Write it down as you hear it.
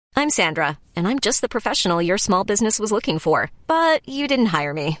I'm Sandra, and I'm just the professional your small business was looking for. But you didn't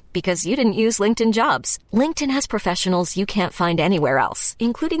hire me because you didn't use LinkedIn Jobs. LinkedIn has professionals you can't find anywhere else,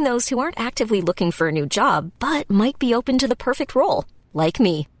 including those who aren't actively looking for a new job, but might be open to the perfect role, like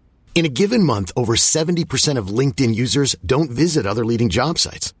me. In a given month, over 70% of LinkedIn users don't visit other leading job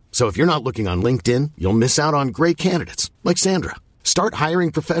sites. So if you're not looking on LinkedIn, you'll miss out on great candidates like Sandra. Start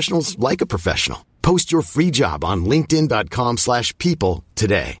hiring professionals like a professional. Post your free job on linkedin.com/people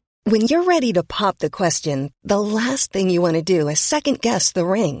today. When you're ready to pop the question, the last thing you want to do is second-guess the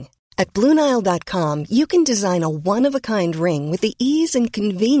ring. At BlueNile.com, you can design a one-of-a-kind ring with the ease and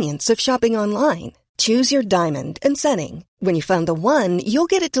convenience of shopping online. Choose your diamond and setting. When you find the one, you'll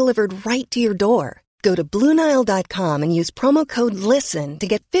get it delivered right to your door. Go to BlueNile.com and use promo code LISTEN to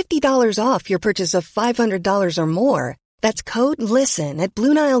get $50 off your purchase of $500 or more. That's code LISTEN at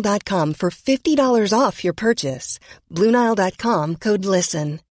BlueNile.com for $50 off your purchase. BlueNile.com, code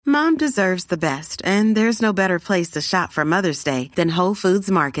LISTEN. Mom deserves the best, and there's no better place to shop for Mother's Day than Whole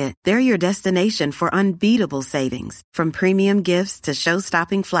Foods Market. They're your destination for unbeatable savings, from premium gifts to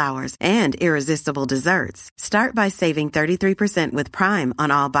show-stopping flowers and irresistible desserts. Start by saving 33% with Prime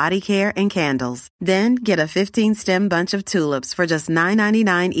on all body care and candles. Then get a 15-stem bunch of tulips for just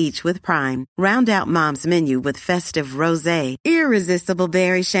 $9.99 each with Prime. Round out Mom's menu with festive rosé, irresistible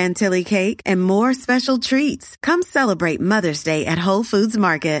berry chantilly cake, and more special treats. Come celebrate Mother's Day at Whole Foods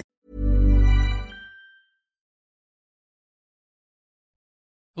Market.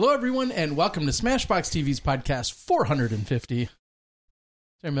 Hello, everyone, and welcome to Smashbox TV's podcast 450.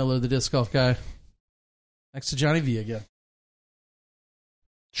 Terry Miller, the disc golf guy, next to Johnny V again.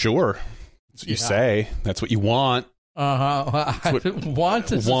 Sure, that's what you say. That's what you want. Want,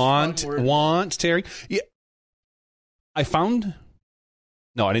 Terry. Yeah, I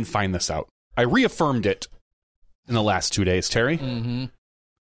didn't find this out. I reaffirmed it in the last 2 days, Terry. Mm-hmm.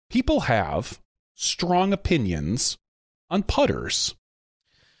 People have strong opinions on putters.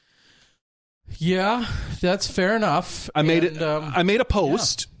 Yeah, that's fair enough. I made a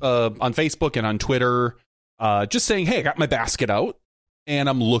post on Facebook and on Twitter just saying, hey, I got my basket out and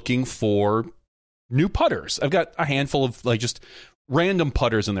I'm looking for new putters. I've got a handful of just random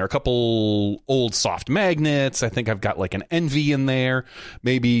putters in there, a couple old soft magnets. I think I've got like an Envy in there,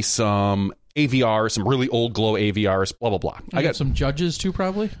 maybe some AVR, some really old glow AVRs, blah, blah, blah. I got some Judges too,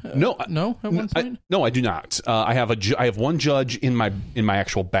 probably? No, at one point? I do not. I have one Judge in my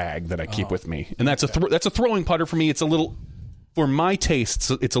actual bag that I keep with me, and that's a throwing putter for me. It's a little, for my tastes,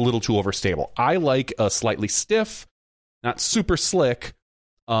 it's a little too overstable. I like a slightly stiff, not super slick,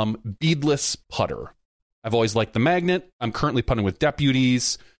 beadless putter. I've always liked the magnet. I'm currently putting with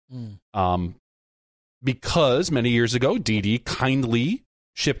Deputies, because many years ago, Dee kindly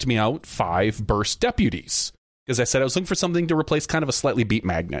shipped me out 5 burst Deputies because I said I was looking for something to replace kind of a slightly beat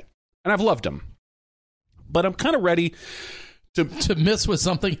magnet, and I've loved them. But I'm kind of ready to miss with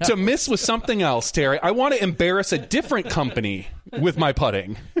something else. To miss with something else, Terry. I want to embarrass a different company with my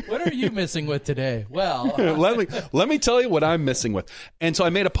putting. What are you missing with today? Well, let me tell you what I'm missing with. And so I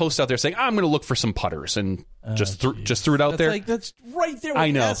made a post out there saying I'm going to look for some putters, and just threw it out there. That's right there.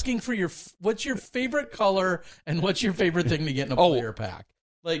 I know. Asking for what's your favorite color and what's your favorite thing to get in a player pack.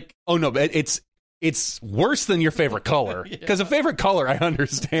 Oh no, it's worse than your favorite color, because a favorite color I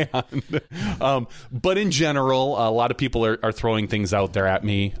understand. But in general, a lot of people are throwing things out there at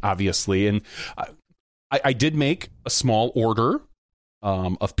me, obviously. And I did make a small order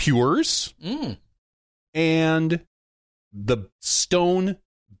of Pures and the Stone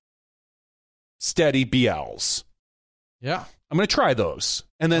Steady BLs. Yeah. I'm going to try those.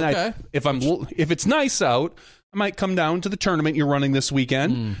 And then if it's nice out, I might come down to the tournament you're running this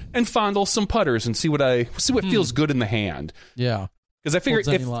weekend and fondle some putters and see what feels good in the hand. Yeah, because I figure if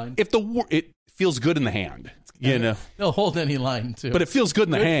it feels good in the hand, they'll hold any line too. But it feels good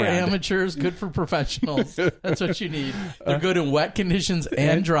in the hand. Good for amateurs, good for professionals. That's what you need. They're good in wet conditions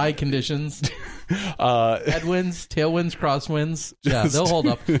and dry conditions. Headwinds, tailwinds, crosswinds. Yeah, they'll hold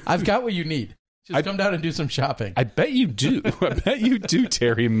up. I've got what you need. Just come down and do some shopping. I bet you do.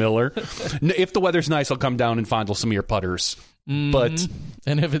 Terry Miller. If the weather's nice, I'll come down and fondle some of your putters. But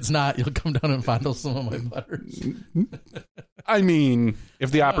and if it's not, you'll come down and fondle some of my putters. I mean,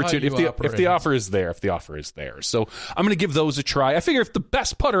 if the opportunity, if the offer is there, so I'm going to give those a try. I figure if the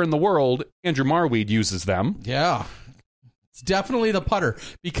best putter in the world, Andrew Marweed, uses them, yeah, it's definitely the putter,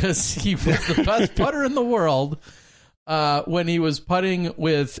 because he was the best putter in the world when he was putting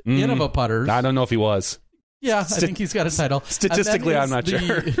with Innova putters. I don't know if he was. Yeah, I think he's got a title. Statistically, I'm not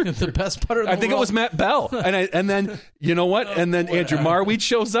sure. The best putter in the world. I think it was Matt Bell. And then, you know what? And then Andrew Marweed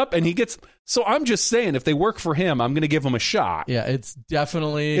shows up and he gets... So I'm just saying, if they work for him, I'm going to give him a shot. Yeah, it's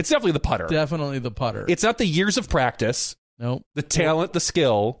definitely the putter. Definitely the putter. It's not the years of practice. Nope. The talent, the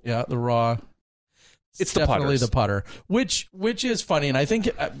skill. Yeah, the raw. It's definitely the putter, which is funny. And I think,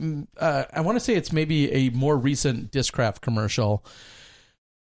 I want to say it's maybe a more recent Discraft commercial.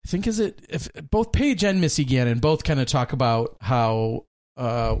 I think if both Paige and Missy Gannon both kind of talk about how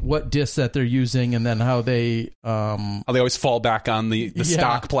what discs that they're using, and then how they always fall back on the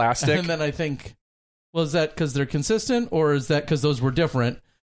stock plastic. And then I think, well, is that because they're consistent, or is that because those were different?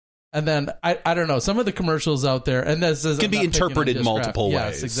 And then I don't know, some of the commercials out there, and this is, can be interpreted multiple ways.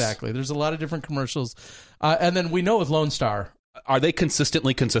 Yes, exactly. There's a lot of different commercials, and then we know with Lone Star, are they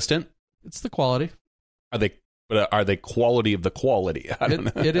consistently consistent? It's the quality. Are they quality of the quality? I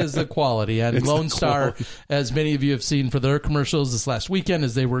don't know. It is the quality. And Lone Star, as many of you have seen for their commercials this last weekend,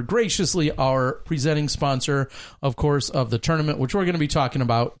 as they were graciously our presenting sponsor, of course, of the tournament, which we're going to be talking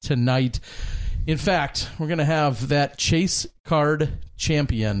about tonight. In fact, we're going to have that Chase card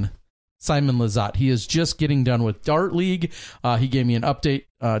champion, Simon Lizotte. He is just getting done with Dart League. He gave me an update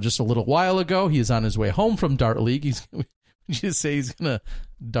just a little while ago. He is on his way home from Dart League. Would you say he's going to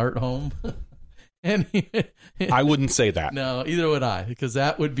dart home? And I wouldn't say that. No, either would I, because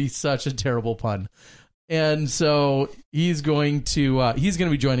that would be such a terrible pun. And so he's going to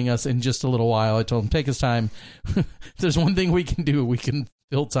be joining us in just a little while. I told him, take his time. If there's one thing we can do, we can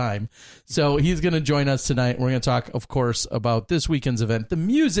fill time. So he's going to join us tonight. We're going to talk, of course, about this weekend's event, the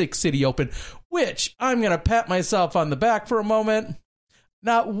Music City Open, which I'm going to pat myself on the back for a moment.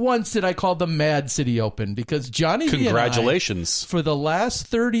 Not once did I call the Mad City Open, because Johnny congratulations, for the last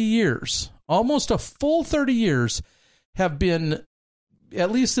 30 years, almost a full 30 years, have been at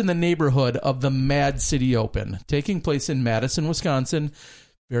least in the neighborhood of the Mad City Open, taking place in Madison, Wisconsin,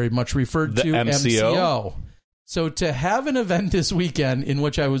 very much referred to MCO. So to have an event this weekend in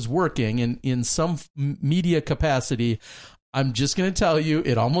which I was working in some media capacity, I'm just going to tell you,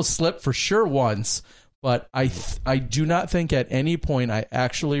 it almost slipped for sure once. But I do not think at any point I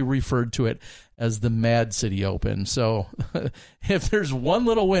actually referred to it as the Mad City Open. So if there's one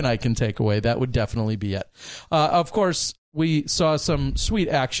little win I can take away, that would definitely be it. Of course, we saw some sweet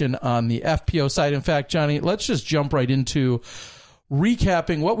action on the FPO side. In fact, Johnny, let's just jump right into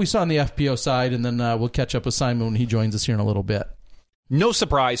recapping what we saw on the FPO side, and then we'll catch up with Simon when he joins us here in a little bit. No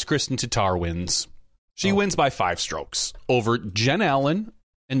surprise, Kristen Tatar wins. She wins by 5 strokes over Jen Allen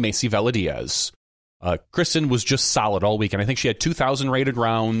and Macy Veladiaz. Kristen was just solid all weekend. I think she had 2,000 rated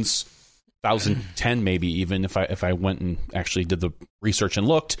rounds, 1,010 maybe even if I went and actually did the research and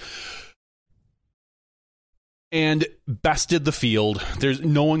looked. And bested the field.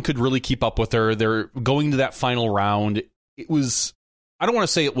 No one could really keep up with her. They're going to that final round. It was, I don't want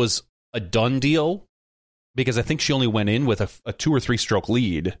to say it was a done deal, because I think she only went in with a 2 or 3 stroke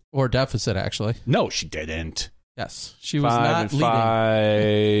lead. Or deficit, actually. No, she didn't. Yes, she was not leading.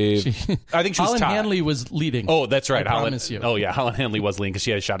 I think she was Holland tied. Hanley was leading. Oh, that's right. I promise you. Oh, yeah. Holland Hanley was leading because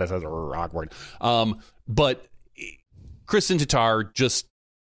she had a shot as awkward. But Kristen Tatar just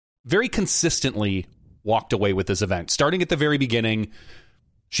very consistently walked away with this event. Starting at the very beginning,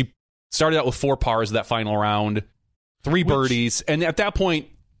 she started out with 4 pars that final round, 3 birdies. And at that point,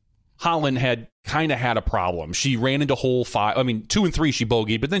 Holland had kind of had a problem. She ran into hole 5. I mean, 2 and 3 she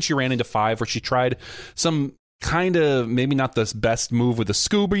bogeyed, but then she ran into 5 where she tried some kind of maybe not the best move with a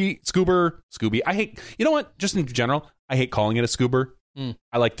Scooby. I hate, you know what? Just in general, I hate calling it a scoober.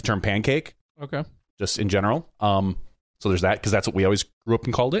 I like the term pancake. Okay. Just in general. So there's that, because that's what we always grew up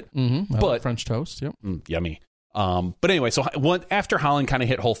and called it. Mm-hmm. But French toast. Yep. Yummy. But anyway, so after Holland kind of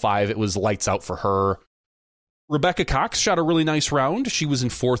hit hole 5, it was lights out for her. Rebecca Cox shot a really nice round. She was in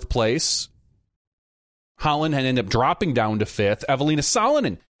 4th place. Holland had ended up dropping down to 5th. Evelina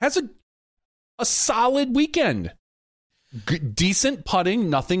Salonen has a solid weekend. Decent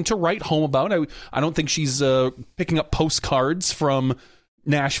putting, nothing to write home about. I don't think she's picking up postcards from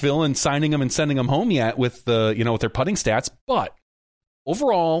Nashville and signing them and sending them home yet with with their putting stats. But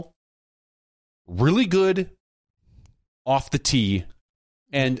overall, really good off the tee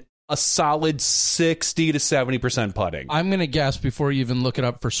and a solid 60 to 70% putting. I'm going to guess before you even look it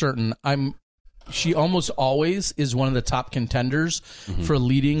up for certain. She almost always is one of the top contenders for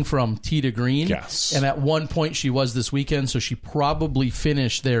leading from tee to green. Yes. And at one point she was this weekend, so she probably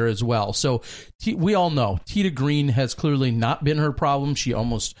finished there as well. So we all know tee to green has clearly not been her problem. She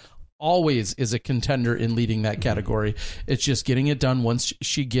almost always is a contender in leading that category. It's just getting it done once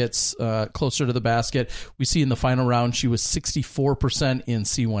she gets closer to the basket. We see in the final round she was 64% in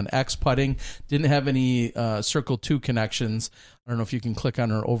C1X putting. Didn't have any Circle 2 connections. I don't know if you can click on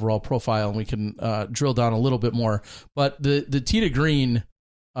her overall profile and we can drill down a little bit more. But the tee to green,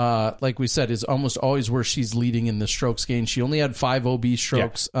 like we said, is almost always where she's leading in the strokes gain. She only had 5 OB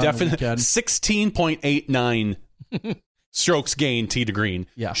strokes on the weekend. 16.89 strokes gain tee to green.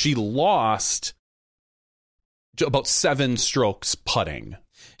 Yeah. She lost about 7 strokes putting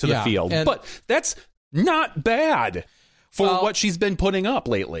to the field. But that's not bad for what she's been putting up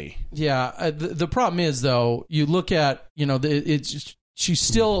lately. Yeah. The problem is, though, you look at, she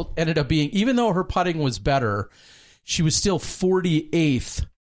still ended up being, even though her putting was better, she was still 48th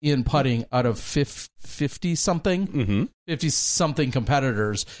in putting out of 50-something, 50-something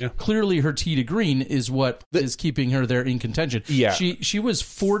competitors. Yeah. Clearly, her tee to green is what is keeping her there in contention. Yeah. She was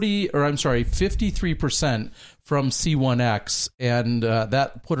 53% from C1X, and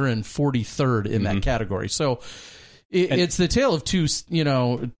that put her in 43rd in that category. So it's the tale of two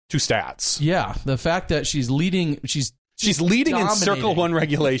stats. Yeah, the fact that she's leading, she's leading in Circle 1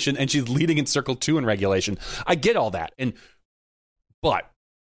 regulation, and she's leading in Circle 2 in regulation. I get all that, but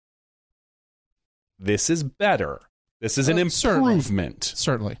this is better. This is an improvement.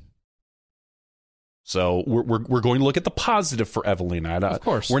 Certainly. So we're going to look at the positive for Evelina. Of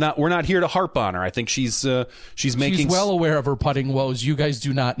course, we're not here to harp on her. I think she's well aware of her putting woes. You guys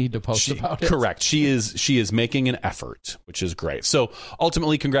do not need to post about it. Correct. She is making an effort, which is great. So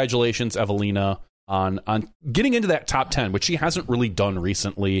ultimately, congratulations, Evelina, on getting into that top 10, which she hasn't really done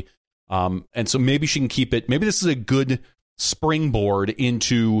recently. And so maybe she can keep it. Maybe this is a good springboard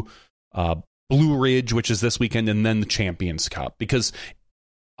into Blue Ridge, which is this weekend, and then the Champions Cup. Because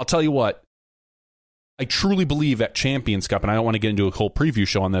I'll tell you what, I truly believe at Champions Cup, and I don't want to get into a whole preview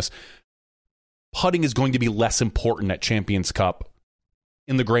show on this, putting is going to be less important at Champions Cup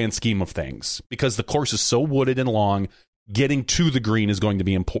in the grand scheme of things, because the course is so wooded and long. Getting to the green is going to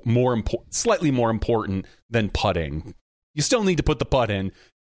be slightly more important than putting. You still need to put the putt in.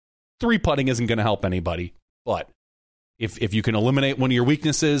 3 putting isn't going to help anybody, but if you can eliminate one of your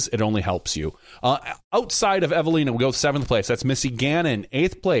weaknesses, it only helps you. Outside of Evelina, we go 7th place. That's Missy Gannon.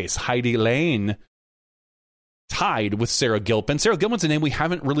 8th place, Heidi Lane, tied with Sarah Gilpin. Sarah Gilpin's a name we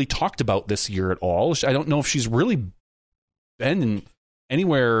haven't really talked about this year at all. I don't know if she's really been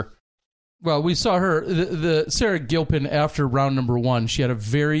anywhere. Well, we saw her, the Sarah Gilpin, after round number 1. She had a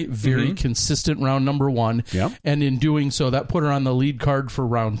very, very consistent round number 1. Yep. And in doing so, that put her on the lead card for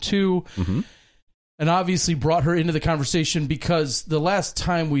round 2. And obviously brought her into the conversation, because the last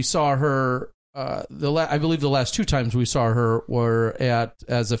time we saw her, I believe the last 2 times we saw her were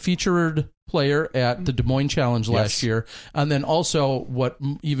as a featured player at the Des Moines Challenge last year. And then also what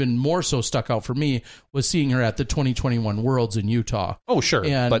even more so stuck out for me was seeing her at the 2021 Worlds in Utah. Oh, sure.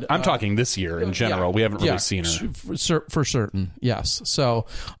 But I'm talking this year in general. We haven't really seen her. For certain, yes. So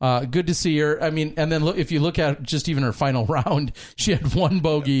good to see her. I mean, and then if you look at just even her final round, she had 1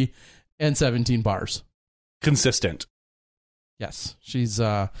 bogey and 17 bars. Consistent. Yes. She's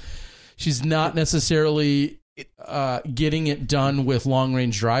not necessarily getting it done with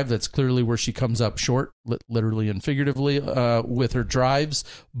long-range drive. That's clearly where she comes up short, literally and figuratively, with her drives.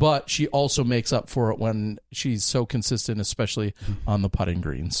 But she also makes up for it when she's so consistent, especially on the putting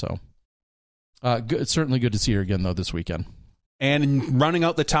green. So certainly good to see her again, though, this weekend. And running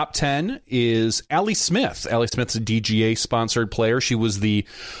out the top 10 is Allie Smith. Allie Smith's a DGA-sponsored player. She was the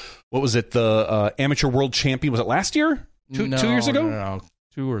Amateur World Champion. Was it last year? Two years ago? No.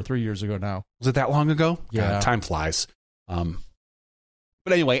 2 or 3 years ago now. Was it that long ago? Yeah. God, time flies. But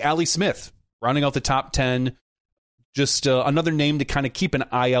anyway, Allie Smith, rounding out the top 10. Just another name to kind of keep an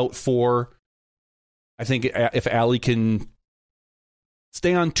eye out for. I think if Allie can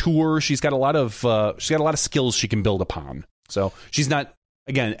stay on tour, she's got a lot of skills she can build upon. So she's not.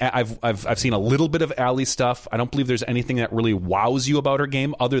 Again, I've seen a little bit of Allie stuff. I don't believe there's anything that really wows you about her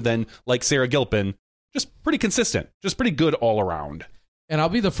game, other than, like Sarah Gilpin, just pretty consistent, just pretty good all around. And I'll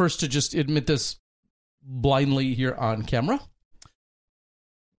be the first to just admit this blindly here on camera.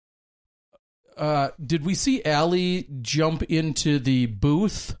 Did we see Allie jump into the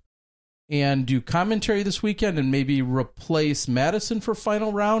booth and do commentary this weekend and maybe replace Madison for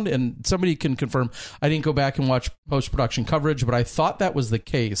final round? And somebody can confirm. I didn't go back and watch post-production coverage, but I thought that was the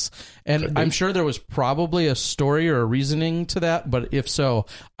case. And I'm sure there was probably a story or a reasoning to that, but if so,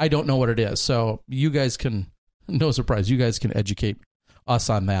 I don't know what it is. So you guys can, no surprise, you guys can educate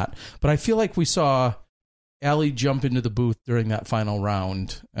us on that. But I feel like we saw Allie jump into the booth during that final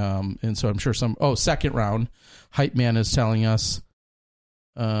round. And so I'm sure second round, Hype Man is telling us.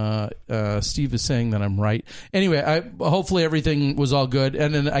 Steve is saying that I'm right. Anyway, hopefully everything was all good.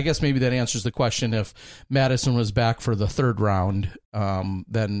 And then I guess maybe that answers the question. If Madison was back for the third round,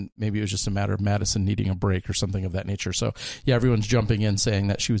 then maybe it was just a matter of Madison needing a break or something of that nature. So, yeah, everyone's jumping in saying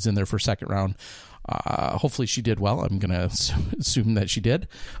that she was in there for second round. Hopefully she did well. I'm going to assume that she did.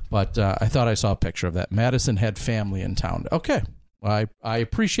 But I thought I saw a picture of that. Madison had family in town. Okay. I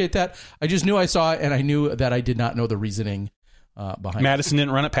appreciate that. I just knew I saw it, and I knew that I did not know the reasoning behind Madison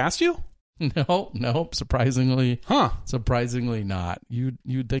didn't run it past you? No, surprisingly not.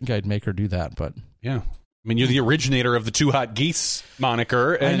 You'd think I'd make her do that, but yeah. I mean, you're the originator of the Two Hot Geese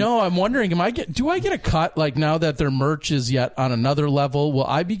moniker. And I know. I'm wondering, do I get a cut, like, now that their merch is yet on another level? Will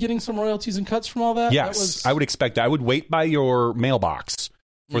I be getting some royalties and cuts from all that? Yes, I would expect that. I would wait by your mailbox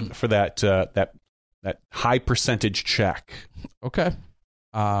for that high percentage check. Okay.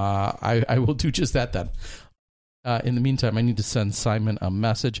 I will do just that then. In the meantime, I need to send Simon a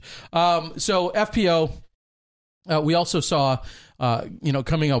message. So FPO, we also saw,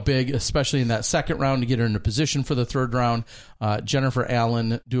 coming out big, especially in that second round to get her into position for the third round. Jennifer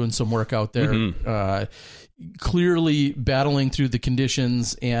Allen doing some work out there, clearly battling through the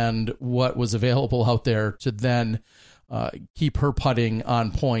conditions and what was available out there to then keep her putting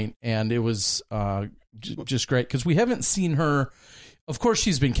on point. And it was just great because we haven't seen her. Of course,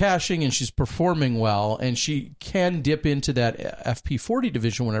 she's been cashing and she's performing well, and she can dip into that FP40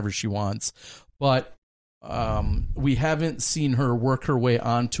 division whenever she wants. But we haven't seen her work her way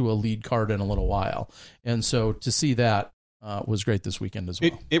onto a lead card in a little while. And so to see that was great this weekend as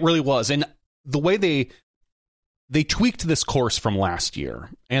well. It really was. And the way they tweaked this course from last year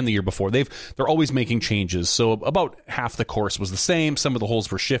and the year before, they're always making changes. So about half the course was the same. Some of the holes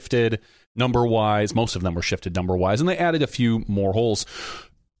were shifted number-wise. Most of them were shifted number-wise. And they added a few more holes.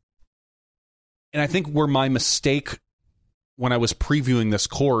 And I think where my mistake when I was previewing this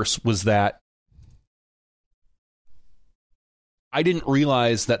course was that I didn't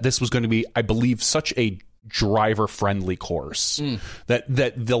realize that this was going to be, I believe, such a driver-friendly course. That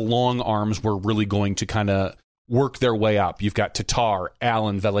the long arms were really going to kind of work their way up. You've got Tatar,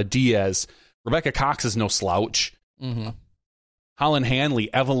 Allen, Vela Diaz. Rebecca Cox is no slouch. Holland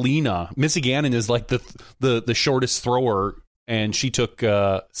Hanley, Evelina. Missy Gannon is like the shortest thrower, and she took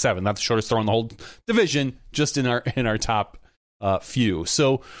 7. Not the shortest thrower in the whole division, just in our top few.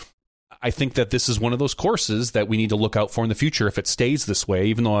 So I think that this is one of those courses that we need to look out for in the future if it stays this way,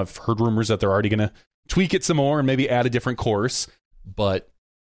 even though I've heard rumors that they're already going to tweak it some more and maybe add a different course. But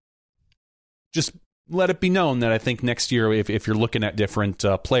just let it be known that I think next year, if you're looking at different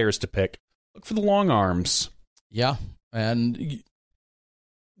players to pick, look for the long arms. Yeah, and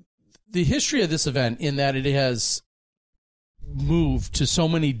the history of this event in that it has moved to so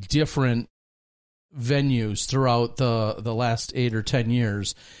many different venues throughout the last 8 or 10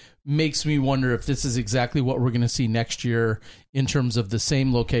 years makes me wonder if this is exactly what we're going to see next year in terms of the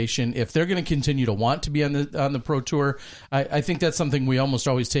same location. If they're going to continue to want to be on the Pro Tour, I think that's something we almost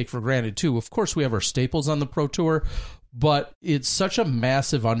always take for granted too. Of course, we have our staples on the Pro Tour, but it's such a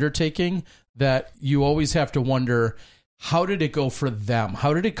massive undertaking that you always have to wonder, how did it go for them?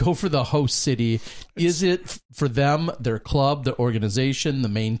 How did it go for the host city? Is it for them, their club, the organization, the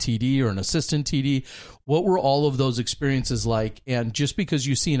main TD or an assistant TD? What were all of those experiences like? And just because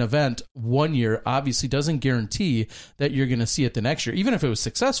you see an event one year obviously doesn't guarantee that you're going to see it the next year. Even if it was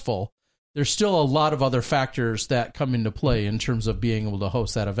successful, there's still a lot of other factors that come into play in terms of being able to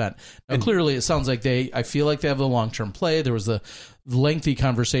host that event. Now, clearly, it sounds like I feel like they have the long-term play. There was a lengthy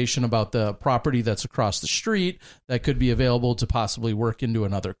conversation about the property that's across the street that could be available to possibly work into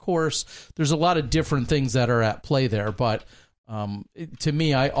another course. There's a lot of different things that are at play there, but to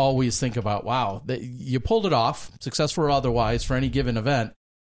me, I always think about, wow, you pulled it off, successful or otherwise, for any given event.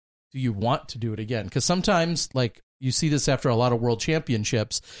 Do you want to do it again? Because sometimes, like you see this after a lot of world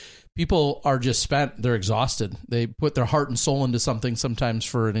championships, people are just spent. They're exhausted. They put their heart and soul into something sometimes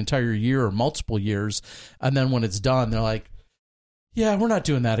for an entire year or multiple years. And then when it's done, they're like, yeah, we're not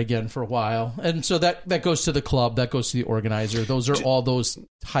doing that again for a while. And so that goes to the club, that goes to the organizer. Those are all those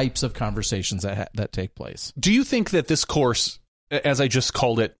types of conversations that take place. Do you think that this course, as I just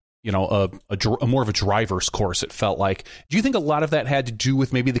called it, a more of a driver's course, it felt like, do you think a lot of that had to do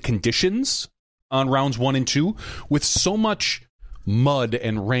with maybe the conditions on rounds 1 and 2 with so much mud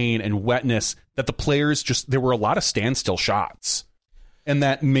and rain and wetness that the players there were a lot of standstill shots, and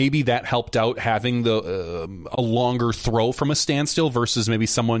that maybe that helped out having a longer throw from a standstill versus maybe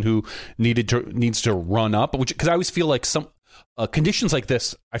someone who needs to run up, because I always feel like some conditions like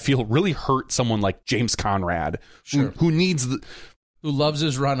this, I feel really hurt someone like James Conrad, sure, who needs who loves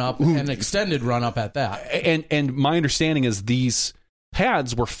his run up and extended run up at that. And my understanding is these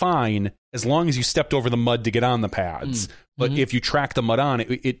pads were fine as long as you stepped over the mud to get on the pads. But if you track the mud on,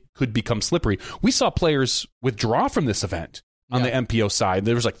 it could become slippery. We saw players withdraw from this event on the MPO side.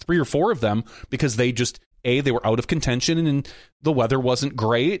 There was like 3 or 4 of them because they just, they were out of contention and the weather wasn't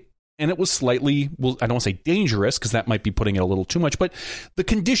great. And it was slightly, well, I don't want to say dangerous because that might be putting it a little too much, but the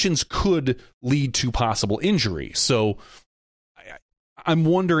conditions could lead to possible injury. So I'm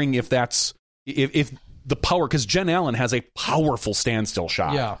wondering if that's, if the power, because Jen Allen has a powerful standstill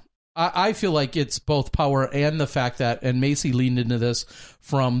shot. Yeah. I feel like it's both power and the fact that, and Macy leaned into this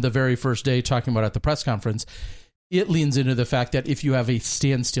from the very first day talking about at the press conference, it leans into the fact that if you have a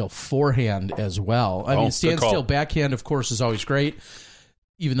standstill forehand as well. I mean, standstill backhand, of course, is always great,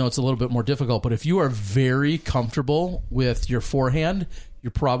 even though it's a little bit more difficult. But if you are very comfortable with your forehand,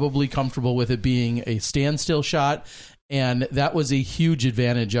 you're probably comfortable with it being a standstill shot. And that was a huge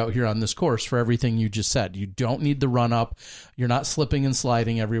advantage out here on this course for everything you just said. You don't need the run up. You're not slipping and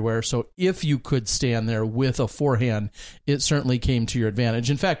sliding everywhere. So if you could stand there with a forehand, it certainly came to your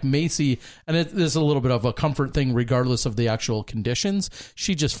advantage. In fact, Macy, and it is a little bit of a comfort thing regardless of the actual conditions,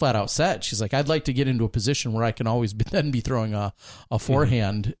 she just flat out said, she's like, I'd like to get into a position where I can always then be throwing a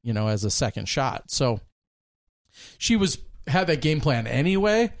forehand, you know, as a second shot. So she had that game plan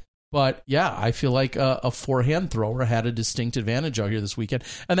anyway. But, yeah, I feel like a forehand thrower had a distinct advantage out here this weekend.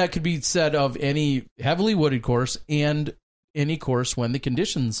 And that could be said of any heavily wooded course and any course when the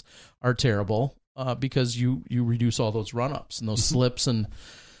conditions are terrible because you reduce all those run-ups and those slips and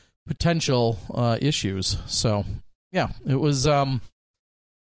potential issues. So, yeah, it was a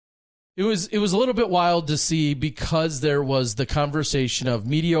little bit wild to see because there was the conversation of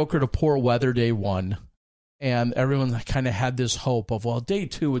mediocre to poor weather day one. And everyone kind of had this hope of, well, day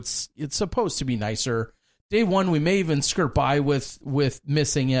 2, it's supposed to be nicer. Day 1, we may even skirt by with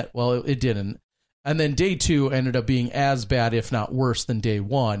missing it. Well, it didn't. And then day 2 ended up being as bad, if not worse, than day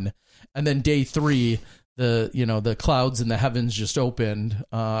 1. And then day 3, the clouds in the heavens just opened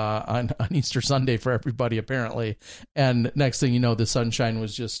on Easter Sunday for everybody, apparently. And next thing you know, the sunshine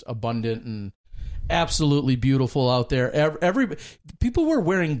was just abundant and absolutely beautiful out there. People were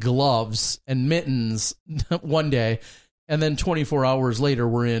wearing gloves and mittens one day, and then 24 hours later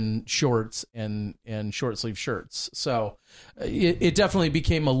we're in shorts and short sleeve shirts. So it definitely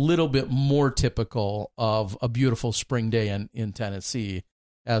became a little bit more typical of a beautiful spring day in Tennessee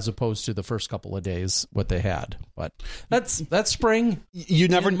as opposed to the first couple of days what they had. But that's spring. You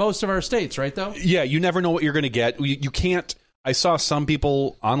never in most of our states, right? Though. Yeah, you never know what you're going to get. You can't. I saw some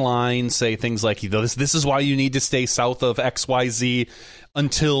people online say things like, this is why you need to stay south of XYZ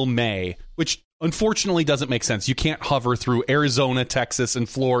until May, which unfortunately doesn't make sense. You can't hover through Arizona, Texas, and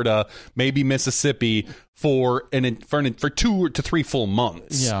Florida, maybe Mississippi for 2 to 3 full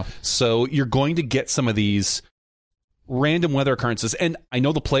months. Yeah. So you're going to get some of these random weather occurrences. And I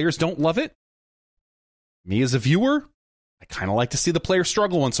know the players don't love it. Me as a viewer, I kind of like to see the players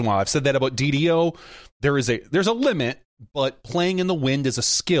struggle once in a while. I've said that about DDO. There's a limit. But playing in the wind is a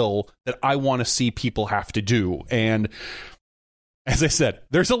skill that I want to see people have to do. And as I said,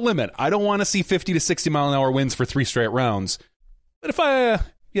 there's a limit. I don't want to see 50 to 60 mile an hour winds for 3 straight rounds. But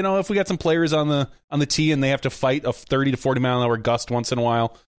if we got some players on the tee and they have to fight a 30 to 40 mile an hour gust once in a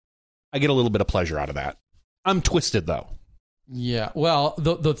while, I get a little bit of pleasure out of that. I'm twisted though. Yeah, well,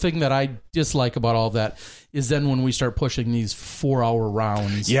 the thing that I dislike about all of that is then when we start pushing these 4-hour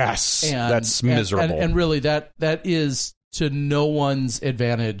rounds. Yes, that's miserable. And really, that is to no one's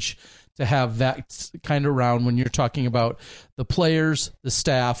advantage to have that kind of round when you're talking about the players, the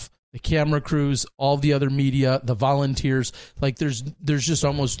staff, the camera crews, all the other media, the volunteers. Like there's just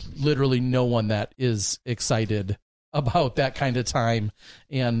almost literally no one that is excited about that kind of time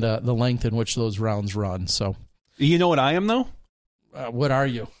and the length in which those rounds run. So, you know what I am though? What are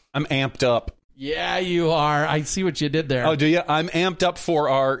you? I'm amped up. Yeah, you are. I see what you did there. Oh, do you? I'm amped up for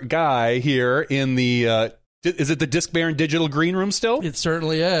our guy here in the, is it the Disc Baron Digital Green Room still? It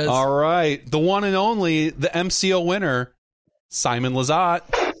certainly is. All right. The one and only, the MCO winner, Simon Lizotte.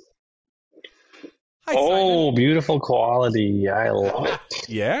 Hi, Simon. Beautiful quality. I love it.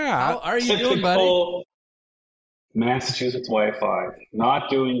 Yeah. How are you doing, buddy? Massachusetts Wi-Fi. Not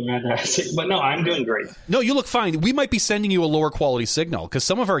doing fantastic, but no, I'm doing great. No, you look fine. We might be sending you a lower quality signal because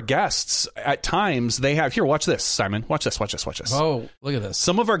some of our guests at times they have. Here, watch this, Simon. Watch this. Oh, look at this.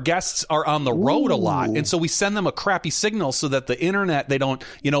 Some of our guests are on the road a lot, and so we send them a crappy signal so that the internet, they don't,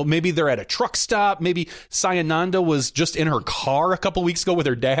 maybe they're at a truck stop. Maybe Sayananda was just in her car a couple weeks ago with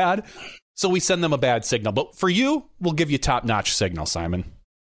her dad. So we send them a bad signal. But for you, we'll give you top-notch signal, Simon.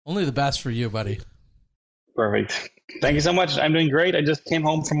 Only the best for you, buddy. Perfect. Thank you so much. I'm doing great. I just came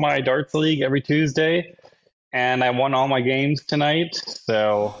home from my darts league every Tuesday. and I won all my games tonight.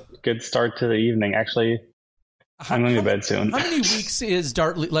 So good start to the evening. Actually, I'm going to bed soon. How many weeks is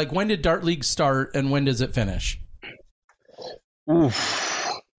Dart League? Like, when did Dart League start and when does it finish?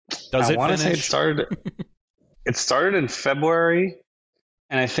 Oof. Does I it want to finish? say it started in February,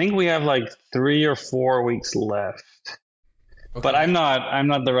 and I think we have like 3 or 4 weeks left. Okay. But I'm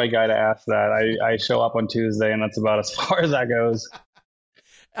not the right guy to ask that. I show up on Tuesday, and that's about as far as that goes.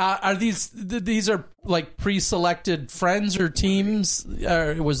 Are these are like pre-selected friends or teams?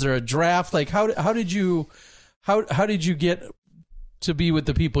 Was there a draft? Like, how did you get to be with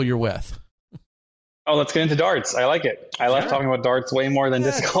the people you're with? Oh, let's get into darts. I like it. I love talking about darts way more than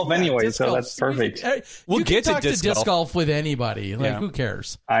disc golf anyway, disc so golf. that's perfect. We'll You get can to talk to disc golf with anybody. Like, who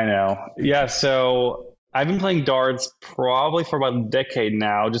cares? I know. Yeah, so I've been playing darts probably for about a decade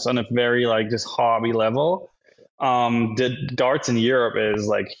now, just on a very just hobby level. The darts in Europe is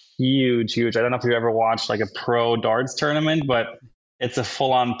like huge. I don't know if you've ever watched like a pro darts tournament, but it's a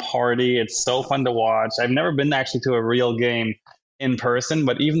full-on party. It's so fun to watch. I've never been actually to a real game in person,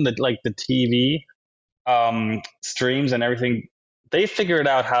 but even the TV streams and everything, they figured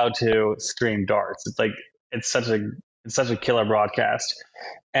out how to stream darts. It's such a killer broadcast.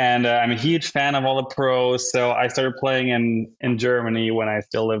 And I'm a huge fan of all the pros. So I started playing in Germany when I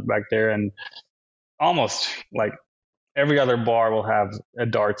still lived back there, and almost like every other bar will have a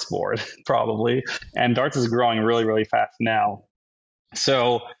darts board probably. And darts is growing really, really fast now.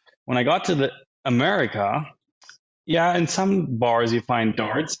 So when I got to the America, yeah, in some bars you find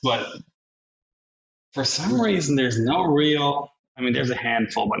darts, but for some reason there's no real, I mean, there's a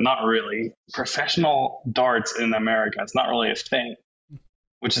handful, but not really professional darts in America. It's not really a thing,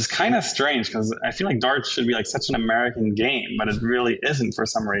 which is kind of strange because I feel like darts should be like such an American game, but it really isn't for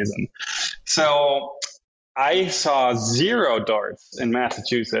some reason. So I saw zero darts in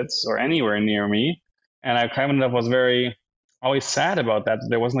Massachusetts or anywhere near me, and I kind of was always sad about that.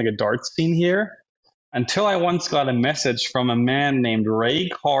 There wasn't like a darts scene here until I once got a message from a man named Ray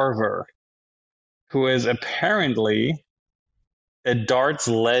Carver, who is apparently a darts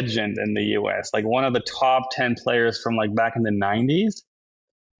legend in the US, like one of the top 10 players from like back in the 90s,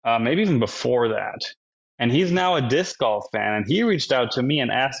 maybe even before that. And he's now a disc golf fan, and he reached out to me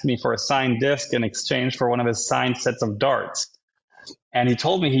and asked me for a signed disc in exchange for one of his signed sets of darts. And he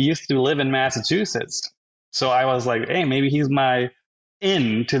told me he used to live in Massachusetts. So I was like, hey, maybe he's my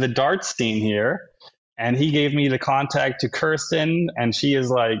in to the darts scene here. And he gave me the contact to Kirsten, and she is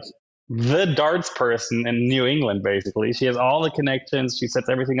like the darts person in New England, basically. She has all the connections. She sets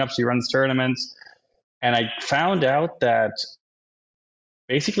everything up. She runs tournaments. And I found out that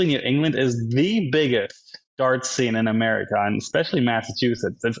basically New England is the biggest darts scene in America, and especially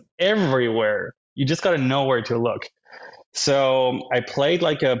Massachusetts. It's everywhere. You just got to know where to look. So I played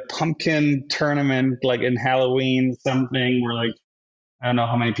like a pumpkin tournament, like in Halloween, something where like, I don't know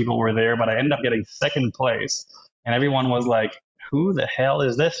how many people were there, but I ended up getting second place. And everyone was like, who the hell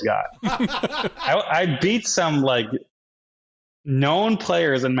is this guy? I beat some like known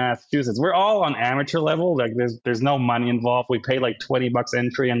players in Massachusetts. We're all on amateur level. Like there's no money involved. We pay like $20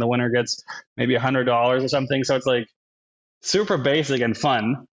 entry, and the winner gets maybe $100 or something. So it's like super basic and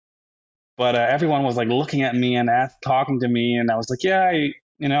fun. But everyone was like looking at me and talking to me, and I was like, yeah,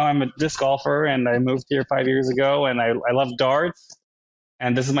 I'm a disc golfer, and I moved here 5 years ago, and I love darts,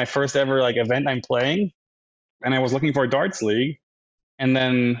 and this is my first ever like event I'm playing, and I was looking for a darts league, and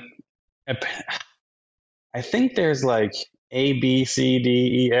then I think there's like A, B, C, D,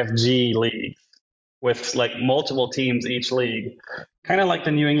 E, F, G leagues with like multiple teams each league, kind of like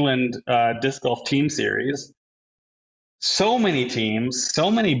the New England disc golf team series. So many teams,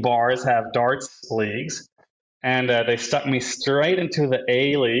 so many bars have darts leagues, and they stuck me straight into the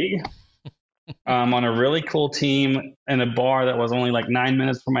A league on a really cool team in a bar that was only like 9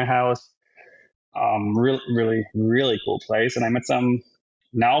 minutes from my house. Really, really, really cool place. And I met some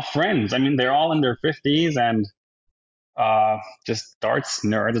now friends. I mean, they're all in their 50s and just darts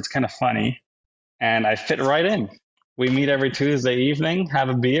nerds. It's kind of funny. And I fit right in. We meet every Tuesday evening, have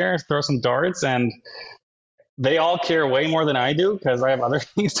a beer, throw some darts, and they all care way more than I do because I have other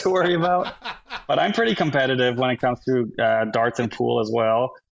things to worry about. But I'm pretty competitive when it comes to darts and pool as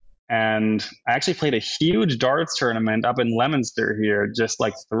well. And I actually played a huge darts tournament up in Leominster here just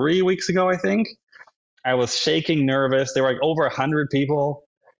like 3 weeks ago, I think. I was shaking, nervous. There were like over 100 people.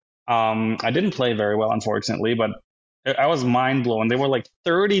 I didn't play very well, unfortunately, but I was mind blown. There were like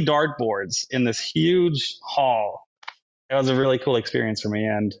 30 dartboards in this huge hall. It was a really cool experience for me.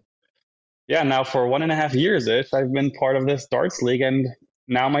 And yeah, now for 1.5 years-ish, I've been part of this darts league, and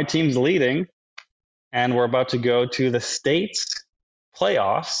now my team's leading, and we're about to go to the States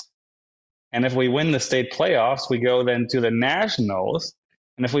playoffs And if we win the state playoffs, we go then to the nationals.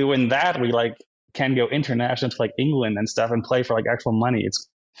 And if we win that, we like can go international to like England and stuff and play for like actual money.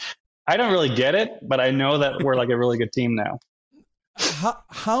 I don't really get it, but I know that we're like a really good team now.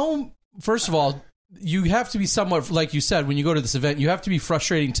 How first of all, you have to be somewhat, like you said, when you go to this event, you have to be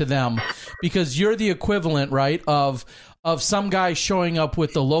frustrating to them because you're the equivalent, right, of some guy showing up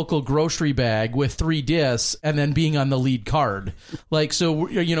with the local grocery bag with 3 discs and then being on the lead card. Like, so,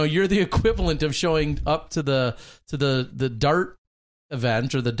 you know, you're the equivalent of showing up to the dart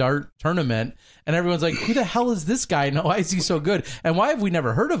event or the dart tournament, and everyone's like, who the hell is this guy? And why is he so good? And why have we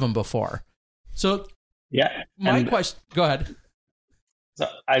never heard of him before? So, yeah, my question, go ahead. So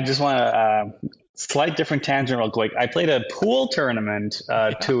I just want to slight different tangent real quick. I played a pool tournament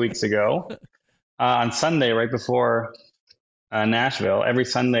 2 weeks ago on Sunday, right before Nashville. Every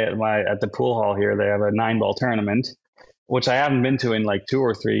Sunday at the pool hall here, they have a 9-ball tournament, which I haven't been to in like 2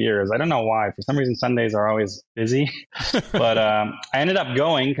 or 3 years. I don't know why. For some reason, Sundays are always busy. But I ended up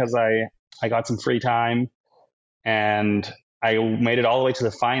going because I got some free time, and I made it all the way to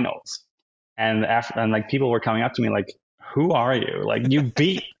the finals. And like people were coming up to me like, who are you? Like, you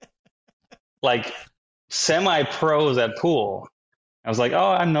beat like semi-pros at pool. I was like,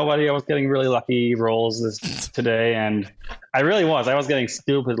 oh, I'm nobody. I was getting really lucky rolls today. And I really was. I was getting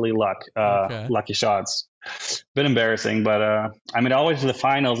stupidly lucky shots. Bit embarrassing, but I mean, always to the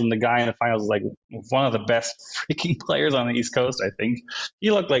finals, and the guy in the finals is like one of the best freaking players on the East Coast, I think.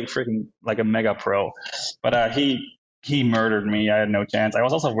 He looked like freaking like a mega pro. But he murdered me. I had no chance. I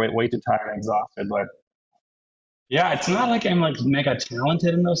was also way too tired and exhausted, but yeah, it's not like I'm like mega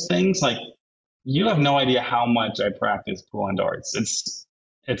talented in those things. Like, you have no idea how much I practice pool and darts.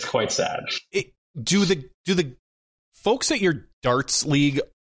 It's quite sad. Do the folks at your darts league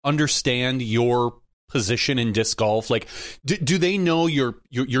understand your position in disc golf? Like, do they know your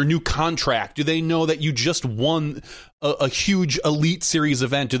new contract? Do they know that you just won a huge Elite Series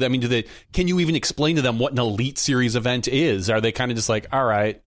event? Can you even explain to them what an Elite Series event is? Are they kind of just like, all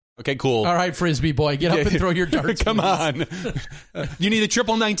right, okay, cool. All right, Frisbee boy, get up and throw your darts. Come on. You need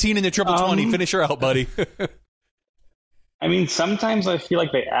a 19 and a 20. Finish her out, buddy. I mean, sometimes I feel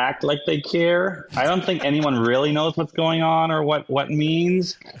like they act like they care. I don't think anyone really knows what's going on or what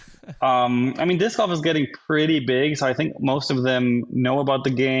means. I mean, disc golf is getting pretty big, so I think most of them know about the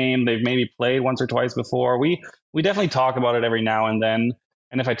game. They've maybe played once or twice before. We definitely talk about it every now and then.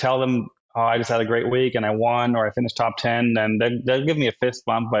 And if I tell them, oh, I just had a great week and I won, or I finished top 10, then they'll give me a fist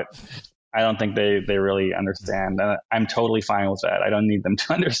bump, but I don't think they really understand. I'm totally fine with that. I don't need them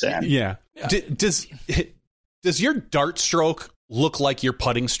to understand. Yeah. Does your dart stroke look like your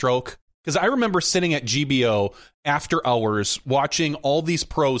putting stroke? Because I remember sitting at GBO after hours watching all these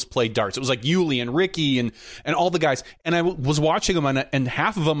pros play darts. It was like Yuli and Ricky and all the guys. And I was watching them, and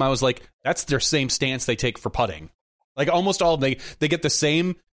half of them I was like, that's their same stance they take for putting. Like, almost all of them, they get the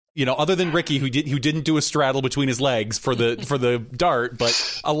same, you know, other than Ricky, who didn't do a straddle between his legs for the dart.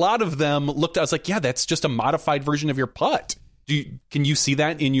 But a lot of them looked, I was like, yeah, that's just a modified version of your putt. Can you see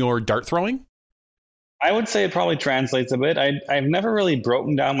that in your dart throwing? I would say it probably translates a bit. I've never really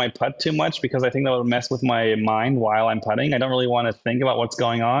broken down my putt too much because I think that would mess with my mind while I'm putting. I don't really want to think about what's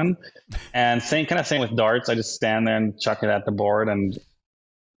going on. And same with darts. I just stand there and chuck it at the board and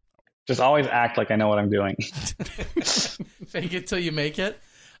just always act like I know what I'm doing. Fake it till you make it.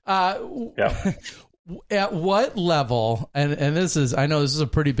 Yeah. At what level, and I know this is a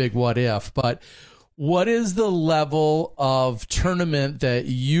pretty big what if, but what is the level of tournament that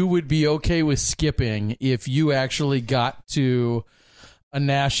you would be okay with skipping if you actually got to a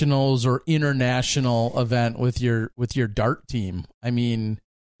nationals or international event with your dart team? I mean,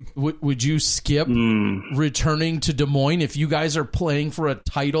 would you skip returning to Des Moines if you guys are playing for a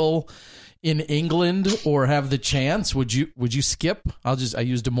title in England or have the chance? Would you skip? I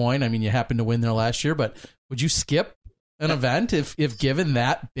use Des Moines. I mean, you happened to win there last year, but would you skip an event if given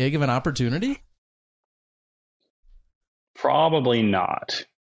that big of an opportunity? Probably not.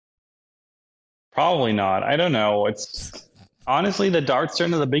 I don't know. It's honestly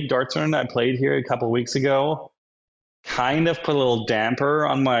the big darts tournament I played here a couple of weeks ago kind of put a little damper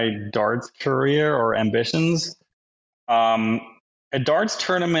on my darts career or ambitions. A darts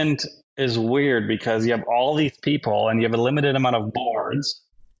tournament is weird because you have all these people and you have a limited amount of boards,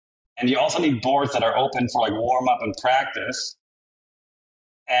 and you also need boards that are open for like warm up and practice.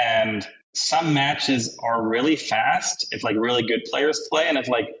 And some matches are really fast if like really good players play, and if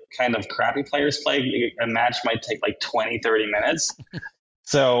like kind of crappy players play, a match might take like 20-30 minutes.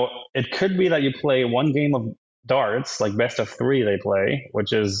 So it could be that you play one game of darts, like best of 3 they play,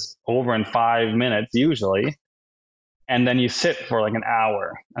 which is over in 5 minutes usually, and then you sit for like an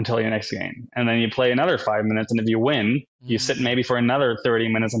hour until your next game. And then you play another 5 minutes. And if you win, you sit maybe for another 30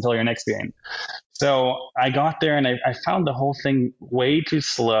 minutes until your next game. So I got there and I found the whole thing way too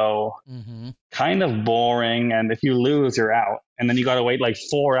slow, kind of boring. And if you lose, you're out. And then you got to wait like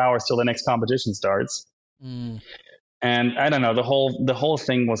 4 hours till the next competition starts. And I don't know, the whole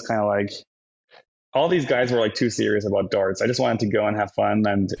thing was kind of like, all these guys were like too serious about darts. I just wanted to go and have fun.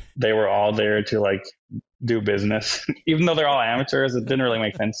 And they were all there to like do business. Even though they're all amateurs, it didn't really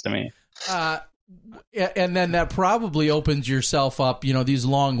make sense to me. And then that probably opens yourself up, these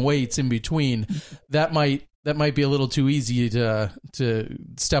long waits in between. That might be a little too easy to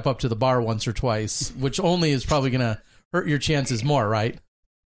step up to the bar once or twice, which only is probably going to hurt your chances more, right?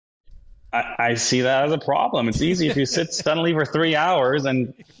 I see that as a problem. It's easy if you sit suddenly for 3 hours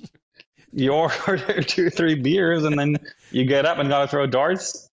and you order 2 or 3 beers and then you get up and got to throw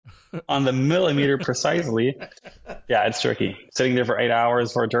darts on the millimeter precisely. Yeah, it's tricky. Sitting there for 8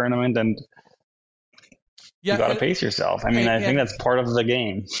 hours for a tournament, and you got to pace yourself. I mean, I think that's part of the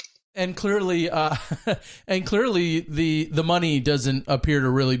game. And clearly, the money doesn't appear to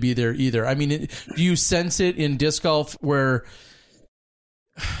really be there either. I mean, do you sense it in disc golf where,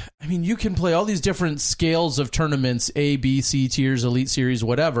 I mean, you can play all these different scales of tournaments, A, B, C tiers, Elite Series,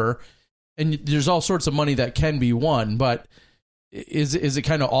 whatever, and there's all sorts of money that can be won, but is it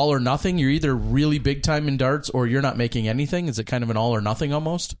kind of all or nothing? You're either really big time in darts or you're not making anything. Is it kind of an all or nothing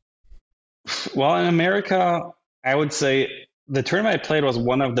almost? Well, in America, I would say the tournament I played was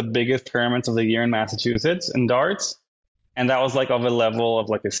one of the biggest tournaments of the year in Massachusetts in darts. And that was like of a level of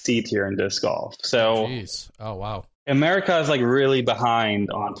like a C tier in disc golf. So, oh, wow. America is like really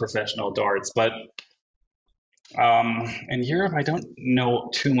behind on professional darts. But in Europe, I don't know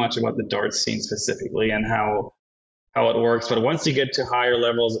too much about the darts scene specifically and how it works. But once you get to higher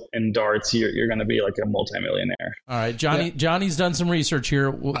levels in darts, you're going to be like a multimillionaire. All right, Johnny. Yeah. Johnny's done some research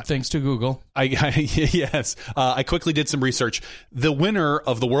here, thanks to Google. Yes, I quickly did some research. The winner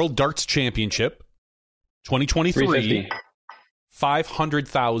of the World Darts Championship 2023,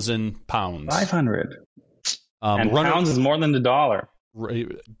 £500,000. 500. And pounds is more than the dollar.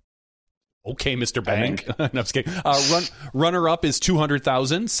 Okay, Mr. Bank. No, I'm just kidding. Runner up is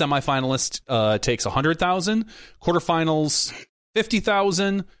 200,000. Semifinalist takes 100,000. Quarterfinals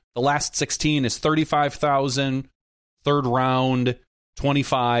 50,000. The last 16 is 35,000. Third round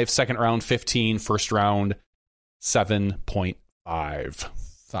 25. Second round 15. First round 7.5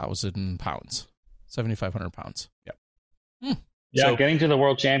 thousand pounds. 7,500 pounds. Yep. Yeah, So, getting to the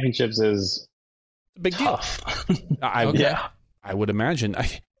World Championships is a big tough. deal. Yeah, I would imagine.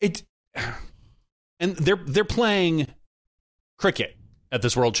 And they're playing cricket at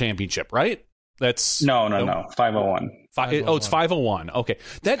this World Championship, right? That's no. 501. It's 501. Okay,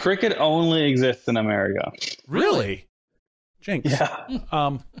 that cricket only exists in America. Really? Jinx.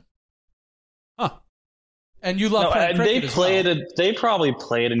 Yeah. And you love playing cricket They probably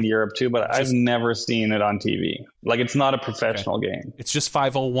play it in Europe too, but I've never seen it on TV. Like, it's not a professional game. It's just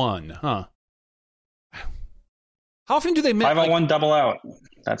 501, huh? How often do they miss? 501 double out.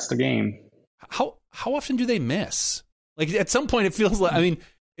 That's the game. How often do they miss? Like, at some point, it feels like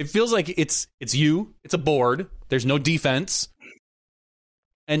it's you. It's a board. There's no defense.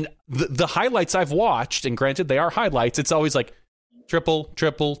 And the highlights I've watched, and granted they are highlights, it's always like triple,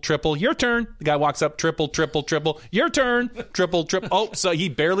 triple, triple, your turn. The guy walks up, triple, triple, triple, your turn, triple, triple. Oh, so he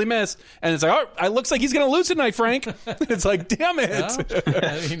barely missed. And it's like, oh, it looks like he's going to lose tonight, Frank. It's like, damn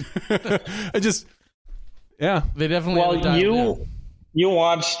it. Yeah. They definitely you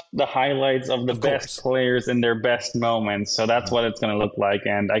watch the highlights of the best players in their best moments, so that's what it's going to look like.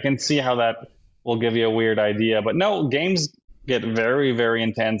 And I can see how that will give you a weird idea. But no, games get very, very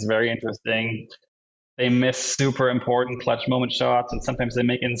intense, very interesting. They miss super important clutch moment shots, and sometimes they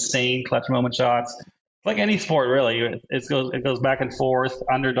make insane clutch moment shots. Like any sport, really. It goes back and forth.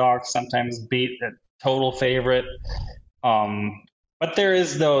 Underdogs sometimes beat a total favorite. But there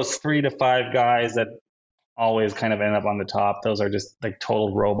is those 3 to 5 guys that always kind of end up on the top. Those are just like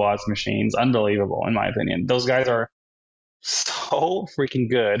total robots, machines. Unbelievable, in my opinion. Those guys are so freaking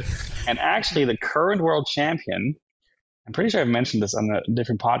good. And actually, the current world champion, I'm pretty sure I've mentioned this on a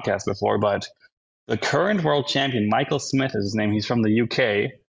different podcast before, but the current world champion, Michael Smith is his name. He's from the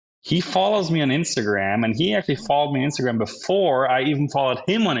UK. He follows me on Instagram, and he actually followed me on Instagram before I even followed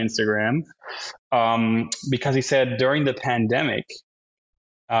him on Instagram, because he said during the pandemic,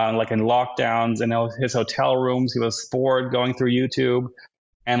 like in lockdowns and his hotel rooms, he was bored going through YouTube,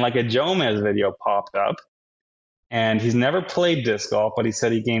 and like a Jomez video popped up, and he's never played disc golf, but he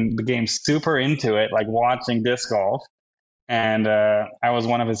said he became super into it, like watching disc golf. and I was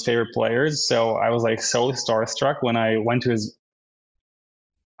one of his favorite players. So I was like so starstruck when I went to his.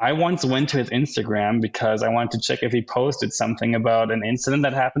 I once went to his Instagram because I wanted to check if he posted something about an incident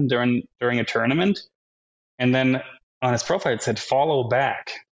that happened during a tournament, and then on his profile it said "follow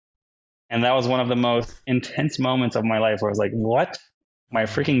back," and that was one of the most intense moments of my life where I was like, "What? My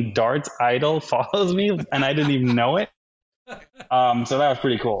freaking darts idol follows me, and I didn't even know it." So that was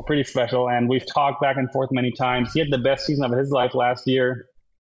pretty cool, pretty special. And we've talked back and forth many times. He had the best season of his life last year,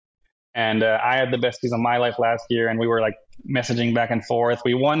 and I had the best season of my life last year. And we were like messaging back and forth.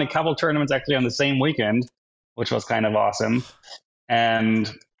 We won a couple tournaments actually on the same weekend, which was kind of awesome. And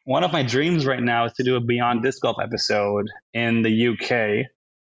one of my dreams right now is to do a Beyond Disc Golf episode in the UK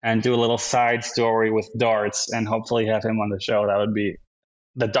and do a little side story with darts and hopefully have him on the show. That would be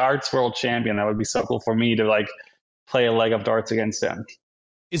the darts world champion. That would be so cool for me to like play a leg of darts against him.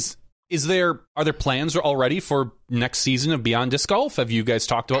 Are there plans already for next season of Beyond Disc Golf? Have you guys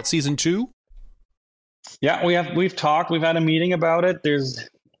talked about season 2? Yeah, we've talked. We've had a meeting about it. There's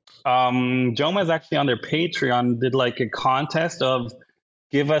Joma's actually on their Patreon did like a contest of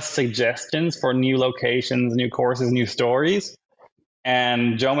give us suggestions for new locations, new courses, new stories.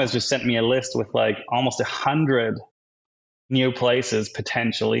 And Joma's just sent me a list with like almost 100 new places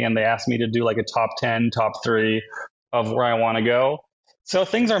potentially, and they asked me to do like a top 10, top 3 of where I want to go. So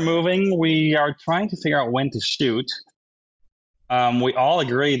things are moving. We are trying to figure out when to shoot. We all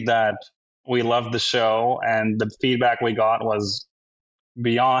agreed that we loved the show, and the feedback we got was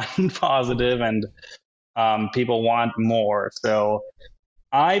beyond positive, and people want more. So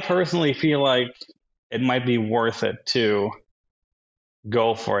I personally feel like it might be worth it to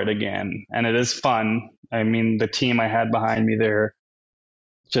go for it again. And it is fun. I mean, the team I had behind me, they're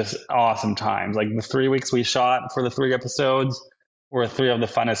just awesome times. Like the 3 weeks we shot for the 3 episodes were 3 of the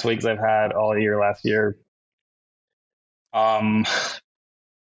funnest weeks I've had all year last year. And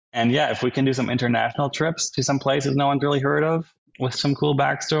yeah, if we can do some international trips to some places no one's really heard of with some cool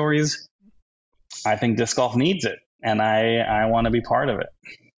backstories, I think disc golf needs it. And I want to be part of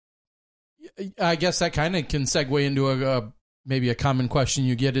it. I guess that kind of can segue into maybe a common question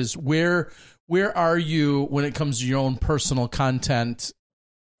you get is where are you when it comes to your own personal content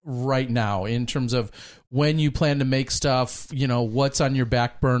right now in terms of when you plan to make stuff, what's on your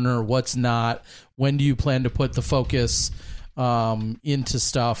back burner, what's not, when do you plan to put the focus into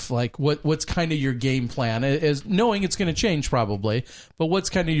stuff, like what's kind of your game plan, as knowing it's going to change probably, but what's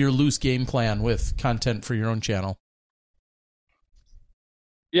kind of your loose game plan with content for your own channel?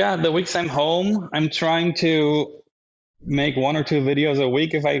 Yeah, the weeks I'm home, I'm trying to make 1 or 2 videos a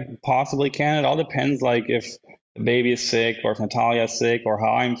week if I possibly can. It all depends, like if the baby is sick or if Natalia's sick or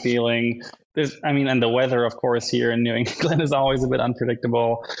how I'm feeling. And the weather, of course, here in New England is always a bit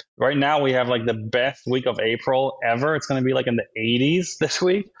unpredictable. Right now, we have like the best week of April ever. It's going to be like in the 80s this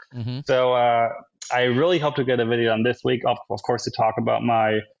week. Mm-hmm. So I really hope to get a video on this week, of course, to talk about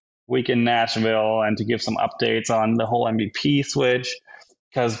my week in Nashville and to give some updates on the whole MVP switch.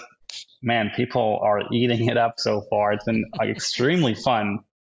 Because, man, people are eating it up so far. It's been like extremely fun.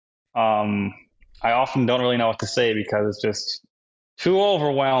 I often don't really know what to say because it's just too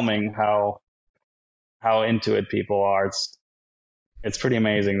overwhelming how into it people are. It's pretty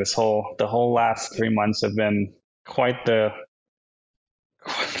amazing. The whole last 3 months have been quite the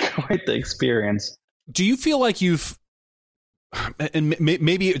experience. Do you feel like and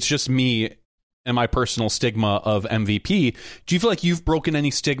maybe it's just me and my personal stigma of MVP, do you feel like you've broken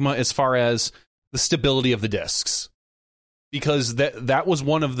any stigma as far as the stability of the discs? Because that was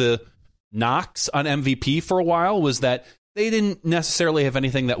one of the knocks on MVP for a while, was that they didn't necessarily have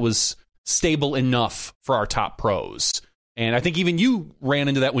anything that was stable enough for our top pros. And I think even you ran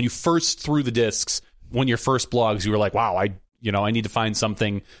into that when you first threw the discs, when your first blogs, you were like, wow, I need to find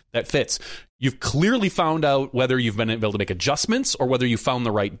something that fits. You've clearly found out whether you've been able to make adjustments or whether you found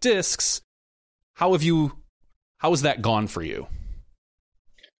the right discs. How has that gone for you?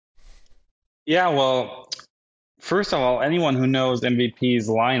 Yeah, well, first of all, anyone who knows MVP's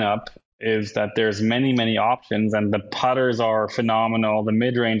lineup is that there's many, many options, and the putters are phenomenal. The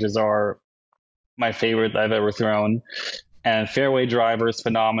mid-ranges are my favorite I've ever thrown, and fairway drivers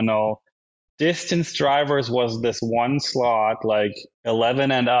phenomenal. Distance drivers was this one slot, like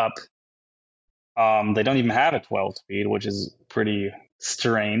 11 and up. They don't even have a 12 speed, which is pretty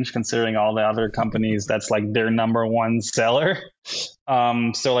strange considering all the other companies that's like their number one seller.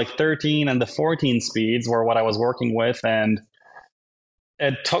 So like 13 and the 14 speeds were what I was working with, and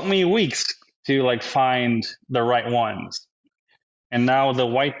it took me weeks to like find the right ones. And now the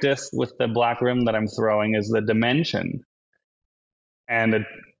white disc with the black rim that I'm throwing is the Dimension. And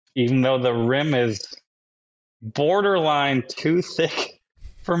even though the rim is borderline too thick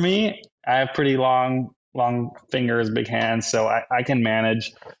for me. I have pretty long fingers, big hands, so I can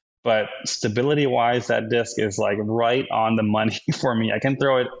manage. But stability-wise, that disc is like right on the money for me. I can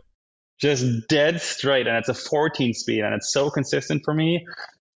throw it just dead straight, and it's a 14-speed, and it's so consistent for me.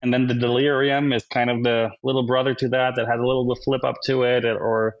 And then the Delirium is kind of the little brother to that has a little bit flip up to it,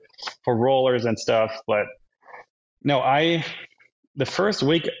 or for rollers and stuff. But no, the first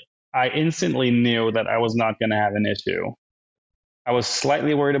week, I instantly knew that I was not going to have an issue. I was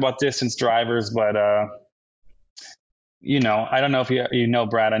slightly worried about distance drivers, but I don't know if you know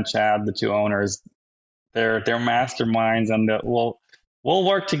Brad and Chad, the two owners. They're masterminds, and we'll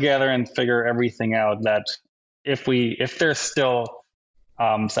work together and figure everything out. That if there's still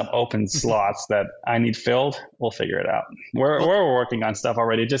some open slots that I need filled, we'll figure it out. We're working on stuff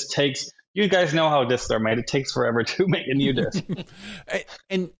already. It just takes. You guys know how discs are made. It takes forever to make a new disc.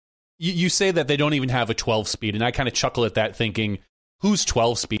 And you say that they don't even have a 12-speed, and I kind of chuckle at that, thinking, who's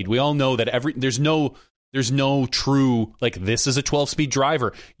 12-speed? We all know that there's no true, like, this is a 12-speed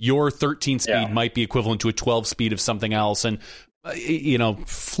driver. Your 13-speed might be equivalent to a 12-speed of something else, and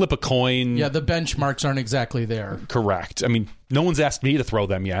flip a coin. Yeah, the benchmarks aren't exactly there. Correct. I mean, no one's asked me to throw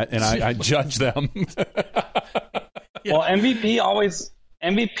them yet, and I judge them. Well, MVP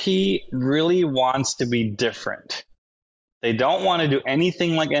really wants to be different. They don't want to do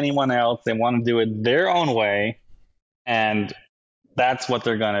anything like anyone else. They want to do it their own way, and that's what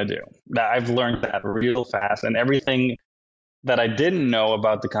they're going to do. I've learned that real fast, and everything that I didn't know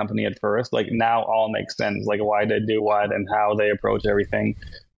about the company at first, like, now all makes sense, like why they do what and how they approach everything.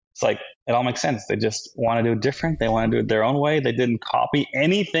 It's like, it all makes sense. They just want to do it different. They want to do it their own way. They didn't copy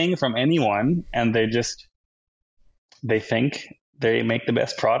anything from anyone, and they think they make the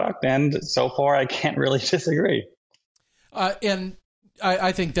best product. And so far, I can't really disagree. And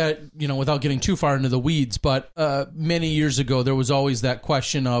I think that, without getting too far into the weeds, but many years ago, there was always that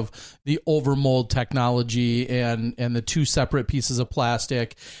question of the overmold technology and the two separate pieces of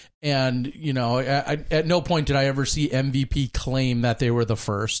plastic. And, at no point did I ever see MVP claim that they were the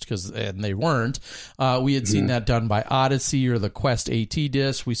first, and they weren't. We had seen that done by Odyssey or the Quest AT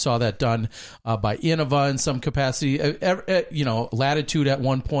disc. We saw that done by Innova in some capacity. Latitude at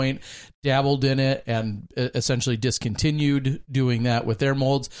one point dabbled in it and essentially discontinued doing that with their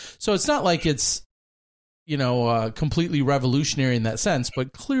molds. So it's not like it's, completely revolutionary in that sense,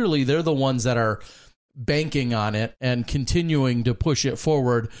 but clearly they're the ones that are banking on it and continuing to push it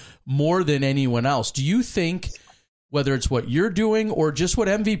forward more than anyone else. Do you think, whether it's what you're doing or just what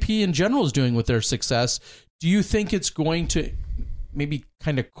MVP in general is doing with their success, do you think it's going to maybe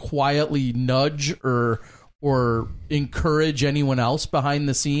kind of quietly nudge or encourage anyone else behind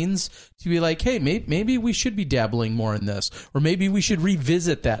the scenes to be like, hey, maybe we should be dabbling more in this, or maybe we should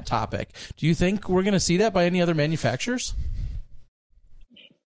revisit that topic? Do you think we're going to see that by any other manufacturers?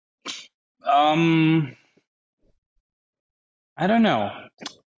 I don't know.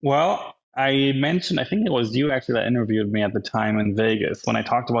 Well, I think it was you actually that interviewed me at the time in Vegas when I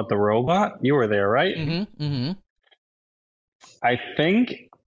talked about the robot. You were there, right? Mm-hmm. Mm-hmm. I think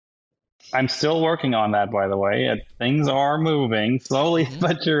I'm still working on that, by the way. Things are moving slowly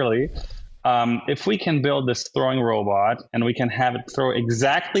but surely. If we can build this throwing robot and we can have it throw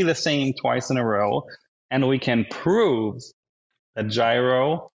exactly the same twice in a row, and we can prove that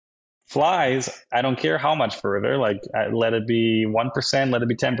gyro flies, I don't care how much further, like let it be 1%, let it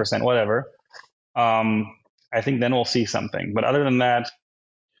be 10%, whatever. I think then we'll see something. But other than that,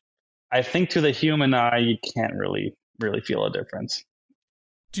 I think to the human eye, you can't really feel a difference.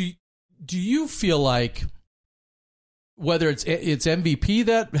 Do you feel like, whether it's MVP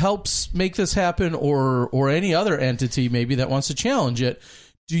that helps make this happen or any other entity maybe that wants to challenge it,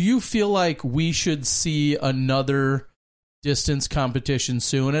 do you feel like we should see another distance competition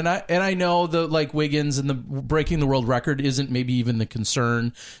soon? And I know the, like, Wiggins and the breaking the world record isn't maybe even the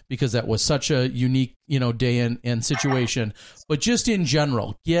concern, because that was such a unique, day and situation. But just in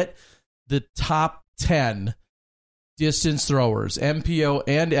general, get the top 10 distance throwers, MPO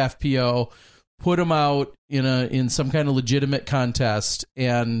and FPO, put them out in some kind of legitimate contest,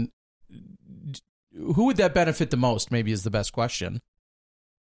 and who would that benefit the most? Maybe is the best question.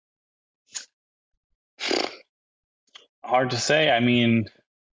 Hard to say. I mean,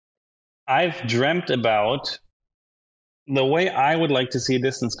 I've dreamt about the way I would like to see a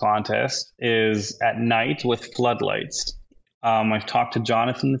distance contest is at night with floodlights. I've talked to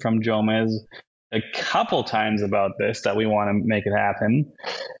Jonathan from Jomez a couple times about this, that we want to make it happen.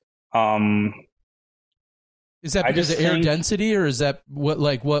 Is that because of air density, or is that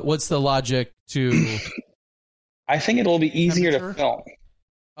what's the logic to? I think it'll be easier to film.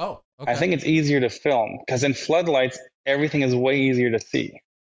 Oh, okay. I think it's easier to film because in floodlights, everything is way easier to see.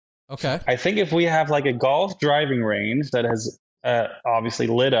 Okay. I think if we have like a golf driving range that has obviously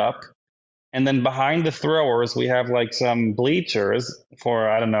lit up, and then behind the throwers, we have like some bleachers for,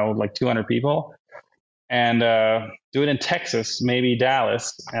 I don't know, like 200 people, and do it in Texas, maybe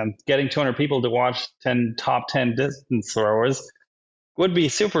Dallas, and getting 200 people to watch top 10 distance throwers would be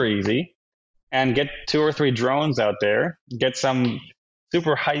super easy. And get 2 or 3 drones out there, get some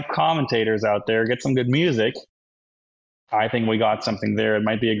super hype commentators out there, get some good music. I think we got something there. It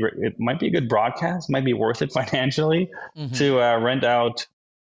might be a good broadcast. Might be worth it financially to rent out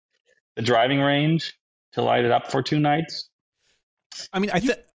the driving range to light it up for 2 nights. I mean,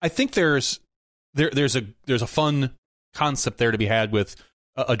 I think there's a fun concept there to be had with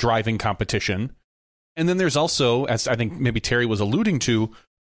a driving competition, and then there's also, as I think maybe Terry was alluding to,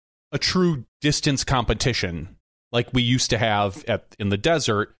 a true distance competition like we used to have in the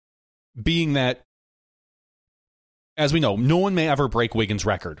desert, being that, as we know, no one may ever break Wiggins'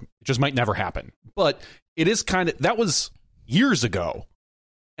 record. It just might never happen. But it is that was years ago.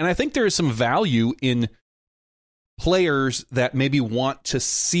 And I think there is some value in players that maybe want to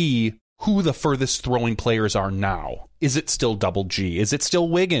see who the furthest throwing players are now. Is it still Double G? Is it still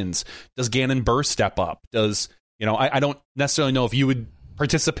Wiggins? Does Gannon Burr step up? I don't necessarily know if you would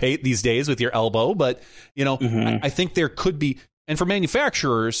participate these days with your elbow, but I think there could be, and for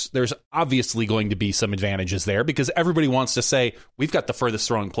manufacturers, there's obviously going to be some advantages there because everybody wants to say we've got the furthest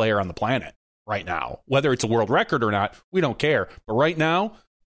throwing player on the planet right now, whether it's a world record or not, we don't care. But right now,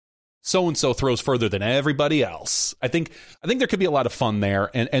 so and so throws further than everybody else. I think there could be a lot of fun there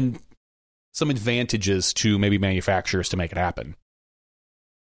and some advantages to maybe manufacturers to make it happen.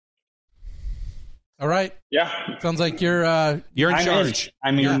 All right. Yeah. Sounds like you're in charge.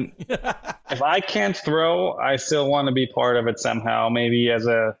 I mean, if I can't throw, I still want to be part of it somehow. Maybe as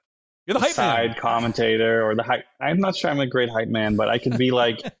a You're the hype side man. commentator or the hype. I'm not sure I'm a great hype man, but I could be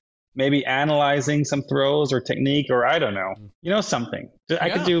like maybe analyzing some throws or technique, or I don't know, something. I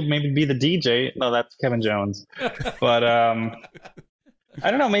could maybe be the DJ. No, that's Kevin Jones. But I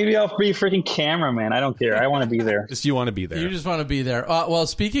don't know. Maybe I'll be a freaking cameraman. I don't care. I want to be there. Just you want to be there. You just want to be there. Well,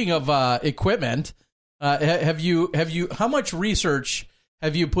 speaking of equipment, have you? How much research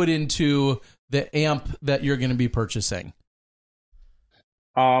have you put into the amp that you're going to be purchasing?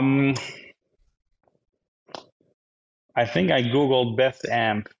 I think I Googled best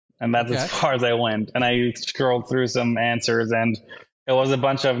amp, and that's as far as I went. And I scrolled through some answers, and it was a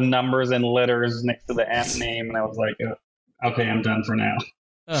bunch of numbers and letters next to the amp name, and I was like, okay, I'm done for now.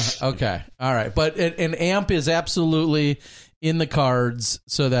 Okay, all right. But an amp is absolutely in the cards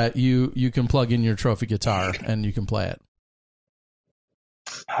so that you can plug in your trophy guitar and you can play it.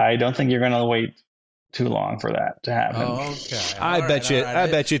 I don't think you're going to wait too long for that to happen. Okay. I bet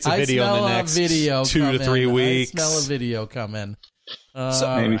you it's a video in the next 2 to 3 weeks. I smell a video coming.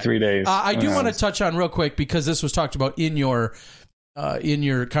 So maybe 3 days. I do want to touch on real quick, because this was talked about in your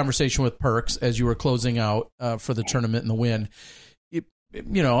conversation with Perks as you were closing out for the tournament and the win.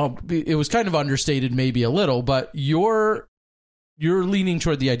 It was kind of understated maybe a little, but you're leaning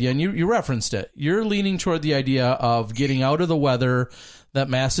toward the idea, and you referenced it. You're leaning toward the idea of getting out of the weather that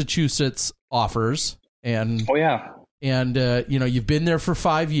Massachusetts offers. And you've been there for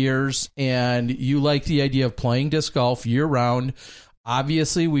 5 years, and you like the idea of playing disc golf year round.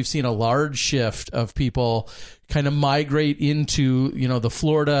 Obviously, we've seen a large shift of people kind of migrate into, the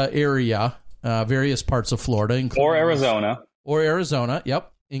Florida area, various parts of Florida, or Arizona.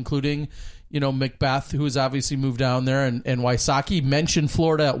 Yep, including Macbeth, who has obviously moved down there, and Wysocki mentioned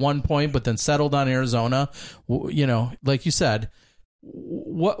Florida at one point, but then settled on Arizona. Like you said,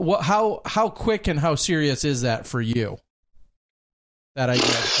 how quick and how serious is that for you? That idea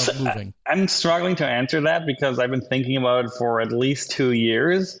of moving. I'm struggling to answer that because I've been thinking about it for at least 2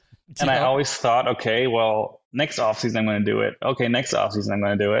 years, and I always thought, okay, well, next offseason I'm going to do it. Okay, next offseason I'm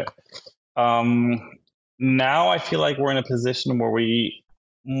going to do it. Now I feel like we're in a position where we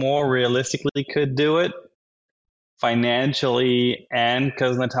more realistically could do it financially, and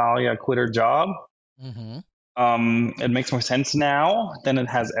because Natalia quit her job. Mm-hmm. It makes more sense now than it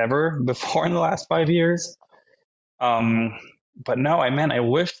has ever before in the last 5 years. But no, I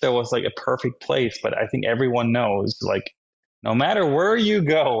wish there was like a perfect place, but I think everyone knows, like, no matter where you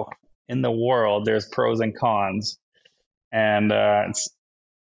go in the world, there's pros and cons. And I've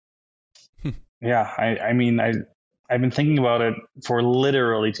been thinking about it for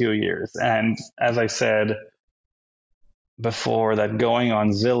literally 2 years. And as I said before, that going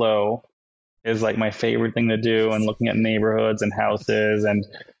on Zillow is like my favorite thing to do, and looking at neighborhoods and houses. And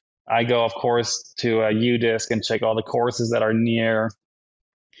I go, of course, to UDisc and check all the courses that are near.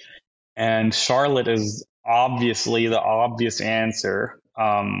 And Charlotte is obviously the obvious answer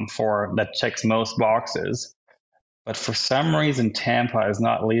for that checks most boxes. But for some reason, Tampa is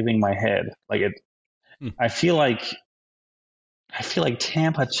not leaving my head. Like it, I feel like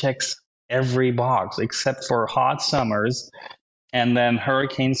Tampa checks every box except for hot summers and then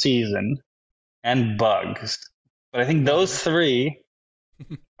hurricane season and bugs. But I think those three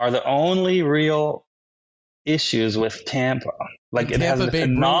are the only real issues with Tampa. Like And it has Tampa a Bay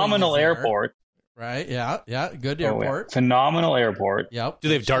phenomenal Brewing is there. airport. Right? Yeah. Good Oh, yeah. airport. Phenomenal airport. Yep. Do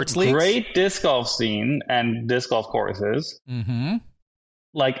they have darts leagues? Great disc golf scene and disc golf courses. Mm-hmm.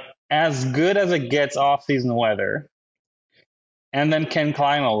 Like as good as it gets off-season weather. And then Ken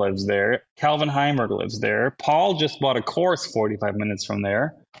Kleinel lives there. Calvin Heimerg lives there. Paul just bought a course 45 minutes from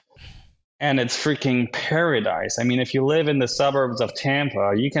there. And it's freaking paradise. I mean, if you live in the suburbs of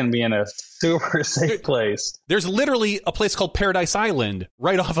Tampa, you can be in a super safe place. There's literally a place called Paradise Island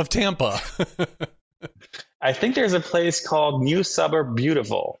right off of Tampa. I think there's a place called New Suburb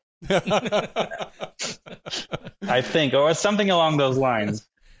Beautiful. I think, or something along those lines.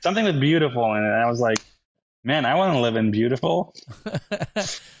 Something with beautiful in it. And I was like, man, I want to live in beautiful.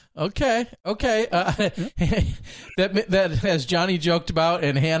 Okay. That as Johnny joked about,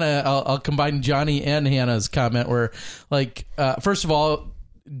 and Hannah, I'll combine Johnny and Hannah's comment where, like, first of all,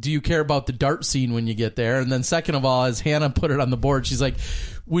 do you care about the dart scene when you get there? And then second of all, as Hannah put it on the board, she's like,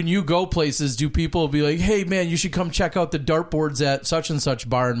 when you go places, do people be like, hey, man, you should come check out the dartboards at such and such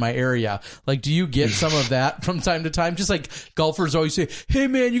bar in my area? Like, do you get some of that from time to time? Just like golfers always say, hey,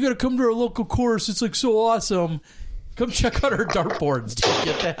 man, you got to come to our local course. It's like so awesome. Come check out our dartboards. Do you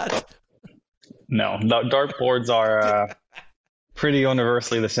get that? No, dartboards are pretty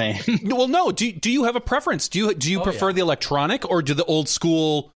universally the same. Well, no. Do you have a preference? Do you prefer the electronic or do the old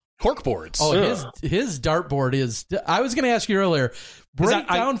school cork boards? Oh, his dartboard is. I was going to ask you earlier. Break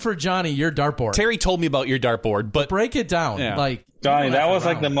down for Johnny your dartboard. Terry told me about your dartboard, but break it down. Yeah. Like Johnny, that was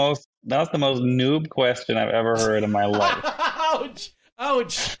the most noob question I've ever heard in my life.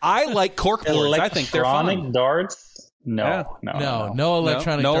 Ouch! I like cork boards. I think they're fun. Electronic darts? No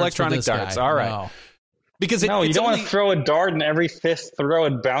electronic no darts. electronic for this darts. guy. All right. No. Because you don't want to throw a dart and every fifth throw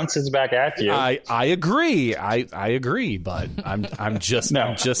it bounces back at you. I agree. I agree, but I'm just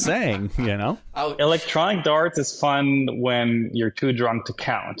saying, you know. Electronic darts is fun when you're too drunk to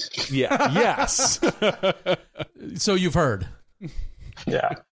count. Yeah. Yes. So you've heard. Yeah,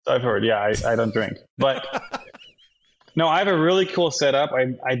 I've heard. Yeah, I don't drink, but no, I have a really cool setup.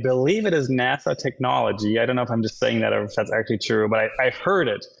 I believe it is NASA technology. I don't know if I'm just saying that or if that's actually true, but I've heard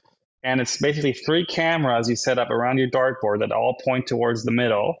it. And it's basically 3 cameras you set up around your dartboard that all point towards the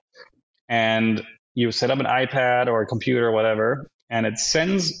middle. And you set up an iPad or a computer or whatever, and it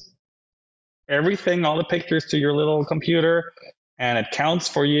sends everything, all the pictures to your little computer, and it counts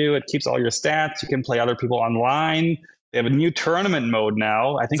for you. It keeps all your stats. You can play other people online. They have a new tournament mode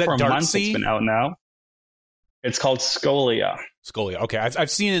now. I think for a month it's been out now. It's called Scolia. Okay.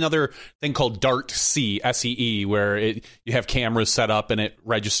 I've seen another thing called Dart C, SEE, where you have cameras set up and it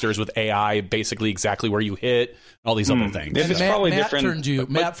registers with AI basically exactly where you hit and all these other things. This is probably different.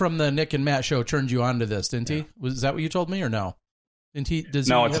 Matt from the Nick and Matt show turned you on to this, didn't he? Was that what you told me or no? Didn't he?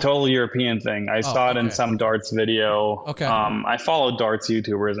 No, it's a total European thing. I saw it in some darts video. Okay. I follow darts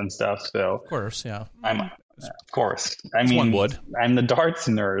YouTubers and stuff, so of course, yeah. Of course. I mean, one would. I'm the darts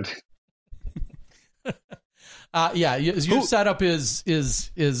nerd. Your setup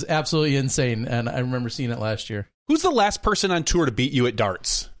is absolutely insane, and I remember seeing it last year. Who's the last person on tour to beat you at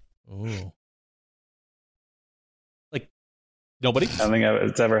darts? Ooh. Like, nobody? I don't think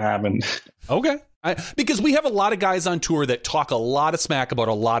it's ever happened. Okay. Because we have a lot of guys on tour that talk a lot of smack about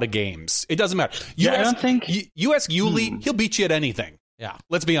a lot of games. It doesn't matter. I don't think... You ask Yuli, he'll beat you at anything. Yeah.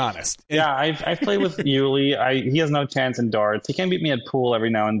 Let's be honest. Yeah, I've played with Yuli. He has no chance in darts. He can beat me at pool every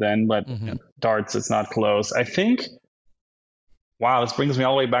now and then, but darts, it's not close. I think, wow, this brings me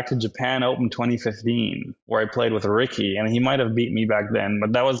all the way back to Japan Open 2015, where I played with Ricky, and he might have beat me back then,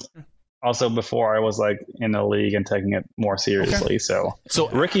 but that was also before I was like in a league and taking it more seriously. Okay. So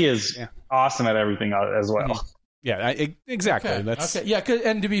Ricky is awesome at everything as well. Yeah, exactly. Okay. Yeah,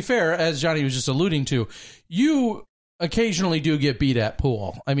 and to be fair, as Johnny was just alluding to, you occasionally do get beat at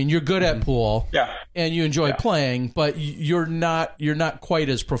pool. I mean, you're good at pool, and you enjoy playing, but you're not quite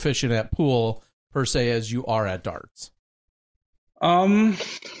as proficient at pool per se as you are at darts.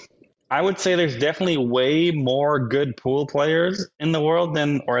 I would say there's definitely way more good pool players in the world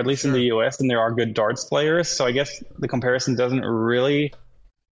than, or at least in the US, than there are good darts players. So I guess the comparison doesn't really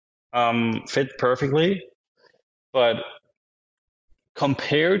fit perfectly, but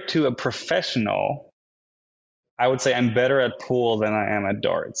compared to a professional, I would say I'm better at pool than I am at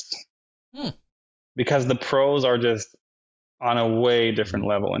darts. because the pros are just on a way different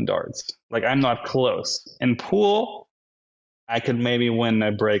level in darts. Like, I'm not close. In pool, I could maybe win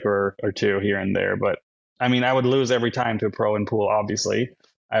a break or two here and there, but I mean, I would lose every time to a pro in pool, obviously.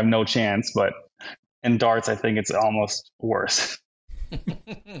 I have no chance, but in darts, I think it's almost worse.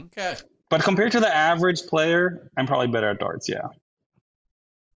 Okay. But compared to the average player, I'm probably better at darts, yeah.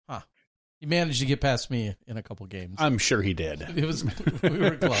 Huh. He managed to get past me in a couple games. I'm sure he did. We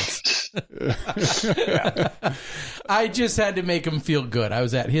were close. I just had to make him feel good. I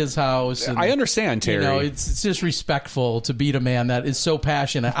was at his house. And, I understand, Terry. You know, it's just respectful to beat a man that is so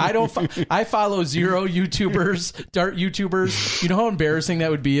passionate. I follow zero YouTubers, dart YouTubers. You know how embarrassing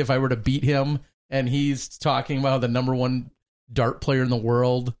that would be if I were to beat him and he's talking about the number one dart player in the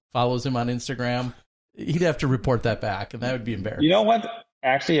world, follows him on Instagram. He'd have to report that back, and that would be embarrassing. You know what?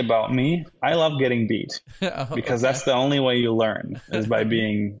 Actually, about me, I love getting beat because that's the only way you learn is by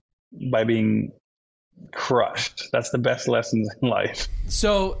being crushed. That's the best lessons in life.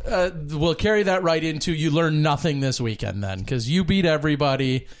 So we'll carry that right into you learn nothing this weekend then, because you beat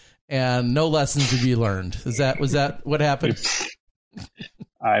everybody and no lessons to be learned. Was that what happened?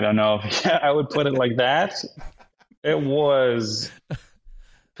 I don't know if I would put it like that. It was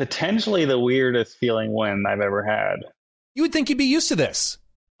potentially the weirdest feeling win I've ever had. You would think you'd be used to this.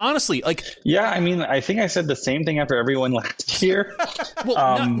 Honestly, like... Yeah, I mean, I think I said the same thing after everyone last year.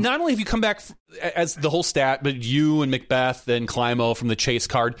 Well, not only have you come back as the whole stat, but you and Macbeth and Climo from the chase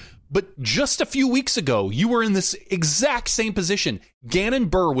card, but just a few weeks ago, you were in this exact same position. Gannon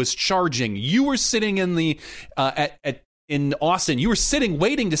Burr was charging. You were sitting in the... in Austin, you were sitting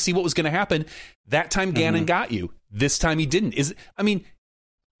waiting to see what was going to happen. That time Gannon got you. This time he didn't.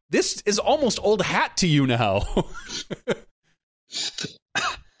 This is almost old hat to you now.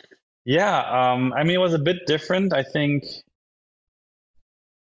 Yeah, I mean, it was a bit different. I think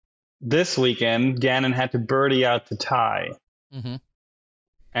this weekend, Gannon had to birdie out to tie. Mm-hmm.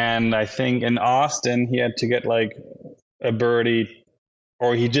 And I think in Austin, he had to get like a birdie,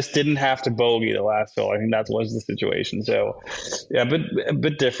 or he just didn't have to bogey the last hole. I think that was the situation. So, yeah, a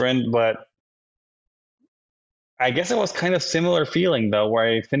bit different, but I guess it was kind of similar feeling, though, where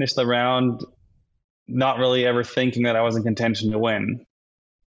I finished the round not really ever thinking that I was in contention to win.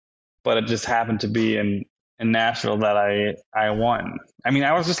 But it just happened to be in Nashville that I won. I mean,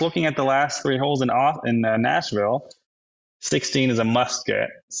 I was just looking at the last three holes in Nashville. 16 is a must get.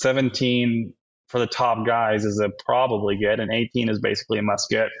 17 for the top guys is a probably get. And 18 is basically a must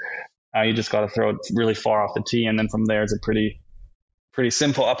get. You just got to throw it really far off the tee. And then from there, it's a pretty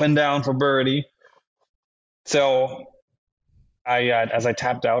simple up and down for birdie. So as I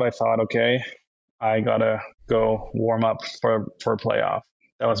tapped out, I thought, okay, I got to go warm up for a playoff.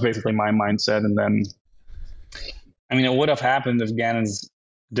 That was basically my mindset. And then, I mean, it would have happened if Gannon's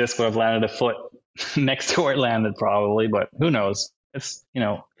disc would have landed a foot next to where it landed probably, but who knows? It's,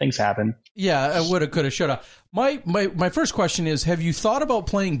 things happen. Yeah, I would have, could have, should have. My first question is, have you thought about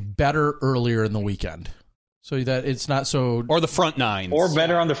playing better earlier in the weekend? So that it's not so... Or the front nines. Or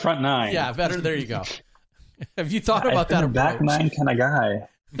better on the front nine. Yeah, better. There you go. Have you thought about that approach? Back nine kind of guy.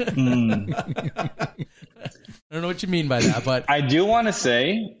 I don't know what you mean by that, but... I do want to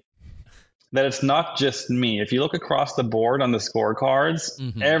say that it's not just me. If you look across the board on the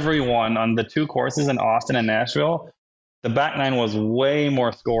scorecards, everyone on the two courses in Austin and Nashville, the back nine was way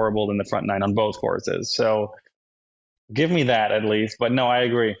more scoreable than the front nine on both courses. So give me that at least. But no, I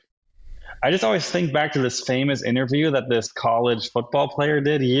agree. I just always think back to this famous interview that this college football player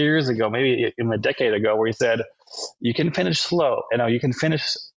did years ago, maybe even a decade ago, where he said, you can finish slow. You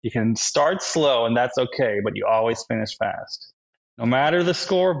can start slow and that's okay, but you always finish fast. No matter the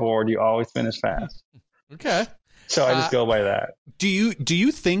scoreboard, you always finish fast. Okay. So I just go by that. Do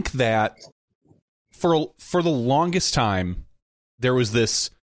you think that for the longest time there was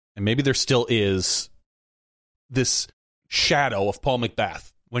this, and maybe there still is, this shadow of Paul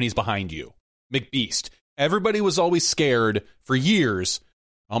Macbeth when he's behind you, McBeast? Everybody was always scared for years.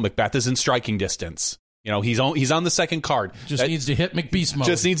 Oh, Macbeth is in striking distance. He's on the second card. Just needs to hit McBeast mode.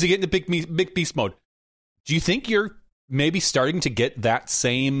 Just needs to get into McBeast mode. Do you think you're maybe starting to get that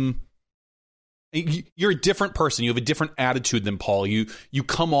same... You're a different person. You have a different attitude than Paul. You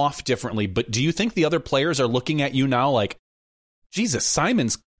come off differently. But do you think the other players are looking at you now like, Jesus,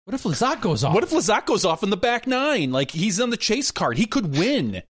 Simon's... What if Lizotte goes off? What if Lizotte goes off in the back nine? Like, he's on the chase card. He could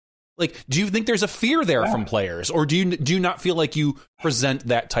win. Like, do you think there's a fear there from players? Or do you not feel like you present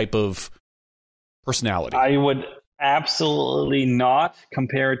that type of personality? I would absolutely not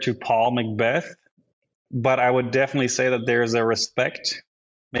compare it to Paul Macbeth, but I would definitely say that there's a respect,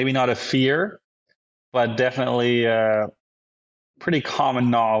 maybe not a fear, but definitely pretty common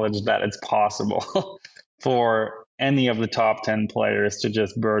knowledge that it's possible for any of the top 10 players to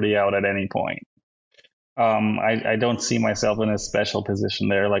just birdie out at any point. I don't see myself in a special position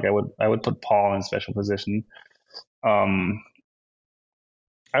there. Like I would put Paul in a special position. I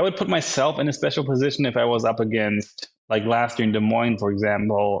would put myself in a special position if I was up against, like last year in Des Moines, for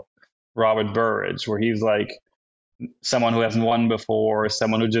example, Robert Burridge, where he's like someone who hasn't won before,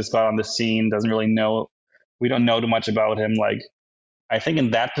 someone who just got on the scene, doesn't really know. We don't know too much about him. Like, I think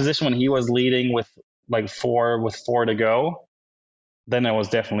in that position when he was leading with four to go, then I was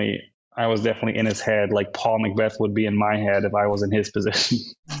definitely in his head, like Paul Macbeth would be in my head if I was in his position.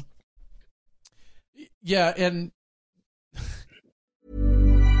 Yeah, and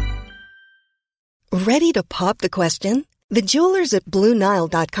Ready to pop the question? The jewelers at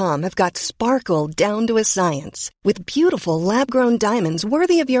BlueNile.com have got sparkle down to a science with beautiful lab-grown diamonds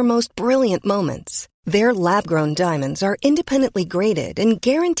worthy of your most brilliant moments. Their lab-grown diamonds are independently graded and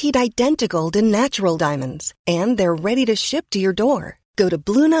guaranteed identical to natural diamonds, and they're ready to ship to your door. Go to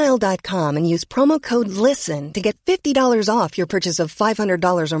BlueNile.com and use promo code LISTEN to get $50 off your purchase of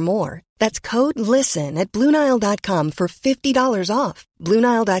 $500 or more. That's code LISTEN at BlueNile.com for $50 off.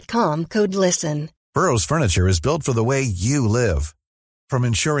 BlueNile.com, code LISTEN. Burrow's furniture is built for the way you live. From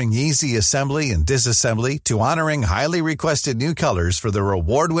ensuring easy assembly and disassembly to honoring highly requested new colors for their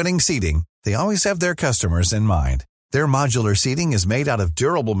award-winning seating, they always have their customers in mind. Their modular seating is made out of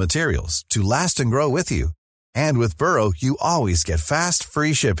durable materials to last and grow with you. And with Burrow, you always get fast,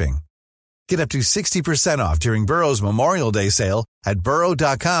 free shipping. Get up to 60% off during Burrow's Memorial Day sale at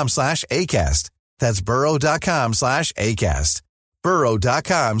burrow.com/ACAST. That's burrow.com/ACAST.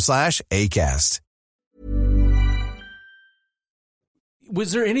 burrow.com/ACAST.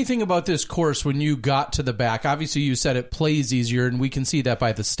 was there anything about this course when you got to the back? Obviously, you said it plays easier, and we can see that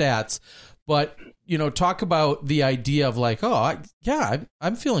by the stats. But, you know, talk about the idea of like, I'm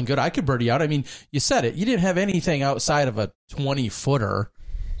feeling good. I could birdie out. I mean, you said it. You didn't have anything outside of a 20-footer.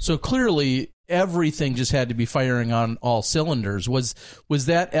 So clearly everything just had to be firing on all cylinders. Was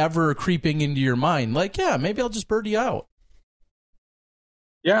that ever creeping into your mind? Like, yeah, maybe I'll just birdie out.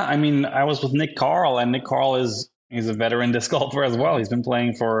 Yeah, I mean, I was with Nick Carl, and Nick Carl he's a veteran disc golfer as well. He's been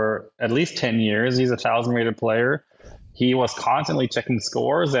playing for at least 10 years. He's a 1,000-rated player. He was constantly checking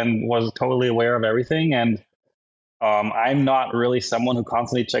scores and was totally aware of everything. And I'm not really someone who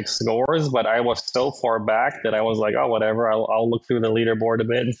constantly checks scores, but I was so far back that I was like, oh, whatever. I'll look through the leaderboard a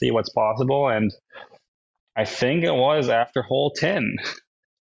bit and see what's possible. And I think it was after hole 10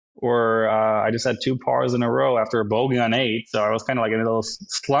 where I just had 2 pars in a row after a bogey on 8. So I was kind of like in a little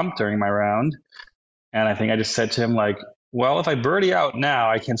slump during my round. And I think I just said to him, like, well, if I birdie out now,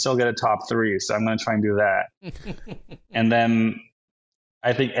 I can still get a top 3. So I'm going to try and do that. And then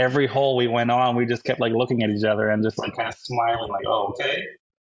I think every hole we went on, we just kept like looking at each other and just like kind of smiling like, oh, okay.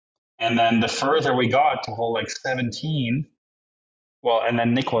 And then the further we got to hole like 17, well, and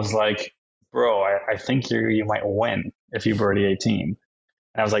then Nick was like, bro, I think you might win if you birdie 18.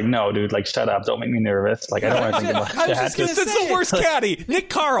 And I was like, no, dude, like, shut up. Don't make me nervous. Like, I don't want to think about that. That's the worst caddy. Nick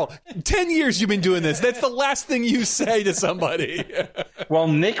Carl, 10 years you've been doing this. That's the last thing you say to somebody. Well,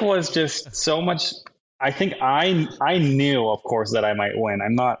 Nick was just so much. I think I knew, of course, that I might win.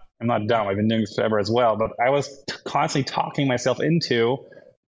 I'm not dumb. I've been doing this forever as well. But I was constantly talking myself into,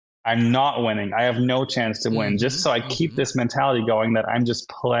 I'm not winning. I have no chance to win. Just so I keep this mentality going that I'm just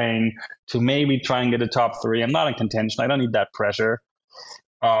playing to maybe try and get a top 3. I'm not in contention. I don't need that pressure.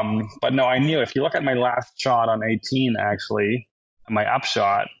 But no, I knew if you look at my last shot on 18, actually, my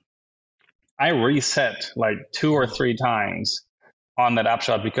upshot, I reset like 2 or 3 times on that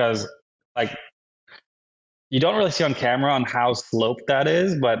upshot because like you don't really see on camera on how sloped that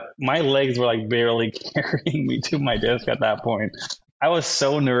is, but my legs were like barely carrying me to my disc at that point. I was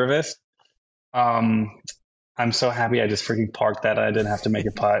so nervous. I'm so happy I just freaking parked that. I didn't have to make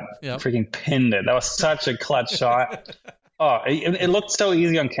a putt. Yep. Freaking pinned it. That was such a clutch shot. Oh, it looked so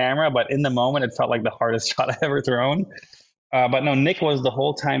easy on camera, but in the moment, it felt like the hardest shot I've ever thrown. But no, Nick was the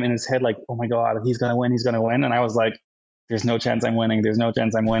whole time in his head like, oh my God, he's going to win, he's going to win. And I was like, there's no chance I'm winning. There's no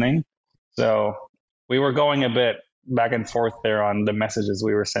chance I'm winning. So we were going a bit back and forth there on the messages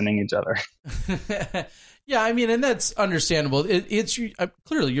we were sending each other. Yeah, I mean, and that's understandable. It's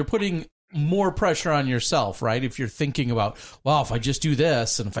clearly you're putting more pressure on yourself, right? If you're thinking about, well, if I just do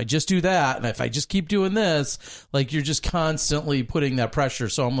this and if I just do that and if I just keep doing this, like you're just constantly putting that pressure.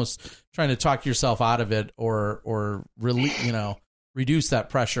 So almost trying to talk yourself out of it or really, reduce that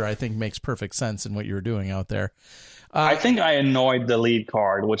pressure, I think makes perfect sense in what you were doing out there. I think I annoyed the lead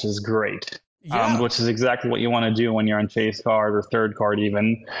card, which is great. Yeah. Which is exactly what you want to do when you're on chase card or third card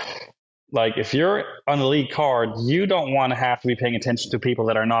even. like if you're on the lead card, you don't want to have to be paying attention to people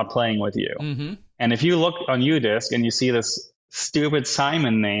that are not playing with you. Mm-hmm. And if you look on UDisc and you see this stupid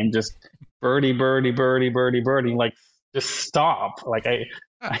Simon name, just birdie, birdie, birdie, birdie, birdie, like just stop. Like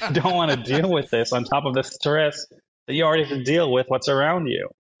I don't want to deal with this on top of the stress that you already have to deal with what's around you.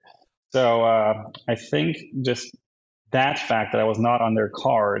 So I think just that fact that I was not on their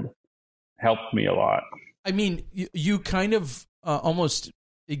card helped me a lot. I mean, you kind of almost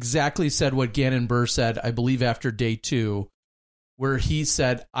exactly said what Gannon Burr said, I believe, after day 2, where he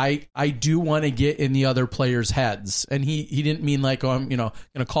said, I do want to get in the other players' heads. And he didn't mean like, oh, I'm going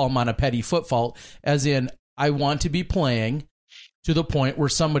to call him on a petty foot fault, as in I want to be playing to the point where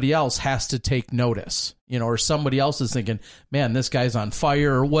somebody else has to take notice, or somebody else is thinking, man, this guy's on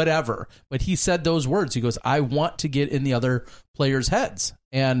fire or whatever. But he said those words. He goes, I want to get in the other players' heads.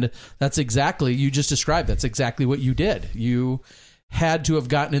 And that's exactly, you just described, that's exactly what you did. You had to have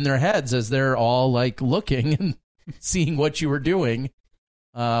gotten in their heads as they're all like looking and seeing what you were doing.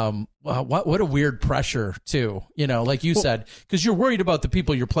 What a weird pressure too, like you said, because you're worried about the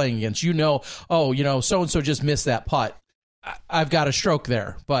people you're playing against. So-and-so just missed that putt. I've got a stroke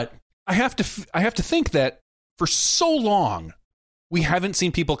there, but I have to think that for so long we haven't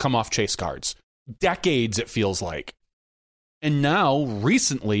seen people come off chase cards. Decades, it feels like. And now,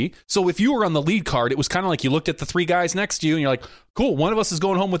 recently, so if you were on the lead card, it was kind of like you looked at the 3 guys next to you and you're like, cool, one of us is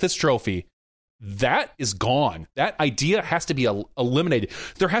going home with this trophy. That is gone. That idea has to be eliminated.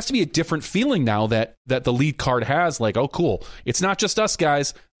 There has to be a different feeling now that the lead card has, like, oh, cool. It's not just us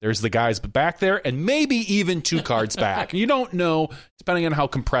guys. There's the guys back there and maybe even 2 cards back. You don't know, depending on how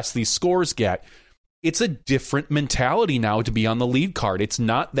compressed these scores get. It's a different mentality now to be on the lead card. It's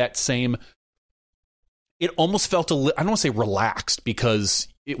not that same. It almost felt I don't want to say relaxed because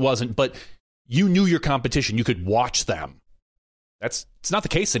it wasn't, but you knew your competition. You could watch them. It's not the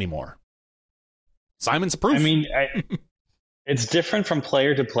case anymore. Simon's a proof. I mean, it's different from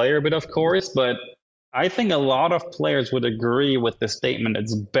player to player a bit, of course, but I think a lot of players would agree with the statement.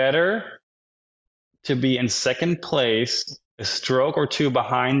 It's better to be in second place, a stroke or 2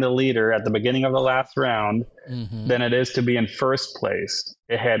 behind the leader at the beginning of the last round, than it is to be in first place,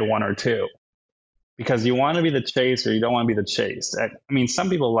 ahead 1 or 2. Because you want to be the chaser, you don't want to be the chased. I mean,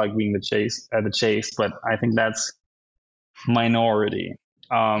 some people like being the chase, but I think that's minority.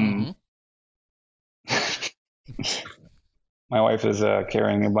 My wife is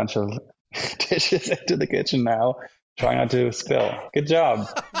carrying a bunch of dishes into the kitchen now, trying not to spill. Good job.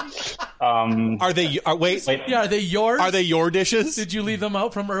 Are they? Wait. Yeah, are they yours? Are they your dishes? Did you leave them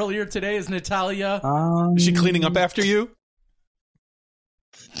out from earlier today? Is Natalia? Is she cleaning up after you?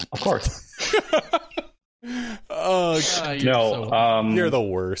 Of course. Oh no! You're the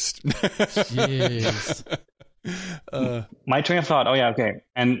worst. Jeez. My train of thought. Oh yeah, okay.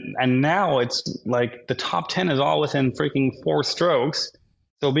 And now it's like the top 10 is all within freaking 4 strokes.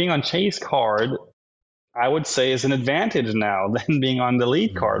 So being on chase card, I would say, is an advantage now than being on the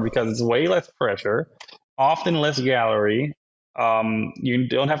lead card because it's way less pressure, often less gallery. You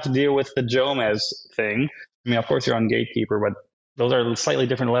don't have to deal with the Jomez thing. I mean, of course, you're on gatekeeper, but those are slightly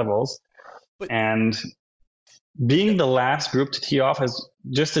different levels. And being the last group to tee off has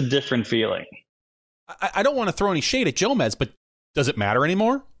just a different feeling. I don't want to throw any shade at Jomez, but does it matter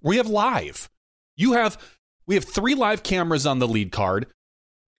anymore? We have live. We have 3 live cameras on the lead card,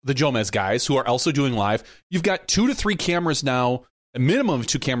 the Jomez guys who are also doing live. You've got 2 to 3 cameras now, a minimum of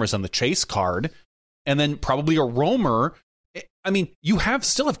 2 cameras on the chase card, and then probably a roamer. I mean, you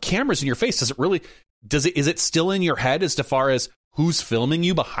still have cameras in your face. Is it still in your head as far as who's filming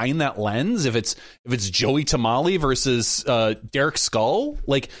you behind that lens? If it's Joey Tamale versus Derek Skull,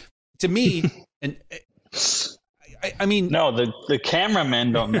 like, to me, and I mean, no, the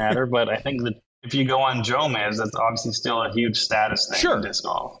cameramen don't matter, but I think that if you go on Jomez, that's obviously still a huge status thing in disc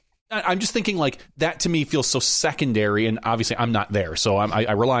golf. I'm just thinking like that to me feels so secondary, and obviously I'm not there, so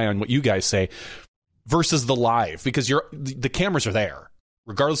I rely on what you guys say versus the live because the cameras are there.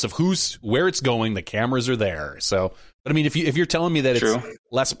 Regardless of where it's going, the cameras are there. So, but I mean, if you're telling me that it's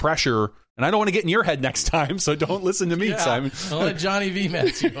less pressure, and I don't want to get in your head next time, so don't listen to me, Simon. Don't let Johnny V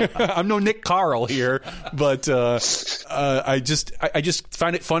mess you up. I'm no Nick Carl here, but I just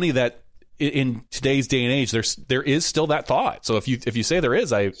find it funny that in today's day and age, there is still that thought. So if you say there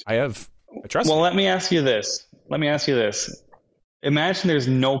is, I trust. Well, you. let me ask you this. Imagine there's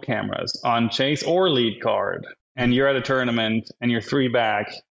no cameras on chase or lead card. And you're at a tournament and you're 3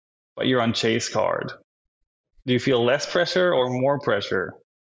 back, but you're on chase card. Do you feel less pressure or more pressure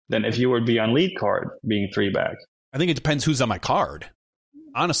than if you would be on lead card being 3 back? I think it depends who's on my card,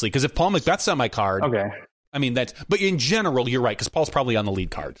 honestly. Because if Paul McBeth's on my card, I mean, but in general, you're right, because Paul's probably on the lead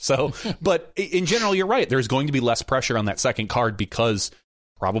card. So, but in general, you're right. There's going to be less pressure on that second card because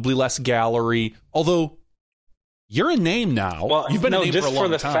probably less gallery. Although you're a name now. Well, you've been a name just for a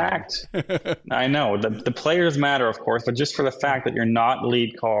long the time. fact. I know the players matter, of course, but just for the fact that you're not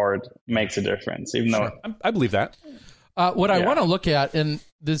lead card makes a difference. Even though I believe that. What I want to look at, and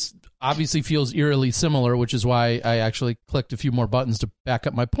this obviously feels eerily similar, which is why I actually clicked a few more buttons to back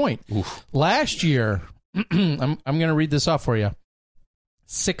up my point. Oof. Last year, I'm going to read this off for you.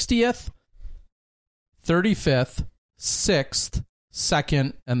 60th, 35th, 6th,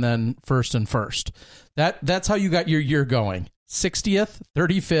 2nd, and then 1st and 1st. That's how you got your year going. 60th,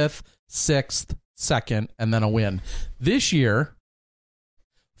 35th, 6th, 2nd, and then a win. This year,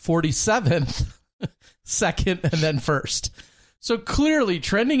 47th, 2nd, and then 1st. So clearly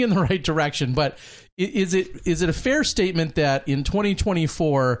trending in the right direction, but is it a fair statement that in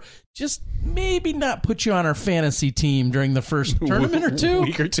 2024, just maybe not put you on our fantasy team during the first tournament or two,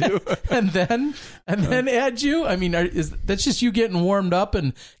 week or two, and then add you? I mean, that's just you getting warmed up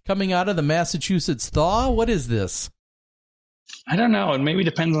and coming out of the Massachusetts thaw? What is this? I don't know. It maybe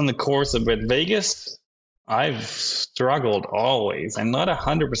depends on the course a bit. Vegas, I've struggled always. I'm not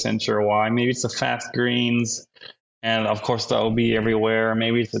 100% sure why. Maybe it's the fast greens. And, of course, the OB everywhere.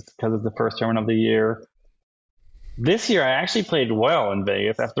 Maybe it's because it's the first tournament of the year. This year, I actually played well in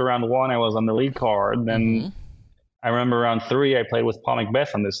Vegas. After round 1, I was on the lead card. Then I remember round 3, I played with Paul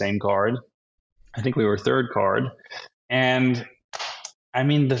Macbeth on the same card. I think we were third card. And, I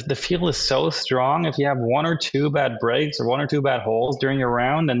mean, the field is so strong. If you have 1 or 2 bad breaks or 1 or 2 bad holes during your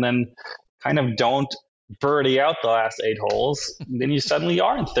round and then kind of don't birdie out the last 8 holes, then you suddenly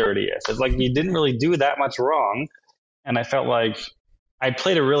are in 30th. It's like you didn't really do that much wrong. And I felt like I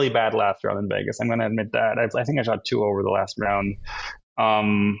played a really bad last round in Vegas. I'm going to admit that. I think I shot 2 over the last round. I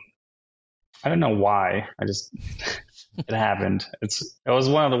don't know why. It happened. It was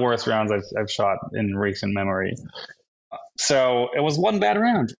one of the worst rounds I've shot in recent memory. So it was one bad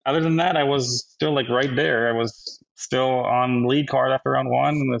round. Other than that, I was still like right there. I was still on lead card after round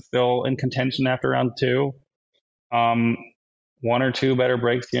 1 and was still in contention after round 2. 1 or 2 better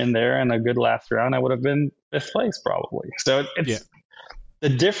breaks here and there and a good last round, I would have been 5th place probably. So it's the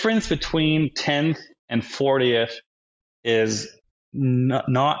difference between 10th and 40th is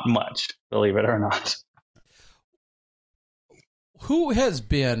not much, believe it or not. Who is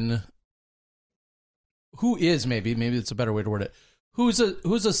maybe it's a better way to word it. Who's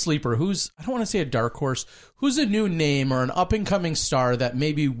a sleeper? I don't want to say a dark horse. Who's a new name or an up and coming star that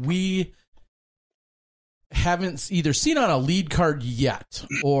maybe we haven't either seen on a lead card yet,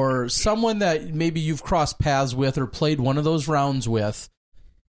 or someone that maybe you've crossed paths with or played one of those rounds with,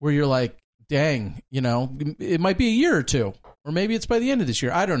 where you're like, dang, it might be a year or 2, or maybe it's by the end of this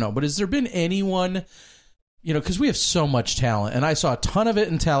year. I don't know. But has there been anyone, because we have so much talent, and I saw a ton of it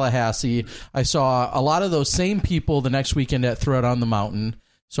in Tallahassee. I saw a lot of those same people the next weekend at Throw It on the Mountain.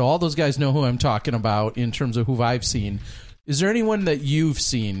 So all those guys know who I'm talking about in terms of who I've seen. Is there anyone that you've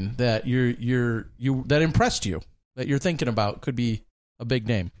seen that that impressed you, that you're thinking about could be a big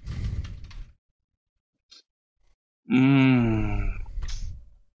name? No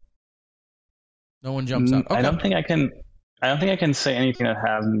one jumps out. Okay. I don't think I can say anything that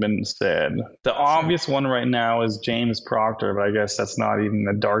hasn't been said. The obvious one right now is James Proctor, but I guess that's not even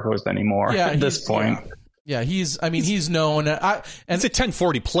a dark horse anymore at this point. Yeah, he's known. And he's a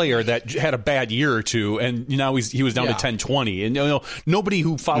 1040 player that had a bad year or 2, and now he was down to 1020. And nobody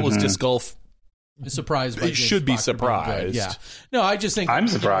who follows disc golf is surprised by James should be Proctor surprised. Yeah, no, I just think I'm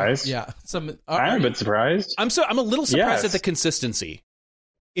surprised. I'm a bit surprised. I'm a little surprised at the consistency.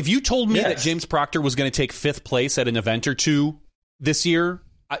 If you told me that James Proctor was going to take 5th place at an event or 2 this year,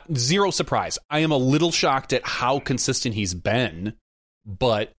 zero surprise. I am a little shocked at how consistent he's been.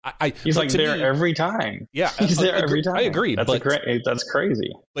 But he's like there every time. Yeah, he's there every time. I agree. That's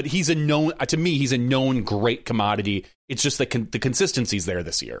crazy. But he's a known great commodity. It's just that the consistency's there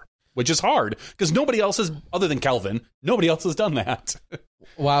this year, which is hard because nobody else has, other than Kelvin, nobody else has done that.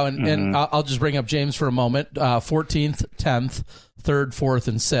 Wow, and I'll just bring up James for a moment. 14th, 10th, 3rd, 4th,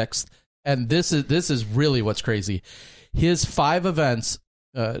 and 6th, and this is really what's crazy. His 5 events,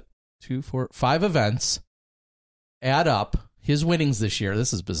 5 events, add up. His winnings this year,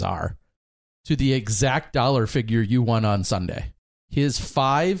 this is bizarre, to the exact dollar figure you won on Sunday. His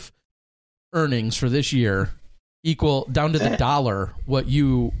 5 earnings for this year equal down to the dollar what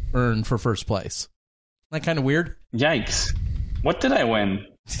you earned for first place. Isn't that kind of weird? Yikes. What did I win?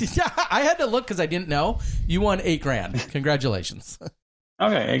 Yeah, I had to look because I didn't know. You won $8,000. Congratulations.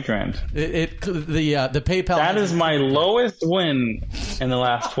 Okay, $8,000. The PayPal. That is my lowest win in the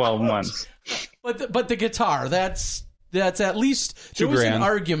last 12 months. But the guitar, that's at least there was $2,000. an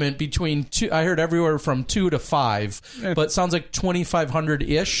argument between two. I heard everywhere from 2 to 5, but it sounds like 2,500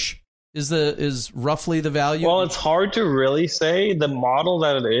 ish is roughly the value. Well, it's hard to really say. The model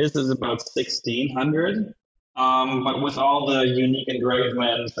that it is about 1,600. But with all the unique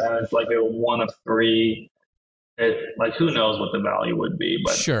engravements, and it's like a one of 3, who knows what the value would be?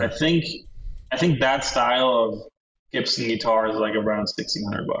 But sure. I think that style of Gibson guitar is like around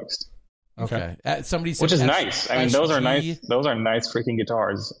 $1,600. Okay. Somebody said which is nice. I mean, those are nice. Those are nice freaking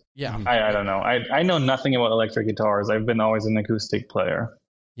guitars. Yeah. I don't know. I know nothing about electric guitars. I've been always an acoustic player.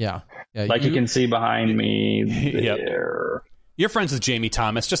 Yeah. Like you can see behind me there. You're friends with Jamie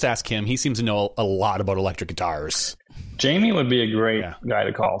Thomas. Just ask him. He seems to know a lot about electric guitars. Jamie would be a great guy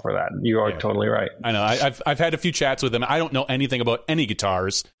to call for that. You are totally right. I know. I've had a few chats with him. I don't know anything about any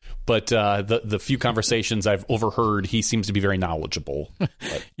guitars, but the few conversations I've overheard, he seems to be very knowledgeable.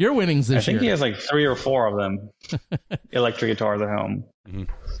 Your winnings this year. I think he has like 3 or 4 of them, electric guitars at home.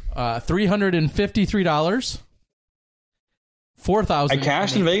 $353. 4,000. I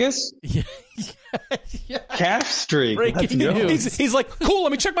cashed in Vegas? Yeah. Cash streak. Breaking news. He's like, cool,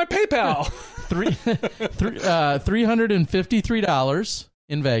 let me check my PayPal. $353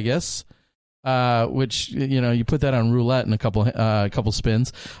 in Vegas, which, you put that on roulette in a couple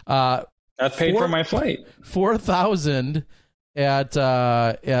spins. That paid for my flight. 4,000 at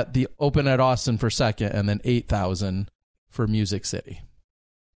the Open at Austin for second, and then 8,000 for Music City.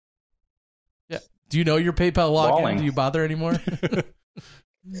 Yeah. Do you know your PayPal login? Do you bother anymore?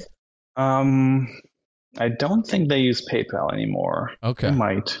 I don't think they use PayPal anymore. Okay. They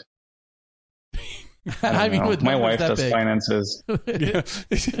might. I mean, with my wife does finances. You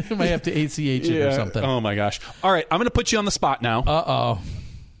might have to ACH it or something. Oh my gosh! All right, I'm going to put you on the spot now. Oh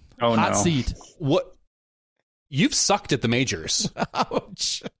hot seat. What? You've sucked at the majors.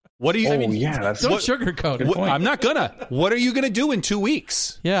 Ouch. What do you? Don't sugarcoat it. I'm not gonna. What are you gonna do in 2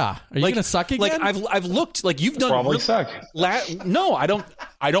 weeks? Yeah, are you gonna suck again? Like I've looked. Like you've done. Probably suck. No, I don't.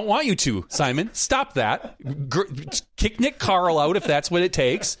 I don't want you to, Simon. Stop that. Kick Nick Carl out if that's what it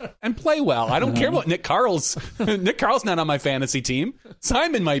takes, and play well. I don't care about Nick Carl's. Nick Carl's not on my fantasy team.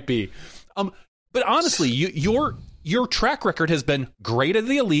 Simon might be. But honestly, your track record has been great at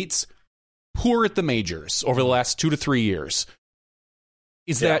the elites, poor at the majors over the last 2 to 3 years.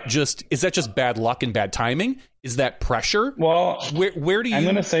 Is that just bad luck and bad timing? Is that pressure? Well, where do you? I'm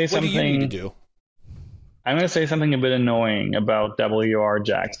going to say something. What do you need to do? I'm going to say something a bit annoying about W.R.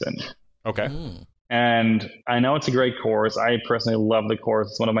 Jackson. Okay. And I know it's a great course. I personally love the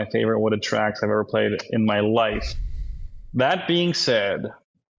course. It's one of my favorite wooded tracks I've ever played in my life. That being said,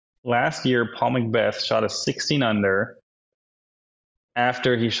 last year Paul Macbeth shot a 16 under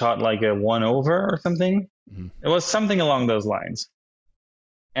after he shot like a 1 over or something. Mm-hmm. It was something along those lines.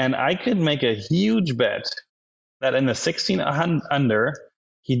 And I could make a huge bet that in the 16 under,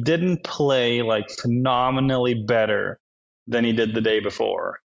 he didn't play like phenomenally better than he did the day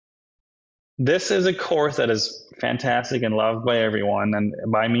before. This is a course that is fantastic and loved by everyone and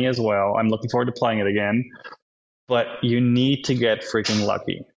by me as well. I'm looking forward to playing it again. But you need to get freaking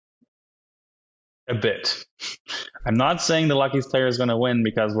lucky. A bit. I'm not saying the luckiest player is going to win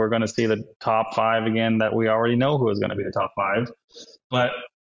because we're going to see the top 5 again that we already know who is going to be the top 5. But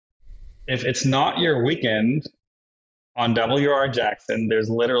if it's not your weekend on W.R. Jackson, there's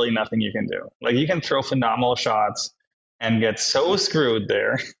literally nothing you can do. Like, you can throw phenomenal shots and get so screwed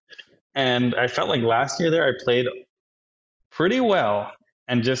there. And I felt like last year there I played pretty well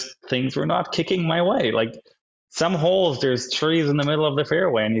and just things were not kicking my way. Like, some holes, there's trees in the middle of the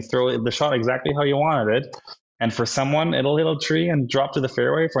fairway and you throw the shot exactly how you wanted it. And for someone, it'll hit a tree and drop to the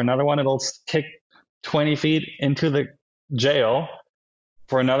fairway. For another one, it'll kick 20 feet into the jail.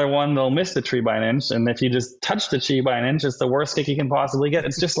 For another one, they'll miss the tree by an inch. And if you just touch the tree by an inch, it's the worst kick you can possibly get.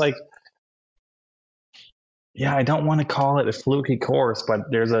 It's just like, yeah, I don't want to call it a fluky course,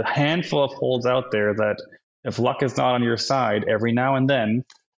 but there's a handful of holes out there that if luck is not on your side, every now and then,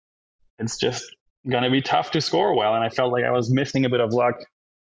 it's just going to be tough to score well. And I felt like I was missing a bit of luck,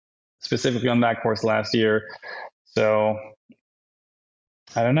 specifically on that course last year. So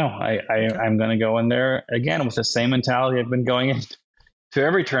I don't know. I'm going to go in there again with the same mentality I've been going in to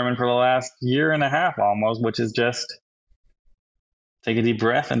every tournament for the last year and a half almost, which is just take a deep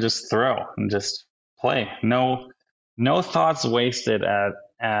breath and just throw and just play. No thoughts wasted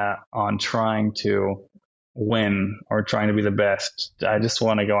on trying to win or trying to be the best. I just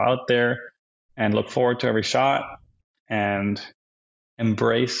want to go out there and look forward to every shot and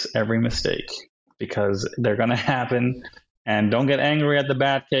embrace every mistake because they're going to happen. And don't get angry at the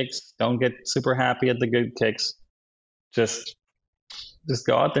bad kicks. Don't get super happy at the good kicks. Just just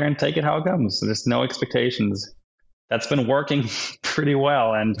go out there and take it how it comes. There's no expectations. That's been working pretty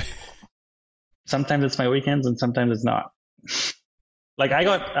well. And sometimes it's my weekends and sometimes it's not. Like I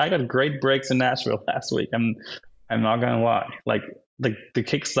got great breaks in Nashville last week. I'm not gonna lie. Like the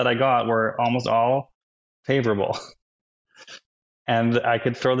kicks that I got were almost all favorable. And I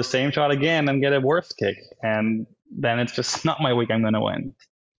could throw the same shot again and get a worse kick. And then it's just not my week I'm gonna win.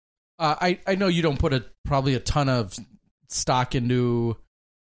 I know you don't put probably a ton of stock into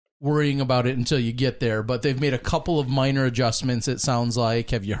worrying about it until you get there, but they've made a couple of minor adjustments, it sounds like.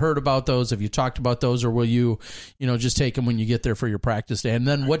 Have you heard about those? Have you talked about those, or will you just take them when you get there for your practice day? And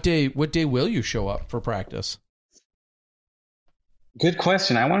then what day will you show up for practice? Good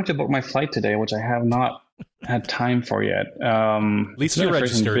question. I wanted to book my flight today, which I have not had time for yet. At least you're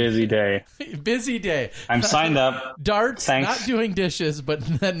registered. Busy day. Busy day. I'm signed up. Darts, Thanks. not doing dishes, but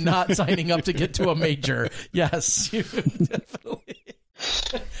then not signing up to get to a major. Yes, you definitely.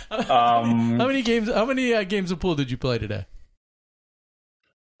 How many games of pool did you play today?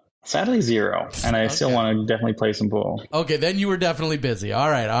 Sadly, 0, and I still want to definitely play some pool. Okay, then you were definitely busy. All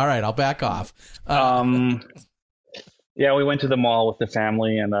right, I'll back off. Yeah, we went to the mall with the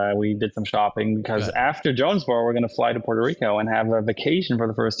family, and we did some shopping because after Jonesboro, we're going to fly to Puerto Rico and have a vacation for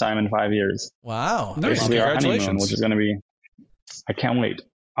the first time in 5 years. Wow. Basically our honeymoon, which is going to be, I can't wait.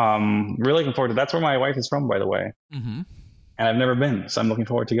 Really looking forward to That's where my wife is from, by the way. Mm-hmm. And I've never been, so I'm looking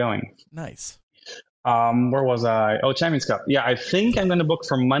forward to going. Nice. Where was I? Oh, Champions Cup. Yeah, I think I'm going to book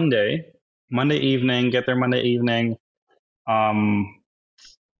for Monday evening, get there Monday evening,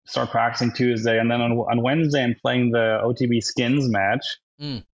 start practicing Tuesday, and then on Wednesday I'm playing the OTB Skins match.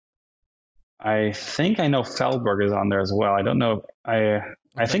 I think I know Feldberg is on there as well. I don't know. I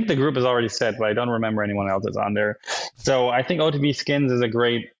think the group is already set, but I don't remember anyone else that's on there. So I think OTB Skins is a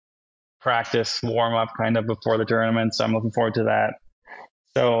great practice warm-up kind of before the tournament, so I'm looking forward to that.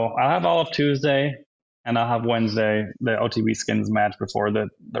 So I'll have all of Tuesday, and I'll have Wednesday, the OTB Skins match before the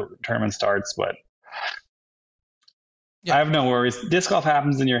tournament starts, but I have no worries. Disc golf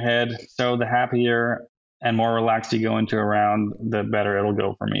happens in your head, so the happier and more relaxed you go into a round, the better it'll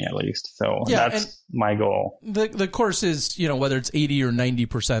go for me, at least. So that's my goal. The course is, whether it's 80 or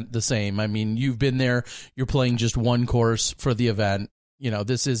 90% the same. I mean, you've been there. You're playing just one course for the event.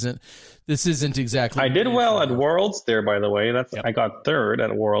 This isn't exactly. I did well at Worlds there, by the way. I got third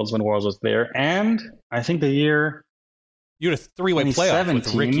at Worlds when Worlds was there, and I think the year you had a 3-way playoff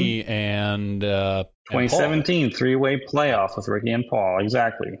with Ricky and 2017 3-way playoff with Ricky and Paul.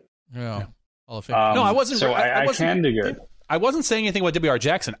 Exactly. Yeah. No, I wasn't. So I can do good. I wasn't saying anything about WR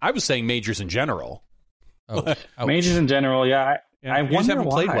Jackson. I was saying majors in general. Majors in general, yeah. I you just wonder haven't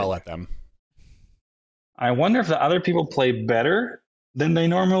why. played well at them. I wonder if the other people play better than they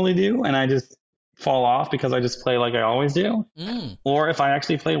normally do, and I just fall off because I just play like I always do, or if I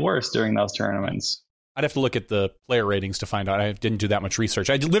actually play worse during those tournaments. I'd have to look at the player ratings to find out. I didn't do that much research.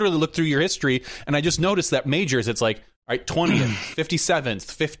 I literally looked through your history, and I just noticed that majors, it's like, all right, 20th, 57th,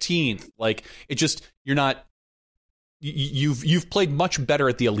 15th. Like, it just, you're not, you've played much better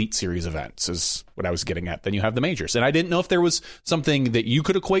at the Elite Series events, is what I was getting at, than you have the majors. And I didn't know if there was something that you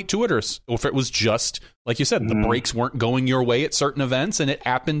could equate to it, or if it was just, like you said, the breaks weren't going your way at certain events, and it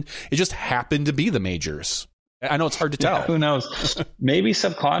just happened to be the majors. I know it's hard to tell. Yeah, who knows? Maybe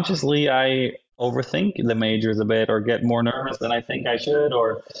subconsciously I overthink the majors a bit, or get more nervous than I think I should,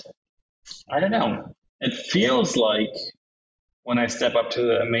 or I don't know. It feels like when I step up to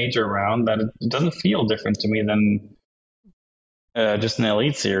the major round that it doesn't feel different to me than just an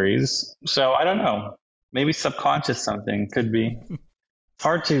Elite Series. So I don't know. Maybe subconscious something could be.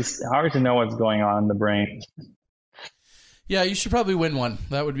 Hard to know what's going on in the brain. Yeah, you should probably win one.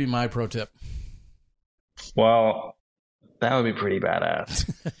 That would be my pro tip. Well, that would be pretty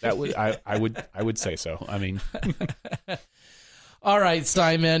badass. That would I would say so. I mean, all right,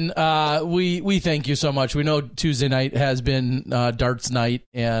 Simon. We thank you so much. We know Tuesday night has been darts night,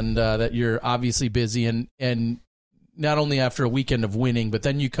 and that you're obviously busy, and not only after a weekend of winning, but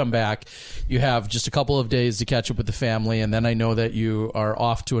then you come back, you have just a couple of days to catch up with the family, and then I know that you are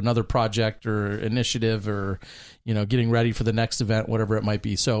off to another project or initiative, or getting ready for the next event, whatever it might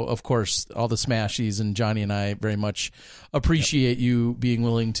be. So, of course, all the Smashies and Johnny and I very much appreciate you being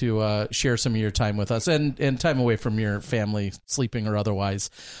willing to share some of your time with us, and time away from your family, sleeping or otherwise.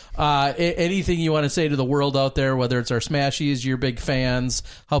 Anything you want to say to the world out there, whether it's our Smashies, your big fans,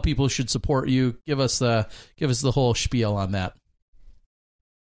 how people should support you? Give us the whole spiel on that.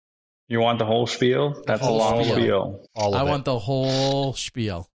 You want the whole spiel? That's a long spiel. I want the whole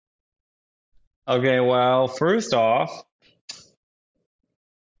spiel. Okay, well, first off,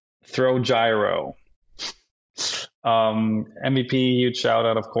 throw gyro. MVP, huge shout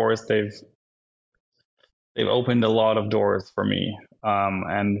out, of course. They've opened a lot of doors for me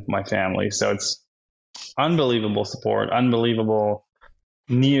and my family. So it's unbelievable support, unbelievable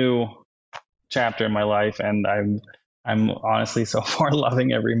new chapter in my life, and I'm honestly so far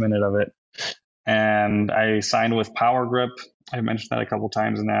loving every minute of it. And I signed with Power Grip. I mentioned that a couple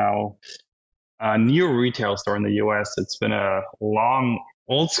times now. A new retail store in the US. It's been a long,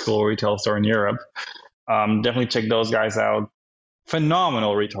 old school retail store in Europe. Definitely check those guys out.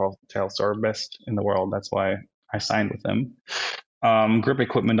 Phenomenal retail store, best in the world. That's why I signed with them. Grip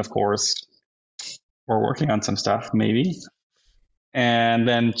equipment, of course. We're working on some stuff, maybe. And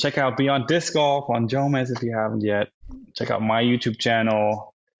then check out Beyond Disc Golf on Jomez if you haven't yet. Check out my YouTube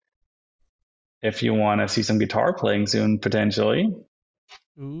channel if you want to see some guitar playing soon, potentially.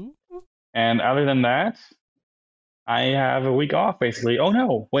 Ooh. And other than that, I have a week off, basically. Oh,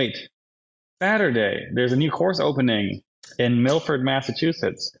 no, wait. Saturday, there's a new course opening in Milford,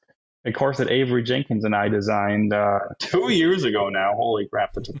 Massachusetts. A course that Avery Jenkins and I designed 2 years ago now. Holy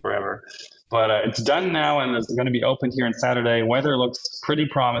crap, that took forever. But it's done now, and it's going to be opened here on Saturday. Weather looks pretty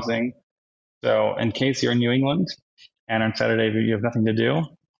promising. So in case you're in New England and on Saturday you have nothing to do,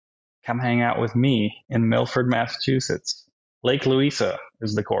 come hang out with me in Milford, Massachusetts. Lake Louisa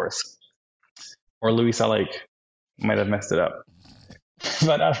is the course. Or Louisa Lake. Might have messed it up.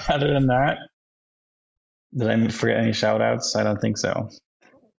 But other than that, did I forget any shout-outs? I don't think so.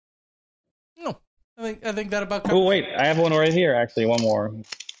 No. I think that about covers. Oh, wait. I have one right here, actually. One more.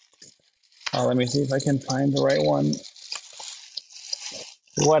 Oh, let me see if I can find the right one.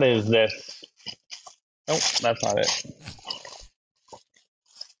 What is this? Oh, that's not it.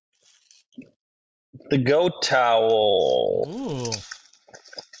 The goat towel. Ooh.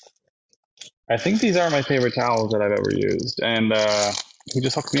 I think these are my favorite towels that I've ever used. And he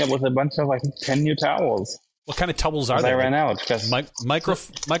just hooked me up with a bunch of, I think, 10 new towels. What kind of towels are they? I ran out.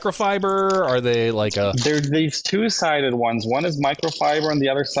 Microfiber? Are they like a... They're these two-sided ones. One is microfiber, and the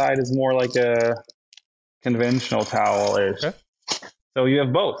other side is more like a conventional towel-ish. Okay. So you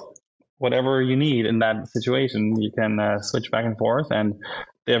have both. Whatever you need in that situation, you can switch back and forth. And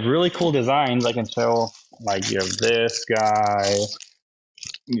they have really cool designs. I can show, like, you have this guy...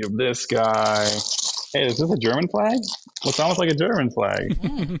 You have this guy. Hey, is this a German flag? Looks almost like a German flag.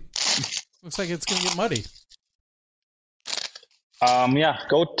 Looks like it's going to get muddy. Yeah,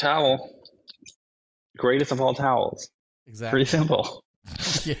 goat towel. Greatest of all towels. Exactly. Pretty simple.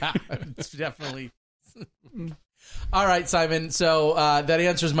 Yeah, it's definitely. All right, Simon. So that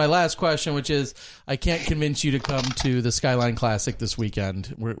answers my last question, which is I can't convince you to come to the Skyline Classic this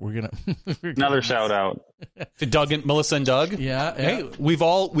weekend. We're gonna another shout out to Doug and Melissa and Doug. Yeah. Hey, we've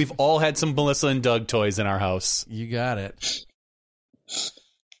all had some Melissa and Doug toys in our house. You got it.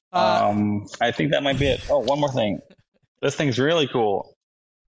 I think that might be it. Oh, one more thing. This thing's really cool.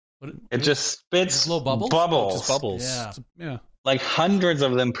 It just spits little bubbles. Just bubbles. Yeah. Like hundreds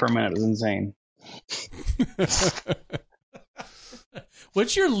of them per minute. It's insane.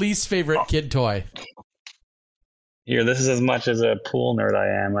 What's your least favorite kid toy? Here, this is as much as a pool nerd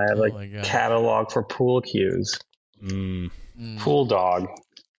I am. I have a catalog for pool cues. Pool dog.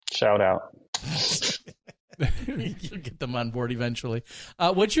 Shout out. You'll get them on board eventually.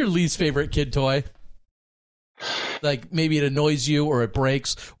 What's your least favorite kid toy? Like maybe it annoys you, or it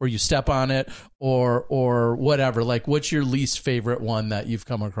breaks, or you step on it, or whatever. Like, what's your least favorite one that you've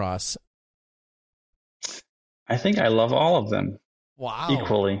come across? I think I love all of them. Wow.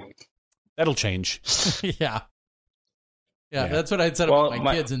 Equally. That'll change. Yeah. Yeah, that's what I'd said about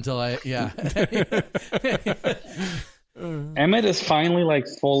my kids until Emmett is finally like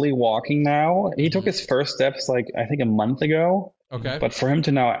fully walking now. He took his first steps like I think a month ago. Okay. But for him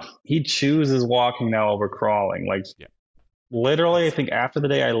to now, he chooses walking now over crawling. Like literally, I think after the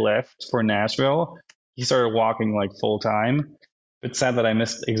day I left for Nashville, he started walking like full time. It's sad that I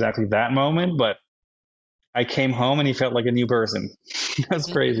missed exactly that moment, but I came home and he felt like a new person. That's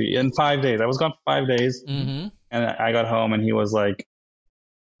crazy. In 5 days. I was gone for 5 days. Mm-hmm. And I got home and he was like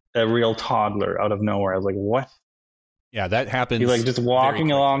a real toddler out of nowhere. I was like, what? Yeah, that happens. He's like just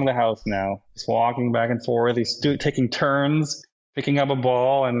walking along the house now. Just walking back and forth. He's taking turns, picking up a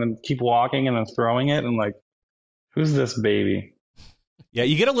ball and then keep walking and then throwing it. And like, who's this baby? Yeah,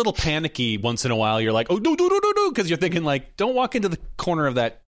 you get a little panicky once in a while. You're like, oh, no, because you're thinking like, don't walk into the corner of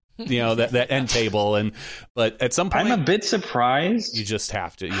that, that end table. But at some point, I'm a bit surprised. You just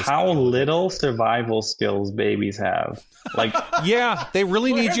have to. How little survival skills babies have. Like, yeah, they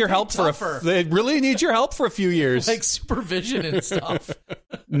really need your help they really need your help for a few years, like supervision and stuff.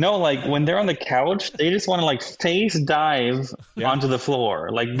 No, like when they're on the couch, they just want to like face dive onto the floor.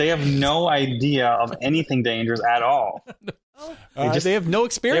 Like, they have no idea of anything dangerous at all. They have no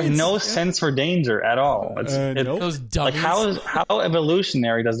experience. They have no sense for danger at all. Nope. Those dummies. Like, how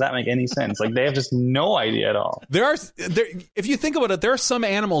evolutionary does that make any sense? Like, they have just no idea at all. If you think about it, there are some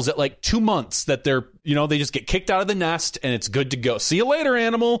animals at like 2 months that they just get kicked out of the nest and it's good to go. See you later,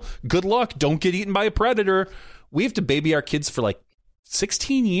 animal. Good luck. Don't get eaten by a predator. We have to baby our kids for like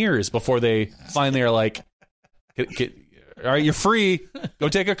 16 years before they finally are like, all right, you're free. Go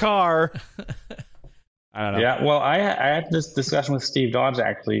take a car. I don't know. Yeah, well, I had this discussion with Steve Dodge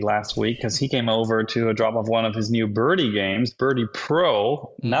actually last week because he came over to a drop of one of his new Birdie games, Birdie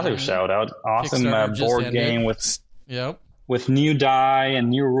Pro. Another shout out, awesome board game with new die and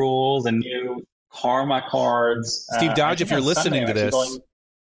new rules and new karma cards. Steve Dodge, if you're listening to this,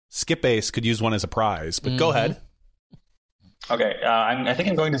 Skip Ace could use one as a prize. But go ahead. Okay, I think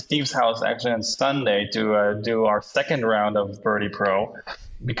I'm going to Steve's house actually on Sunday to do our second round of Birdie Pro,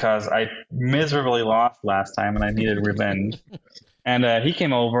 because I miserably lost last time and I needed revenge. And he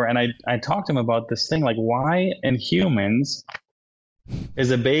came over and I talked to him about this thing, like, why in humans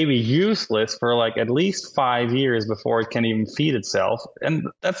is a baby useless for like at least 5 years before it can even feed itself? And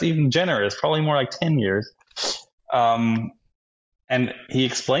that's even generous, probably more like 10 years. And he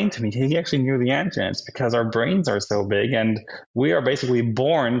explained to me, he actually knew the answer. It's because our brains are so big and we are basically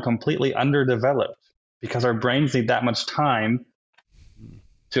born completely underdeveloped because our brains need that much time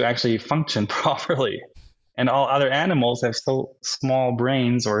to actually function properly. And all other animals have so small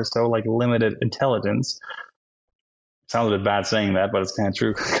brains or so like limited intelligence. Sounds a bit bad saying that, but it's kind of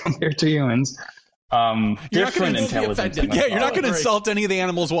true compared to humans. Different intelligence. Yeah, you're not going to insult any of the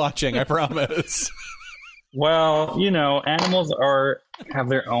animals watching, I promise. Well, animals have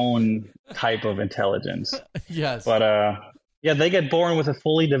their own type of intelligence. Yes. But they get born with a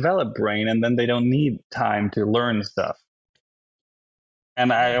fully developed brain and then they don't need time to learn stuff.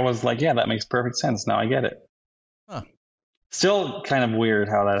 And I was like, yeah, that makes perfect sense. Now I get it. Huh. Still kind of weird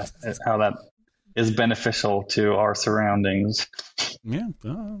how that is beneficial to our surroundings. Yeah.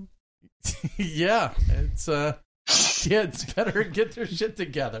 Yeah. It's kids better get their shit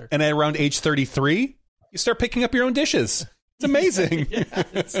together. And at around age 33, you start picking up your own dishes. It's amazing.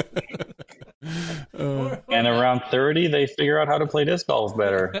 And around 30, they figure out how to play disc golf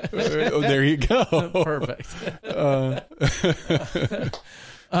better. There you go. Perfect.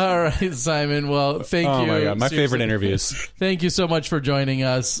 All right, Simon. Well, thank you. Oh my God, my favorite interviews. Thank you so much for joining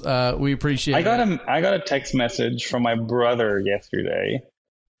us. We appreciate it. I got a text message from my brother yesterday,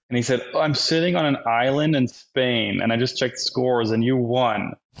 and he said, I'm sitting on an island in Spain, and I just checked scores, and you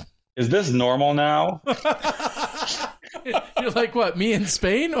won. Is this normal now? You're like, what, me in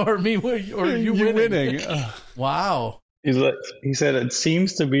Spain or me or you winning? Wow. He said, it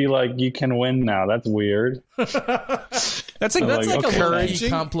seems to be like you can win now. That's weird. That's like a encouraging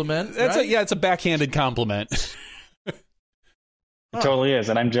compliment. That's right? it's a backhanded compliment. It totally is.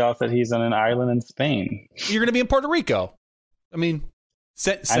 And I'm jealous that he's on an island in Spain. You're going to be in Puerto Rico. I mean,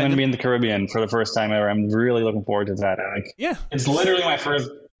 I'm going to be in the Caribbean for the first time ever. I'm really looking forward to that. Yeah. It's literally my first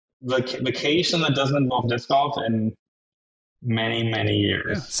vacation that doesn't involve disc golf in many, many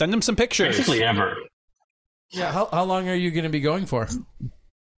years. Yeah. Send him some pictures. Basically ever. Yeah. How long are you going to be going for?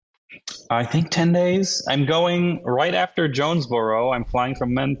 I think 10 days. I'm going right after Jonesboro. I'm flying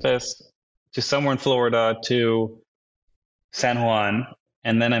from Memphis to somewhere in Florida to San Juan.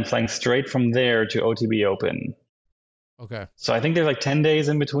 And then I'm flying straight from there to OTB Open. Okay. So I think there's like 10 days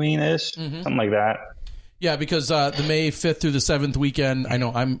in between-ish, something like that. Yeah, because the May 5th through the 7th weekend, I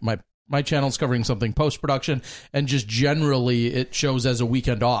know my channel's covering something post-production, and just generally it shows as a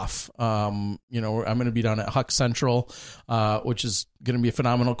weekend off. I'm going to be down at Huck Central, which is going to be a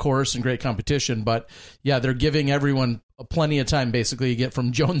phenomenal course and great competition. But, yeah, they're giving everyone plenty of time, basically, to get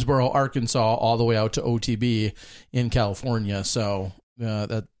from Jonesboro, Arkansas, all the way out to OTB in California. So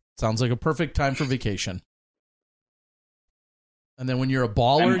that sounds like a perfect time for vacation. And then when you're a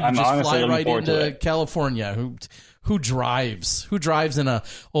baller, you just fly right into California. Who drives? Who drives in a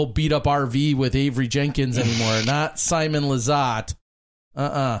old beat up RV with Avery Jenkins anymore? Not Simon Lizotte.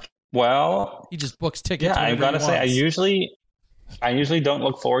 Well, he just books tickets. Yeah, I've got to say, I usually don't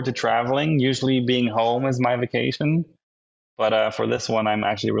look forward to traveling. Usually, being home is my vacation. But for this one, I'm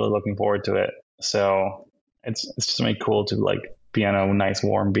actually really looking forward to it. So it's just really cool to like be on a nice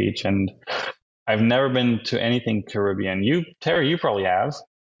warm beach. And I've never been to anything Caribbean. Terry, you probably have.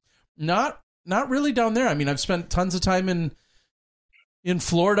 Not really down there. I mean, I've spent tons of time in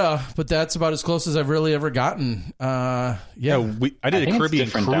Florida, but that's about as close as I've really ever gotten. I did a Caribbean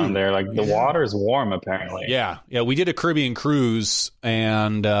different cruise down there. Like the water is warm, apparently. Yeah, we did a Caribbean cruise,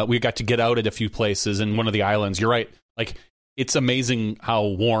 and we got to get out at a few places in one of the islands. You're right. Like it's amazing how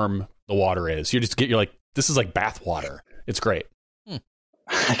warm the water is. You're like, this is like bath water. It's great.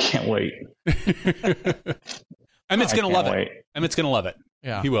 I can't wait. Emmett's going to love it. Emmett's going to love it.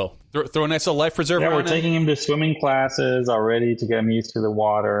 Yeah. He will. Throw a nice little life preserver on we're him. taking him to swimming classes already to get him used to the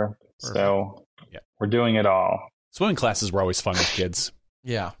water. Perfect. So we're doing it all. Swimming classes were always fun with kids.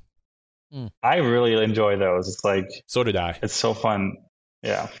 Yeah. I really enjoy those. It's like, so did I. It's so fun.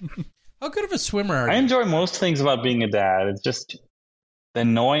 Yeah. How good of a swimmer are you? I enjoy most things about being a dad. It's just the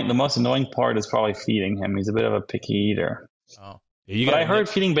most annoying part is probably feeding him. He's a bit of a picky eater. Oh. Yeah, but I heard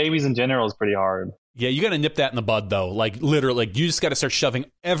feeding babies in general is pretty hard. Yeah, you got to nip that in the bud, though. Like, literally, you just got to start shoving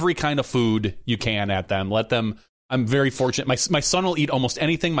every kind of food you can at them. Let them. I'm very fortunate. My son will eat almost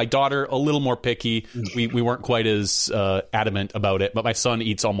anything. My daughter, a little more picky. We weren't quite as adamant about it, but my son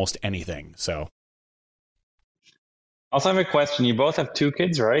eats almost anything. So, also, I have a question. You both have 2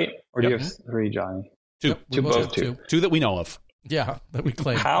 kids, right? Or do you have 3, Johnny? 2. Yep, both two. 2 that we know of. Yeah, that we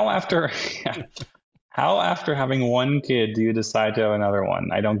claim. How after having 1 kid do you decide to have another one?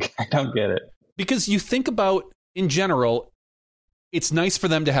 I don't get it. Because you think about, in general, it's nice for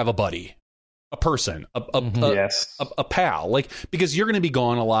them to have a buddy, a person, a pal, like, because you're going to be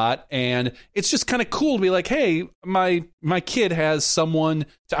gone a lot, and it's just kind of cool to be like, hey, my kid has someone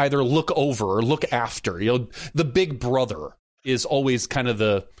to either look over or look after. You know, the big brother is always kind of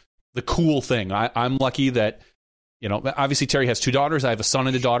the cool thing. I'm lucky that, you know, obviously Terry has 2 daughters. I have a son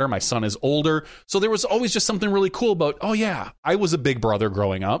and a daughter. My son is older, so there was always just something really cool about, oh yeah, I was a big brother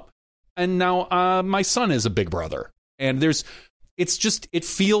growing up. And now my son is a big brother. And it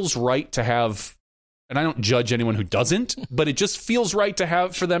feels right to have, and I don't judge anyone who doesn't, but it just feels right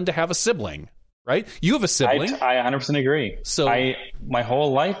for them to have a sibling, right? You have a sibling. I 100% agree. So my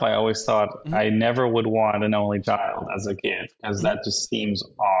whole life, I always thought I never would want an only child as a kid because that just seems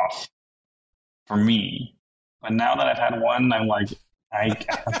off for me. But now that I've had one, I'm like, I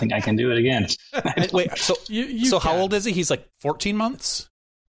don't think I can do it again. Wait, so so how old is he? He's like 14 months?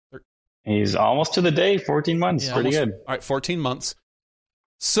 He's almost to the day, 14 months. Yeah, pretty almost, good. All right, 14 months.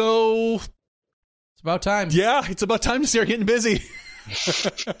 So it's about time. Yeah, it's about time to start getting busy. You just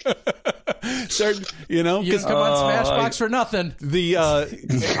come on Smashbox for nothing.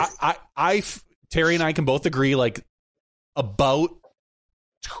 Terry and I can both agree, like, about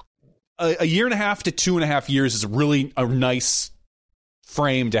a year and a half to 2.5 years is really a nice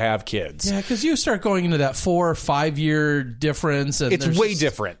frame to have kids. Yeah, because you start going into that 4 or 5 year difference, and it's way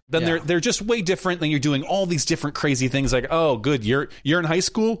different. Then they're just way different. Then you're doing all these different crazy things. Like, oh, good, you're in high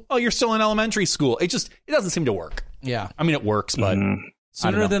school. Oh, you're still in elementary school. It doesn't seem to work. Yeah, I mean, it works, but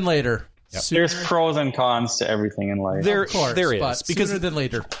sooner than later. Yep. There's pros and cons to everything in life. Of course, there is, but because sooner than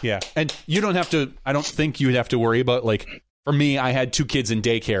later. Yeah, and you don't have to. I don't think you would have to worry about, like, for me, I had 2 kids in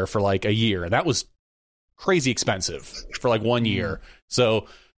daycare for like a year. That was crazy expensive for like 1 year. So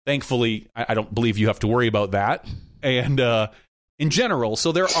thankfully, I don't believe you have to worry about that. And in general,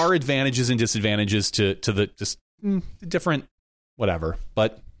 so there are advantages and disadvantages to the just different whatever.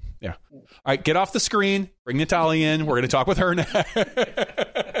 But yeah. All right, get off the screen. Bring Natalia in. We're going to talk with her now. We're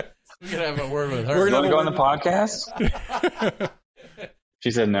going to have a word with her. We're going to go on the podcast?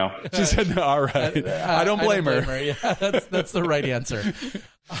 She said no. She said no. All right. I don't blame her. Yeah, that's the right answer.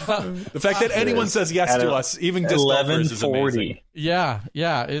 The fact that anyone says yes to us, even disc golfers, is amazing. Yeah.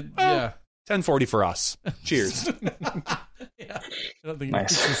 10:40 for us. Cheers. Yeah, I don't think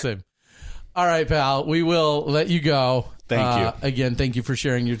it's the same. All right, pal. We will let you go. Thank you. Again, thank you for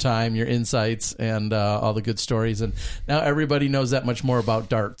sharing your time, your insights, and all the good stories. And now everybody knows that much more about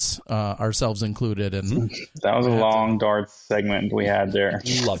darts, ourselves included. And that was a long darts segment we had there.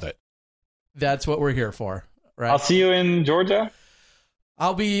 Love it. That's what we're here for, right? I'll see you in Georgia.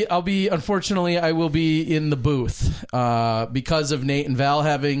 I'll be. Unfortunately, I will be in the booth because of Nate and Val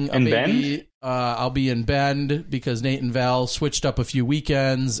having a baby. Bend? I'll be in Bend because Nate and Val switched up a few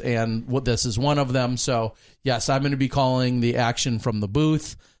weekends, and this is one of them. So yes, I'm going to be calling the action from the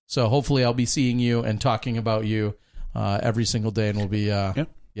booth. So hopefully, I'll be seeing you and talking about you every single day, and we'll be yeah.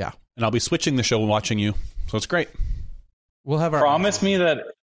 And I'll be switching the show and watching you. So it's great. We'll have our promise me that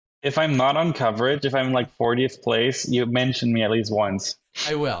if I'm not on coverage, if I'm like 40th place, you mention me at least once.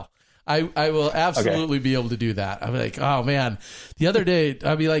 I will. I will absolutely be able to do that. I'm like, oh man, the other day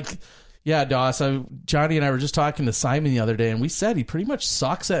I'll be like, yeah, Doss. Johnny and I were just talking to Simon the other day, and we said he pretty much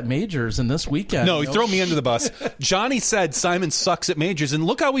sucks at majors. And this weekend, no, he threw me under the bus. Johnny said Simon sucks at majors, and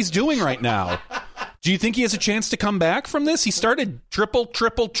look how he's doing right now. Do you think he has a chance to come back from this? He started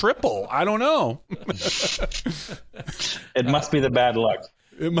triple. I don't know. It must be the bad luck.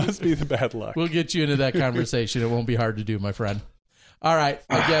 It must be the bad luck. We'll get you into that conversation. It won't be hard to do, my friend. All right.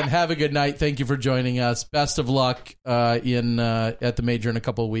 Again, have a good night. Thank you for joining us. Best of luck at the major in a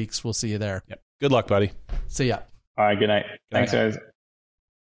couple of weeks. We'll see you there. Yep. Good luck, buddy. See ya. All right. Good night. Thanks, guys.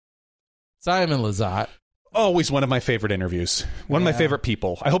 Simon Lizotte. Always one of my favorite interviews. One of my favorite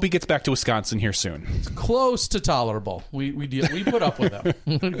people. I hope he gets back to Wisconsin here soon. It's close to tolerable. We put up with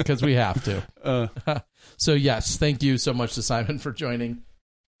him because we have to. So yes, thank you so much to Simon for joining.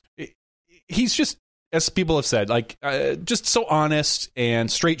 He's just, as people have said, like just so honest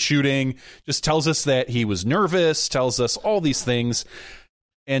and straight shooting. Just tells us that he was nervous. Tells us all these things.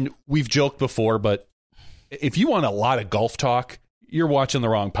 And we've joked before, but if you want a lot of golf talk, you're watching the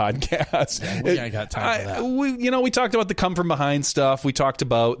wrong podcast. Yeah, we ain't got time for that. We talked about the come from behind stuff. We talked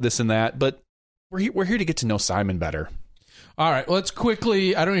about this and that, but we're here to get to know Simon better. All right, let's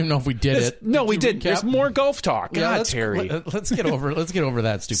quickly. I don't even know if we did it. No, we didn't. There's more golf talk. Yeah, God, Terry. Let's get over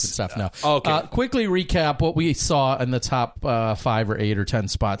that stupid stuff now. Okay. Quickly recap what we saw in the top 5 or 8 or 10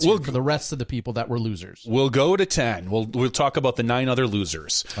 spots for the rest of the people that were losers. We'll go to 10. We'll talk about the 9 other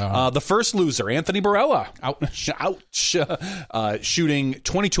losers. The first loser, Anthony Barella. Ouch. Shooting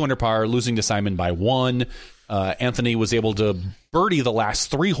 22 under par, losing to Simon by 1. Anthony was able to birdie the last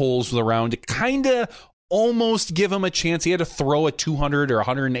 3 holes of the round to kind of almost give him a chance. He had to throw a 200 or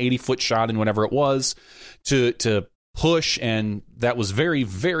 180 foot shot in whatever it was to push, and that was very,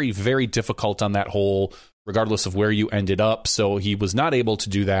 very, very difficult on that hole, regardless of where you ended up. So he was not able to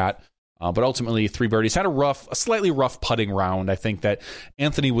do that. But ultimately, 3 birdies. Had a slightly rough putting round. I think that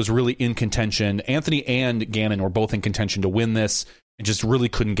Anthony was really in contention. Anthony and Gannon were both in contention to win this and just really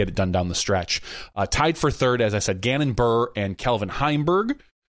couldn't get it done down the stretch. Tied for third, as I said, Gannon Burr and Calvin Heimberg.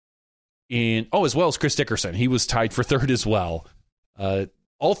 As well as Chris Dickerson. He was tied for third as well.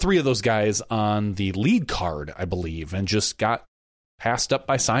 All 3 of those guys on the lead card, I believe, and just got passed up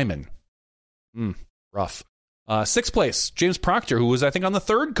by Simon. Rough. 6th place, James Proctor, who was, I think, on the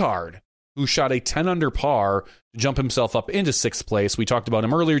 3rd card, who shot a 10 under par to jump himself up into 6th place. We talked about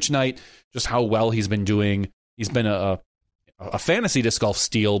him earlier tonight, just how well he's been doing. He's been a fantasy disc golf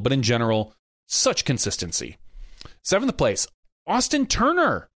steal, but in general, such consistency. 7th place, Austin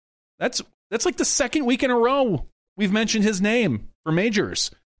Turner. That's like the 2nd week in a row we've mentioned his name for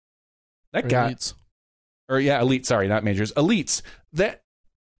majors. That guy, elites. Sorry, not majors. Elites.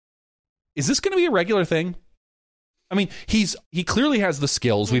 Is this going to be a regular thing? I mean, he clearly has the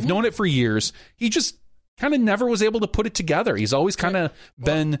skills. We've known it for years. He just kind of never was able to put it together. He's always kind of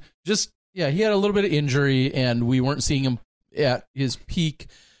been just. Yeah, he had a little bit of injury, and we weren't seeing him at his peak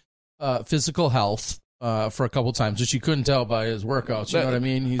physical health. For a couple times, which you couldn't tell by his workouts. You know what I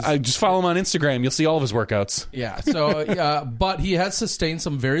mean? I just follow him on Instagram. You'll see all of his workouts. Yeah. So, but he has sustained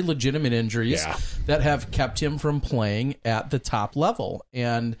some very legitimate injuries that have kept him from playing at the top level.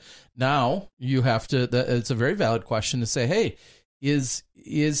 And now you have to. It's a very valid question to say, hey, is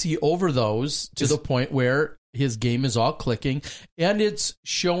he over those to the point where his game is all clicking and it's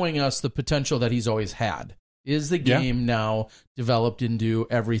showing us the potential that he's always had? Is the game now developed into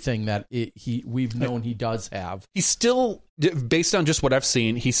everything that we've known he does have? He's still, based on just what I've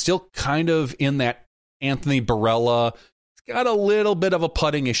seen, he's still kind of in that Anthony Barella. He's got a little bit of a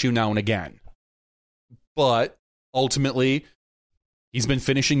putting issue now and again. But ultimately, he's been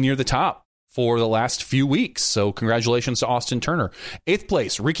finishing near the top for the last few weeks. So congratulations to Austin Turner. 8th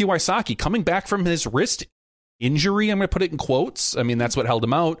place, Ricky Wysocki, coming back from his wrist injury. I'm going to put it in quotes. I mean, that's what held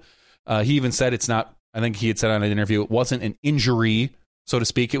him out. He even said it's not. I think he had said on an interview it wasn't an injury, so to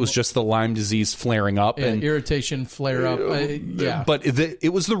speak. It was just the Lyme disease flaring up. And irritation, flare up. But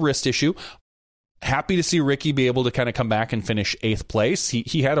it was the wrist issue. Happy to see Ricky be able to kind of come back and finish 8th place.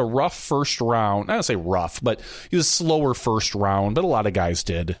 He had a rough first round. I don't say rough, but he was a slower first round, but a lot of guys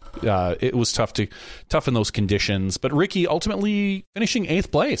did. It was tough in those conditions. But Ricky ultimately finishing 8th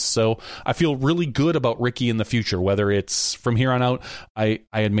place. So I feel really good about Ricky in the future, whether it's from here on out. I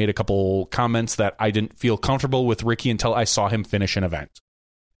had made a couple comments that I didn't feel comfortable with Ricky until I saw him finish an event.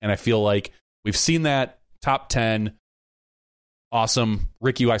 And I feel like we've seen that top 10. Awesome.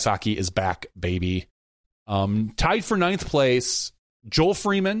 Ricky Wysocki is back, baby. Tied for 9th place, Joel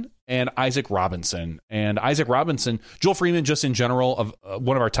Freeman and Isaac Robinson. And Isaac Robinson, Joel Freeman just in general, of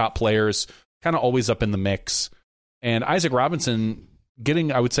one of our top players, kind of always up in the mix. And Isaac Robinson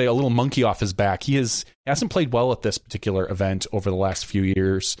getting, I would say, a little monkey off his back. He hasn't played well at this particular event over the last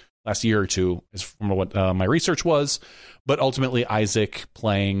year or two, is from what my research was. But ultimately, Isaac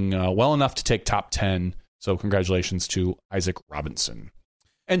playing well enough to take top 10. So congratulations to Isaac Robinson.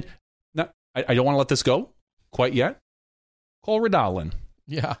 And I don't want to let this go quite yet. Cole Redalin.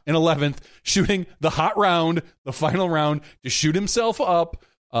 Yeah. In 11th, shooting the hot round, the final round, to shoot himself up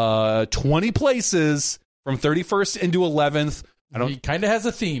 20 places from 31st into 11th. He kind of has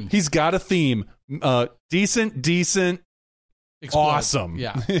a theme. He's got a theme. Decent, Explode. awesome.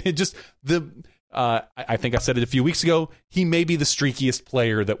 Yeah. Just I think I said it a few weeks ago. He may be the streakiest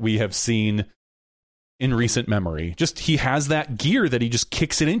player that we have seen in recent memory. Just he has that gear that he just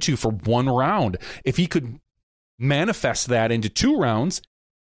kicks it into for one round. If he could manifest that into 2 rounds,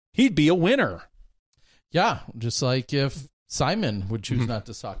 he'd be a winner. Yeah, just like if Simon would choose not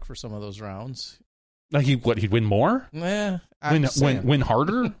to suck for some of those rounds. Like he'd win more? Win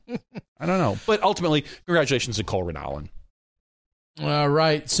harder? I don't know. But ultimately, congratulations to Cole Rinalin. All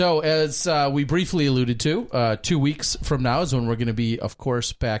right. So as we briefly alluded to, 2 weeks from now is when we're going to be, of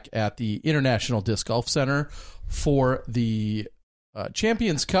course, back at the International Disc Golf Center for the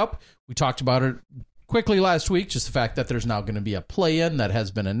Champions Cup. We talked about it quickly last week, just the fact that there's now going to be a play-in that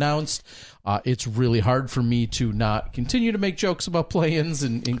has been announced. It's really hard for me to not continue to make jokes about play-ins,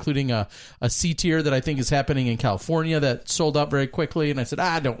 and including a C-tier that I think is happening in California that sold out very quickly. And I said,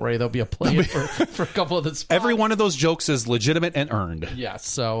 don't worry, there'll be a play-in for a couple of the spots. Every one of those jokes is legitimate and earned. Yes.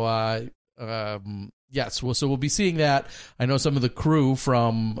 So, yes, we'll be seeing that. I know some of the crew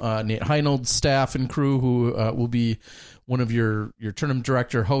from Nate Heinold's staff and crew who will be one of your tournament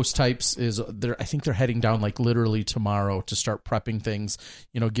director host types I think they're heading down like literally tomorrow to start prepping things,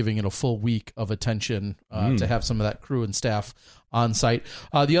 giving it a full week of attention to have some of that crew and staff on site.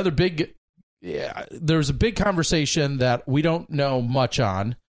 The other there's a big conversation that we don't know much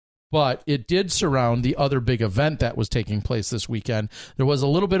on, but it did surround the other big event that was taking place this weekend. There was a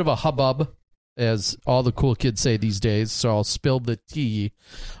little bit of a hubbub, as all the cool kids say these days, so I'll spill the tea.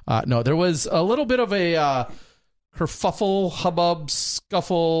 No, there was a little bit of a kerfuffle, hubbub,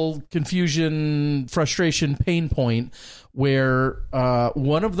 scuffle, confusion, frustration, pain point, where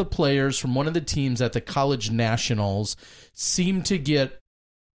one of the players from one of the teams at the college nationals seemed to get,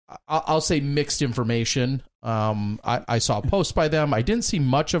 I'll say, mixed information. I saw a post by them. I didn't see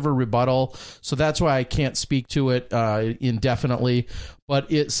much of a rebuttal, so that's why I can't speak to it indefinitely.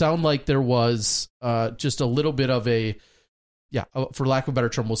 But it sounded like there was just a little bit of for lack of a better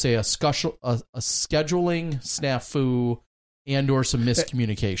term, we'll say a scheduling snafu and/or some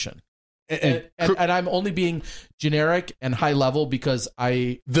miscommunication. And I'm only being generic and high level because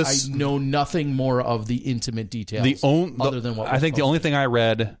I know nothing more of the intimate details other than what I think the only thing I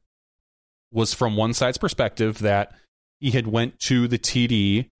read was from one side's perspective that he had went to the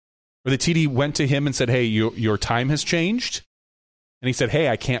TD, or the TD went to him and said, "Hey, your time has changed," and he said, "Hey,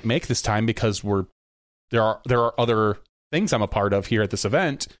 I can't make this time because there are other things I'm a part of here at this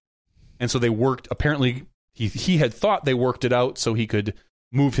event," and so they worked. Apparently, he had thought they worked it out so he could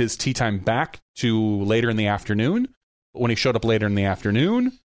move his tee time back to later in the afternoon. But when he showed up later in the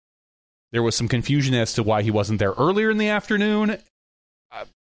afternoon, there was some confusion as to why he wasn't there earlier in the afternoon.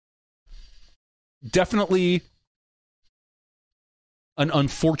 Definitely an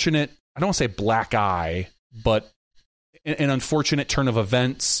unfortunate, I don't want to say black eye, but an unfortunate turn of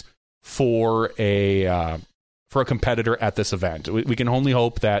events for a competitor at this event. We can only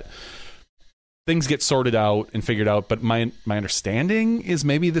hope that things get sorted out and figured out, but my understanding is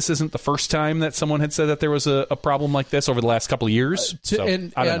maybe this isn't the first time that someone had said that there was a problem like this over the last couple of years. I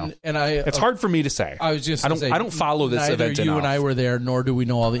don't know. It's hard for me to say. I was just I don't follow this event enough. Neither you and I were there, nor do we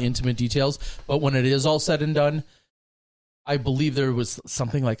know all the intimate details. But when it is all said and done, I believe there was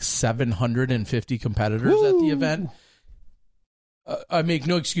something like 750 competitors at the event. I make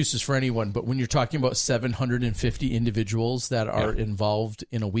no excuses for anyone, but when you're talking about 750 individuals that are involved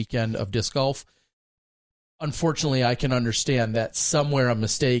in a weekend of disc golf, unfortunately, I can understand that somewhere a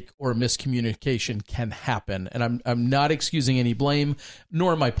mistake or a miscommunication can happen. And I'm not excusing any blame,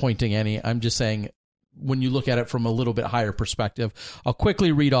 nor am I pointing any. I'm just saying, when you look at it from a little bit higher perspective, I'll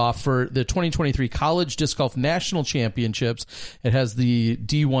quickly read off for the 2023 College Disc Golf National Championships. It has the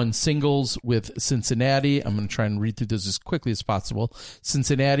D1 singles with Cincinnati. I'm going to try and read through this as quickly as possible.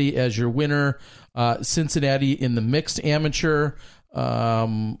 Cincinnati as your winner. Cincinnati in the mixed amateur.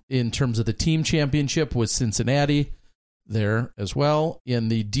 In terms of the team championship was Cincinnati there as well. In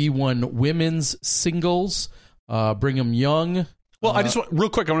the D1 women's singles, Brigham Young. Well, I just want,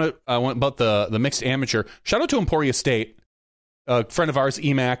 real quick, I want about the mixed amateur. Shout out to Emporia State, a friend of ours,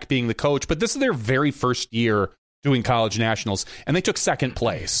 EMAC, being the coach. But this is their very first year doing college nationals, and they took second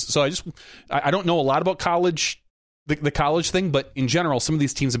place. So I don't know a lot about college, the college thing, but in general, some of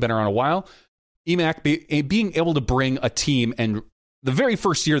these teams have been around a while. EMAC being able to bring a team and the very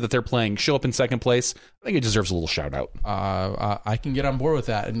first year that they're playing show up in second place, I think it deserves a little shout out. I can get on board with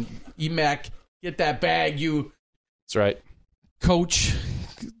that. And EMAC, get that bag, you. That's right. Coach.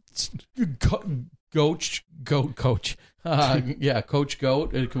 Yeah, Coach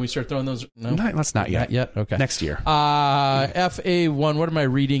Goat. Can we start throwing those? No, let's not yet. Not yet. Okay, next year. FA1. What am I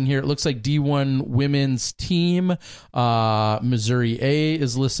reading here? It looks like D1 women's team. Missouri A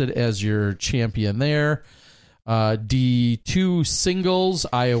is listed as your champion there. D2 singles.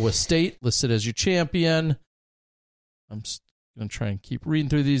 Iowa State listed as your champion. I'm just going to try and keep reading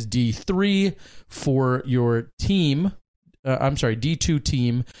through these. D3 for your team. D2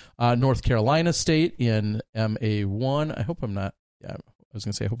 team, North Carolina State in MA1. I hope I'm not, I was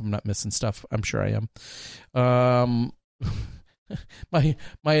going to say, I hope I'm not missing stuff. I'm sure I am.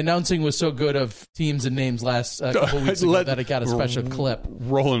 My announcing was so good of teams and names last couple weeks ago that I got a special clip.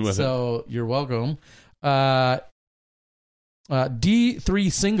 Rolling with it. So you're welcome. D3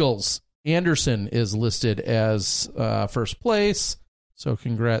 singles, Anderson is listed as first place. So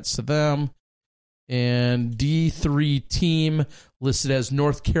congrats to them. And D3 team listed as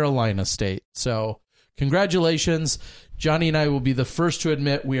North Carolina State. So congratulations. Johnny and I will be the first to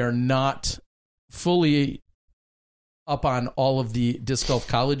admit we are not fully up on all of the disc golf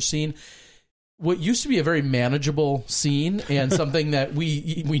college scene. What used to be a very manageable scene and something that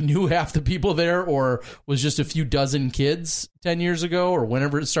we knew half the people there, or was just a few dozen kids 10 years ago or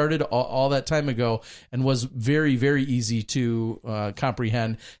whenever it started, all that time ago, and was very, very easy to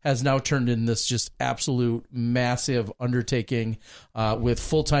comprehend, has now turned in this just absolute massive undertaking with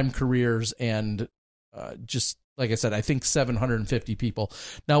full-time careers and just, like I said, I think 750 people.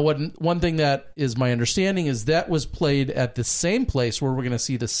 Now, one thing that is my understanding is that was played at the same place where we're going to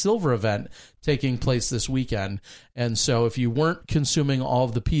see the silver event taking place this weekend. And so if you weren't consuming all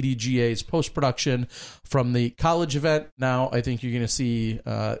of the PDGA's post-production from the college event, now I think you're going to see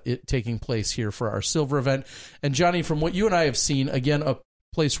it taking place here for our silver event. And Johnny, from what you and I have seen, again, a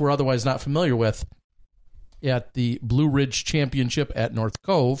place we're otherwise not familiar with, at the Blue Ridge Championship at North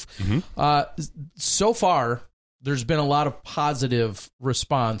Cove, so far, there's been a lot of positive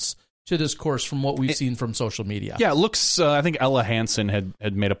response to this course from what we've seen from social media. Yeah, it looks, I think Ella Hansen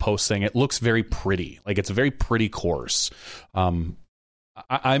had made a post saying it looks very pretty. Like, it's a very pretty course. I'm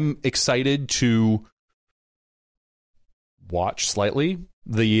excited to watch slightly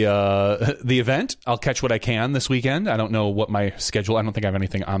the event. I'll catch what I can this weekend. I don't know what my schedule, I don't think I have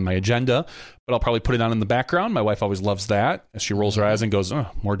anything on my agenda, but I'll probably put it on in the background. My wife always loves that as she rolls her eyes and goes, oh,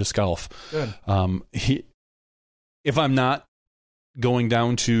 more disc golf. Good. If I'm not going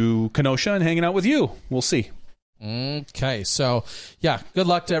down to Kenosha and hanging out with you, we'll see. Okay, so yeah, good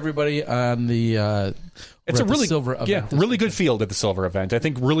luck to everybody on the. It's a really silver event. Yeah, really good field at the silver event. I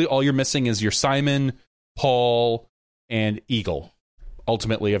think really all you're missing is your Simon, Paul, and Eagle.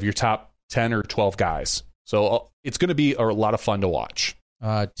 Ultimately, of your top 10 or 12 guys, so it's going to be a lot of fun to watch.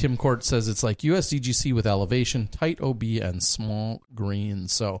 Tim Court says it's like USDGC with elevation, tight OB, and small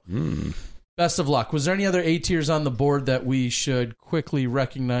greens. So. Best of luck. Was there any other A tiers on the board that we should quickly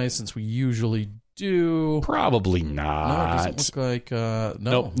recognize, since we usually do? Probably not. No, it doesn't look like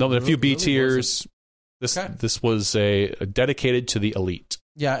no. But a few B tiers. This was a dedicated to the elite.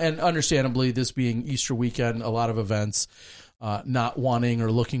 Yeah, and understandably, this being Easter weekend, a lot of events not wanting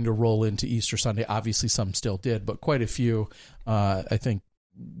or looking to roll into Easter Sunday. Obviously, some still did, but quite a few, I think,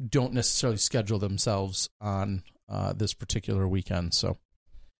 don't necessarily schedule themselves on this particular weekend. So.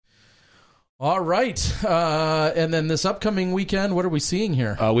 All right. And then this upcoming weekend, what are we seeing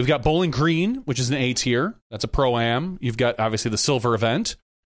here? We've got Bowling Green, which is an A tier. That's a Pro-Am. You've got, obviously, the silver event,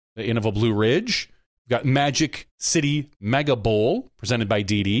 the Innova Blue Ridge. You've got Magic City Mega Bowl, presented by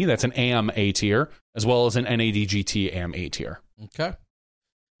DD. That's an AM A tier, as well as an NADGT AM A tier. Okay.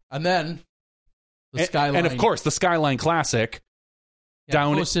 And then the Skyline. And, of course, the Skyline Classic.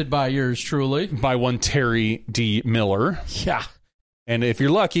 Hosted by yours truly. By one Terry D. Miller. Yeah. And if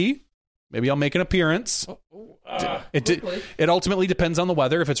you're lucky, maybe I'll make an appearance. It ultimately depends on the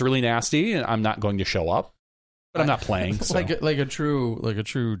weather. If it's really nasty, I'm not going to show up. But I'm not playing. So. like a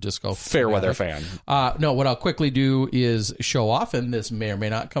true disc golf fair weather fan. No, what I'll quickly do is show off, and this may or may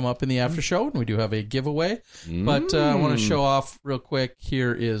not come up in the after show, and we do have a giveaway. But I want to show off real quick.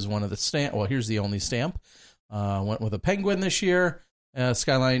 Here is one of the stamp. Well, here's the only stamp. Went with a penguin this year.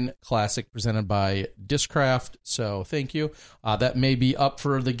 Skyline Classic presented by Discraft. So thank you. That may be up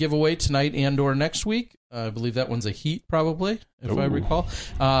for the giveaway tonight and or next week. I believe that one's a Heat, probably, if I recall.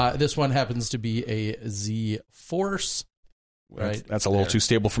 This one happens to be a Z-Force. Right? That's a little too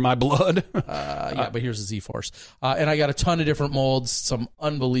stable for my blood. Yeah, but here's a Z-Force. And I got a ton of different molds, some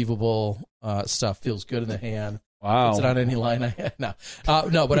unbelievable stuff. Feels good in the hand. Wow. Puts it on any line I had.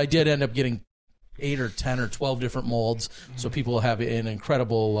 No, but I did end up getting 8 or 10 or 12 different molds, so people have an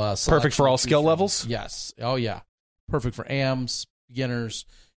incredible selection. Perfect for all skill levels? Yes. Oh, yeah. Perfect for AMs, beginners.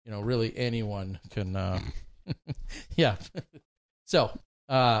 Really anyone can Yeah. So,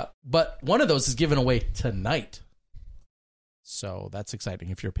 but one of those is given away tonight. So that's exciting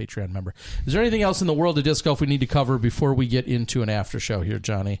if you're a Patreon member. Is there anything else in the world of disc golf we need to cover before we get into an after show here,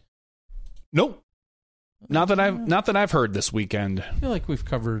 Johnny? Nope. Not that I've heard this weekend. I feel like we've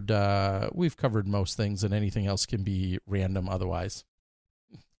covered most things, and anything else can be random otherwise.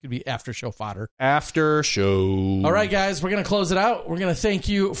 Could be after show fodder. After show. All right, guys, we're going to close it out. We're going to thank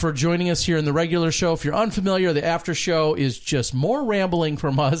you for joining us here in the regular show. If you're unfamiliar, the after show is just more rambling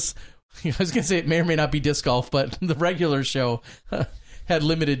from us. I was going to say it may or may not be disc golf, but the regular show had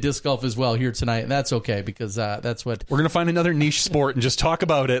limited disc golf as well here tonight, and that's okay because that's what... We're going to find another niche sport and just talk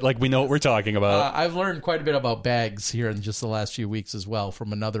about it like we know what we're talking about. I've learned quite a bit about bags here in just the last few weeks as well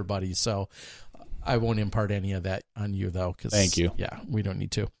from another buddy, so I won't impart any of that on you, though. Thank you. Yeah, we don't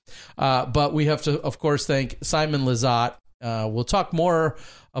need to. But we have to, of course, thank Simon Lizotte. We'll talk more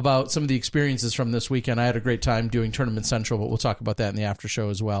about some of the experiences from this weekend. I had a great time doing Tournament Central, but we'll talk about that in the after show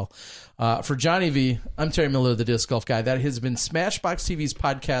as well. For Johnny V, I'm Terry Miller, the Disc Golf Guy. That has been Smashbox TV's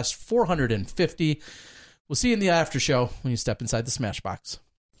podcast 450. We'll see you in the after show when you step inside the Smashbox.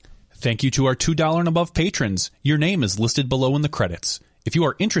 Thank you to our $2 and above patrons. Your name is listed below in the credits. If you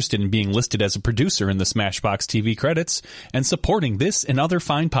are interested in being listed as a producer in the Smashbox TV credits and supporting this and other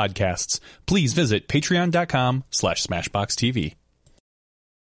fine podcasts, please visit patreon.com/SmashboxTV.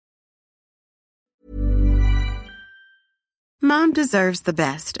 Mom deserves the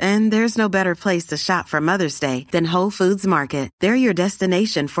best, and there's no better place to shop for Mother's Day than Whole Foods Market. They're your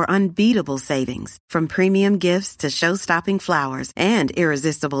destination for unbeatable savings, from premium gifts to show-stopping flowers and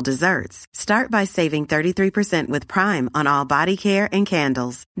irresistible desserts. Start by saving 33% with Prime on all body care and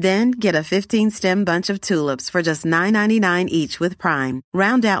candles. Then get a 15-stem bunch of tulips for just $9.99 each with Prime.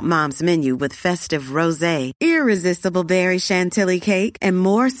 Round out Mom's menu with festive rosé, irresistible berry chantilly cake, and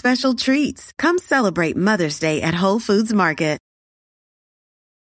more special treats. Come celebrate Mother's Day at Whole Foods Market.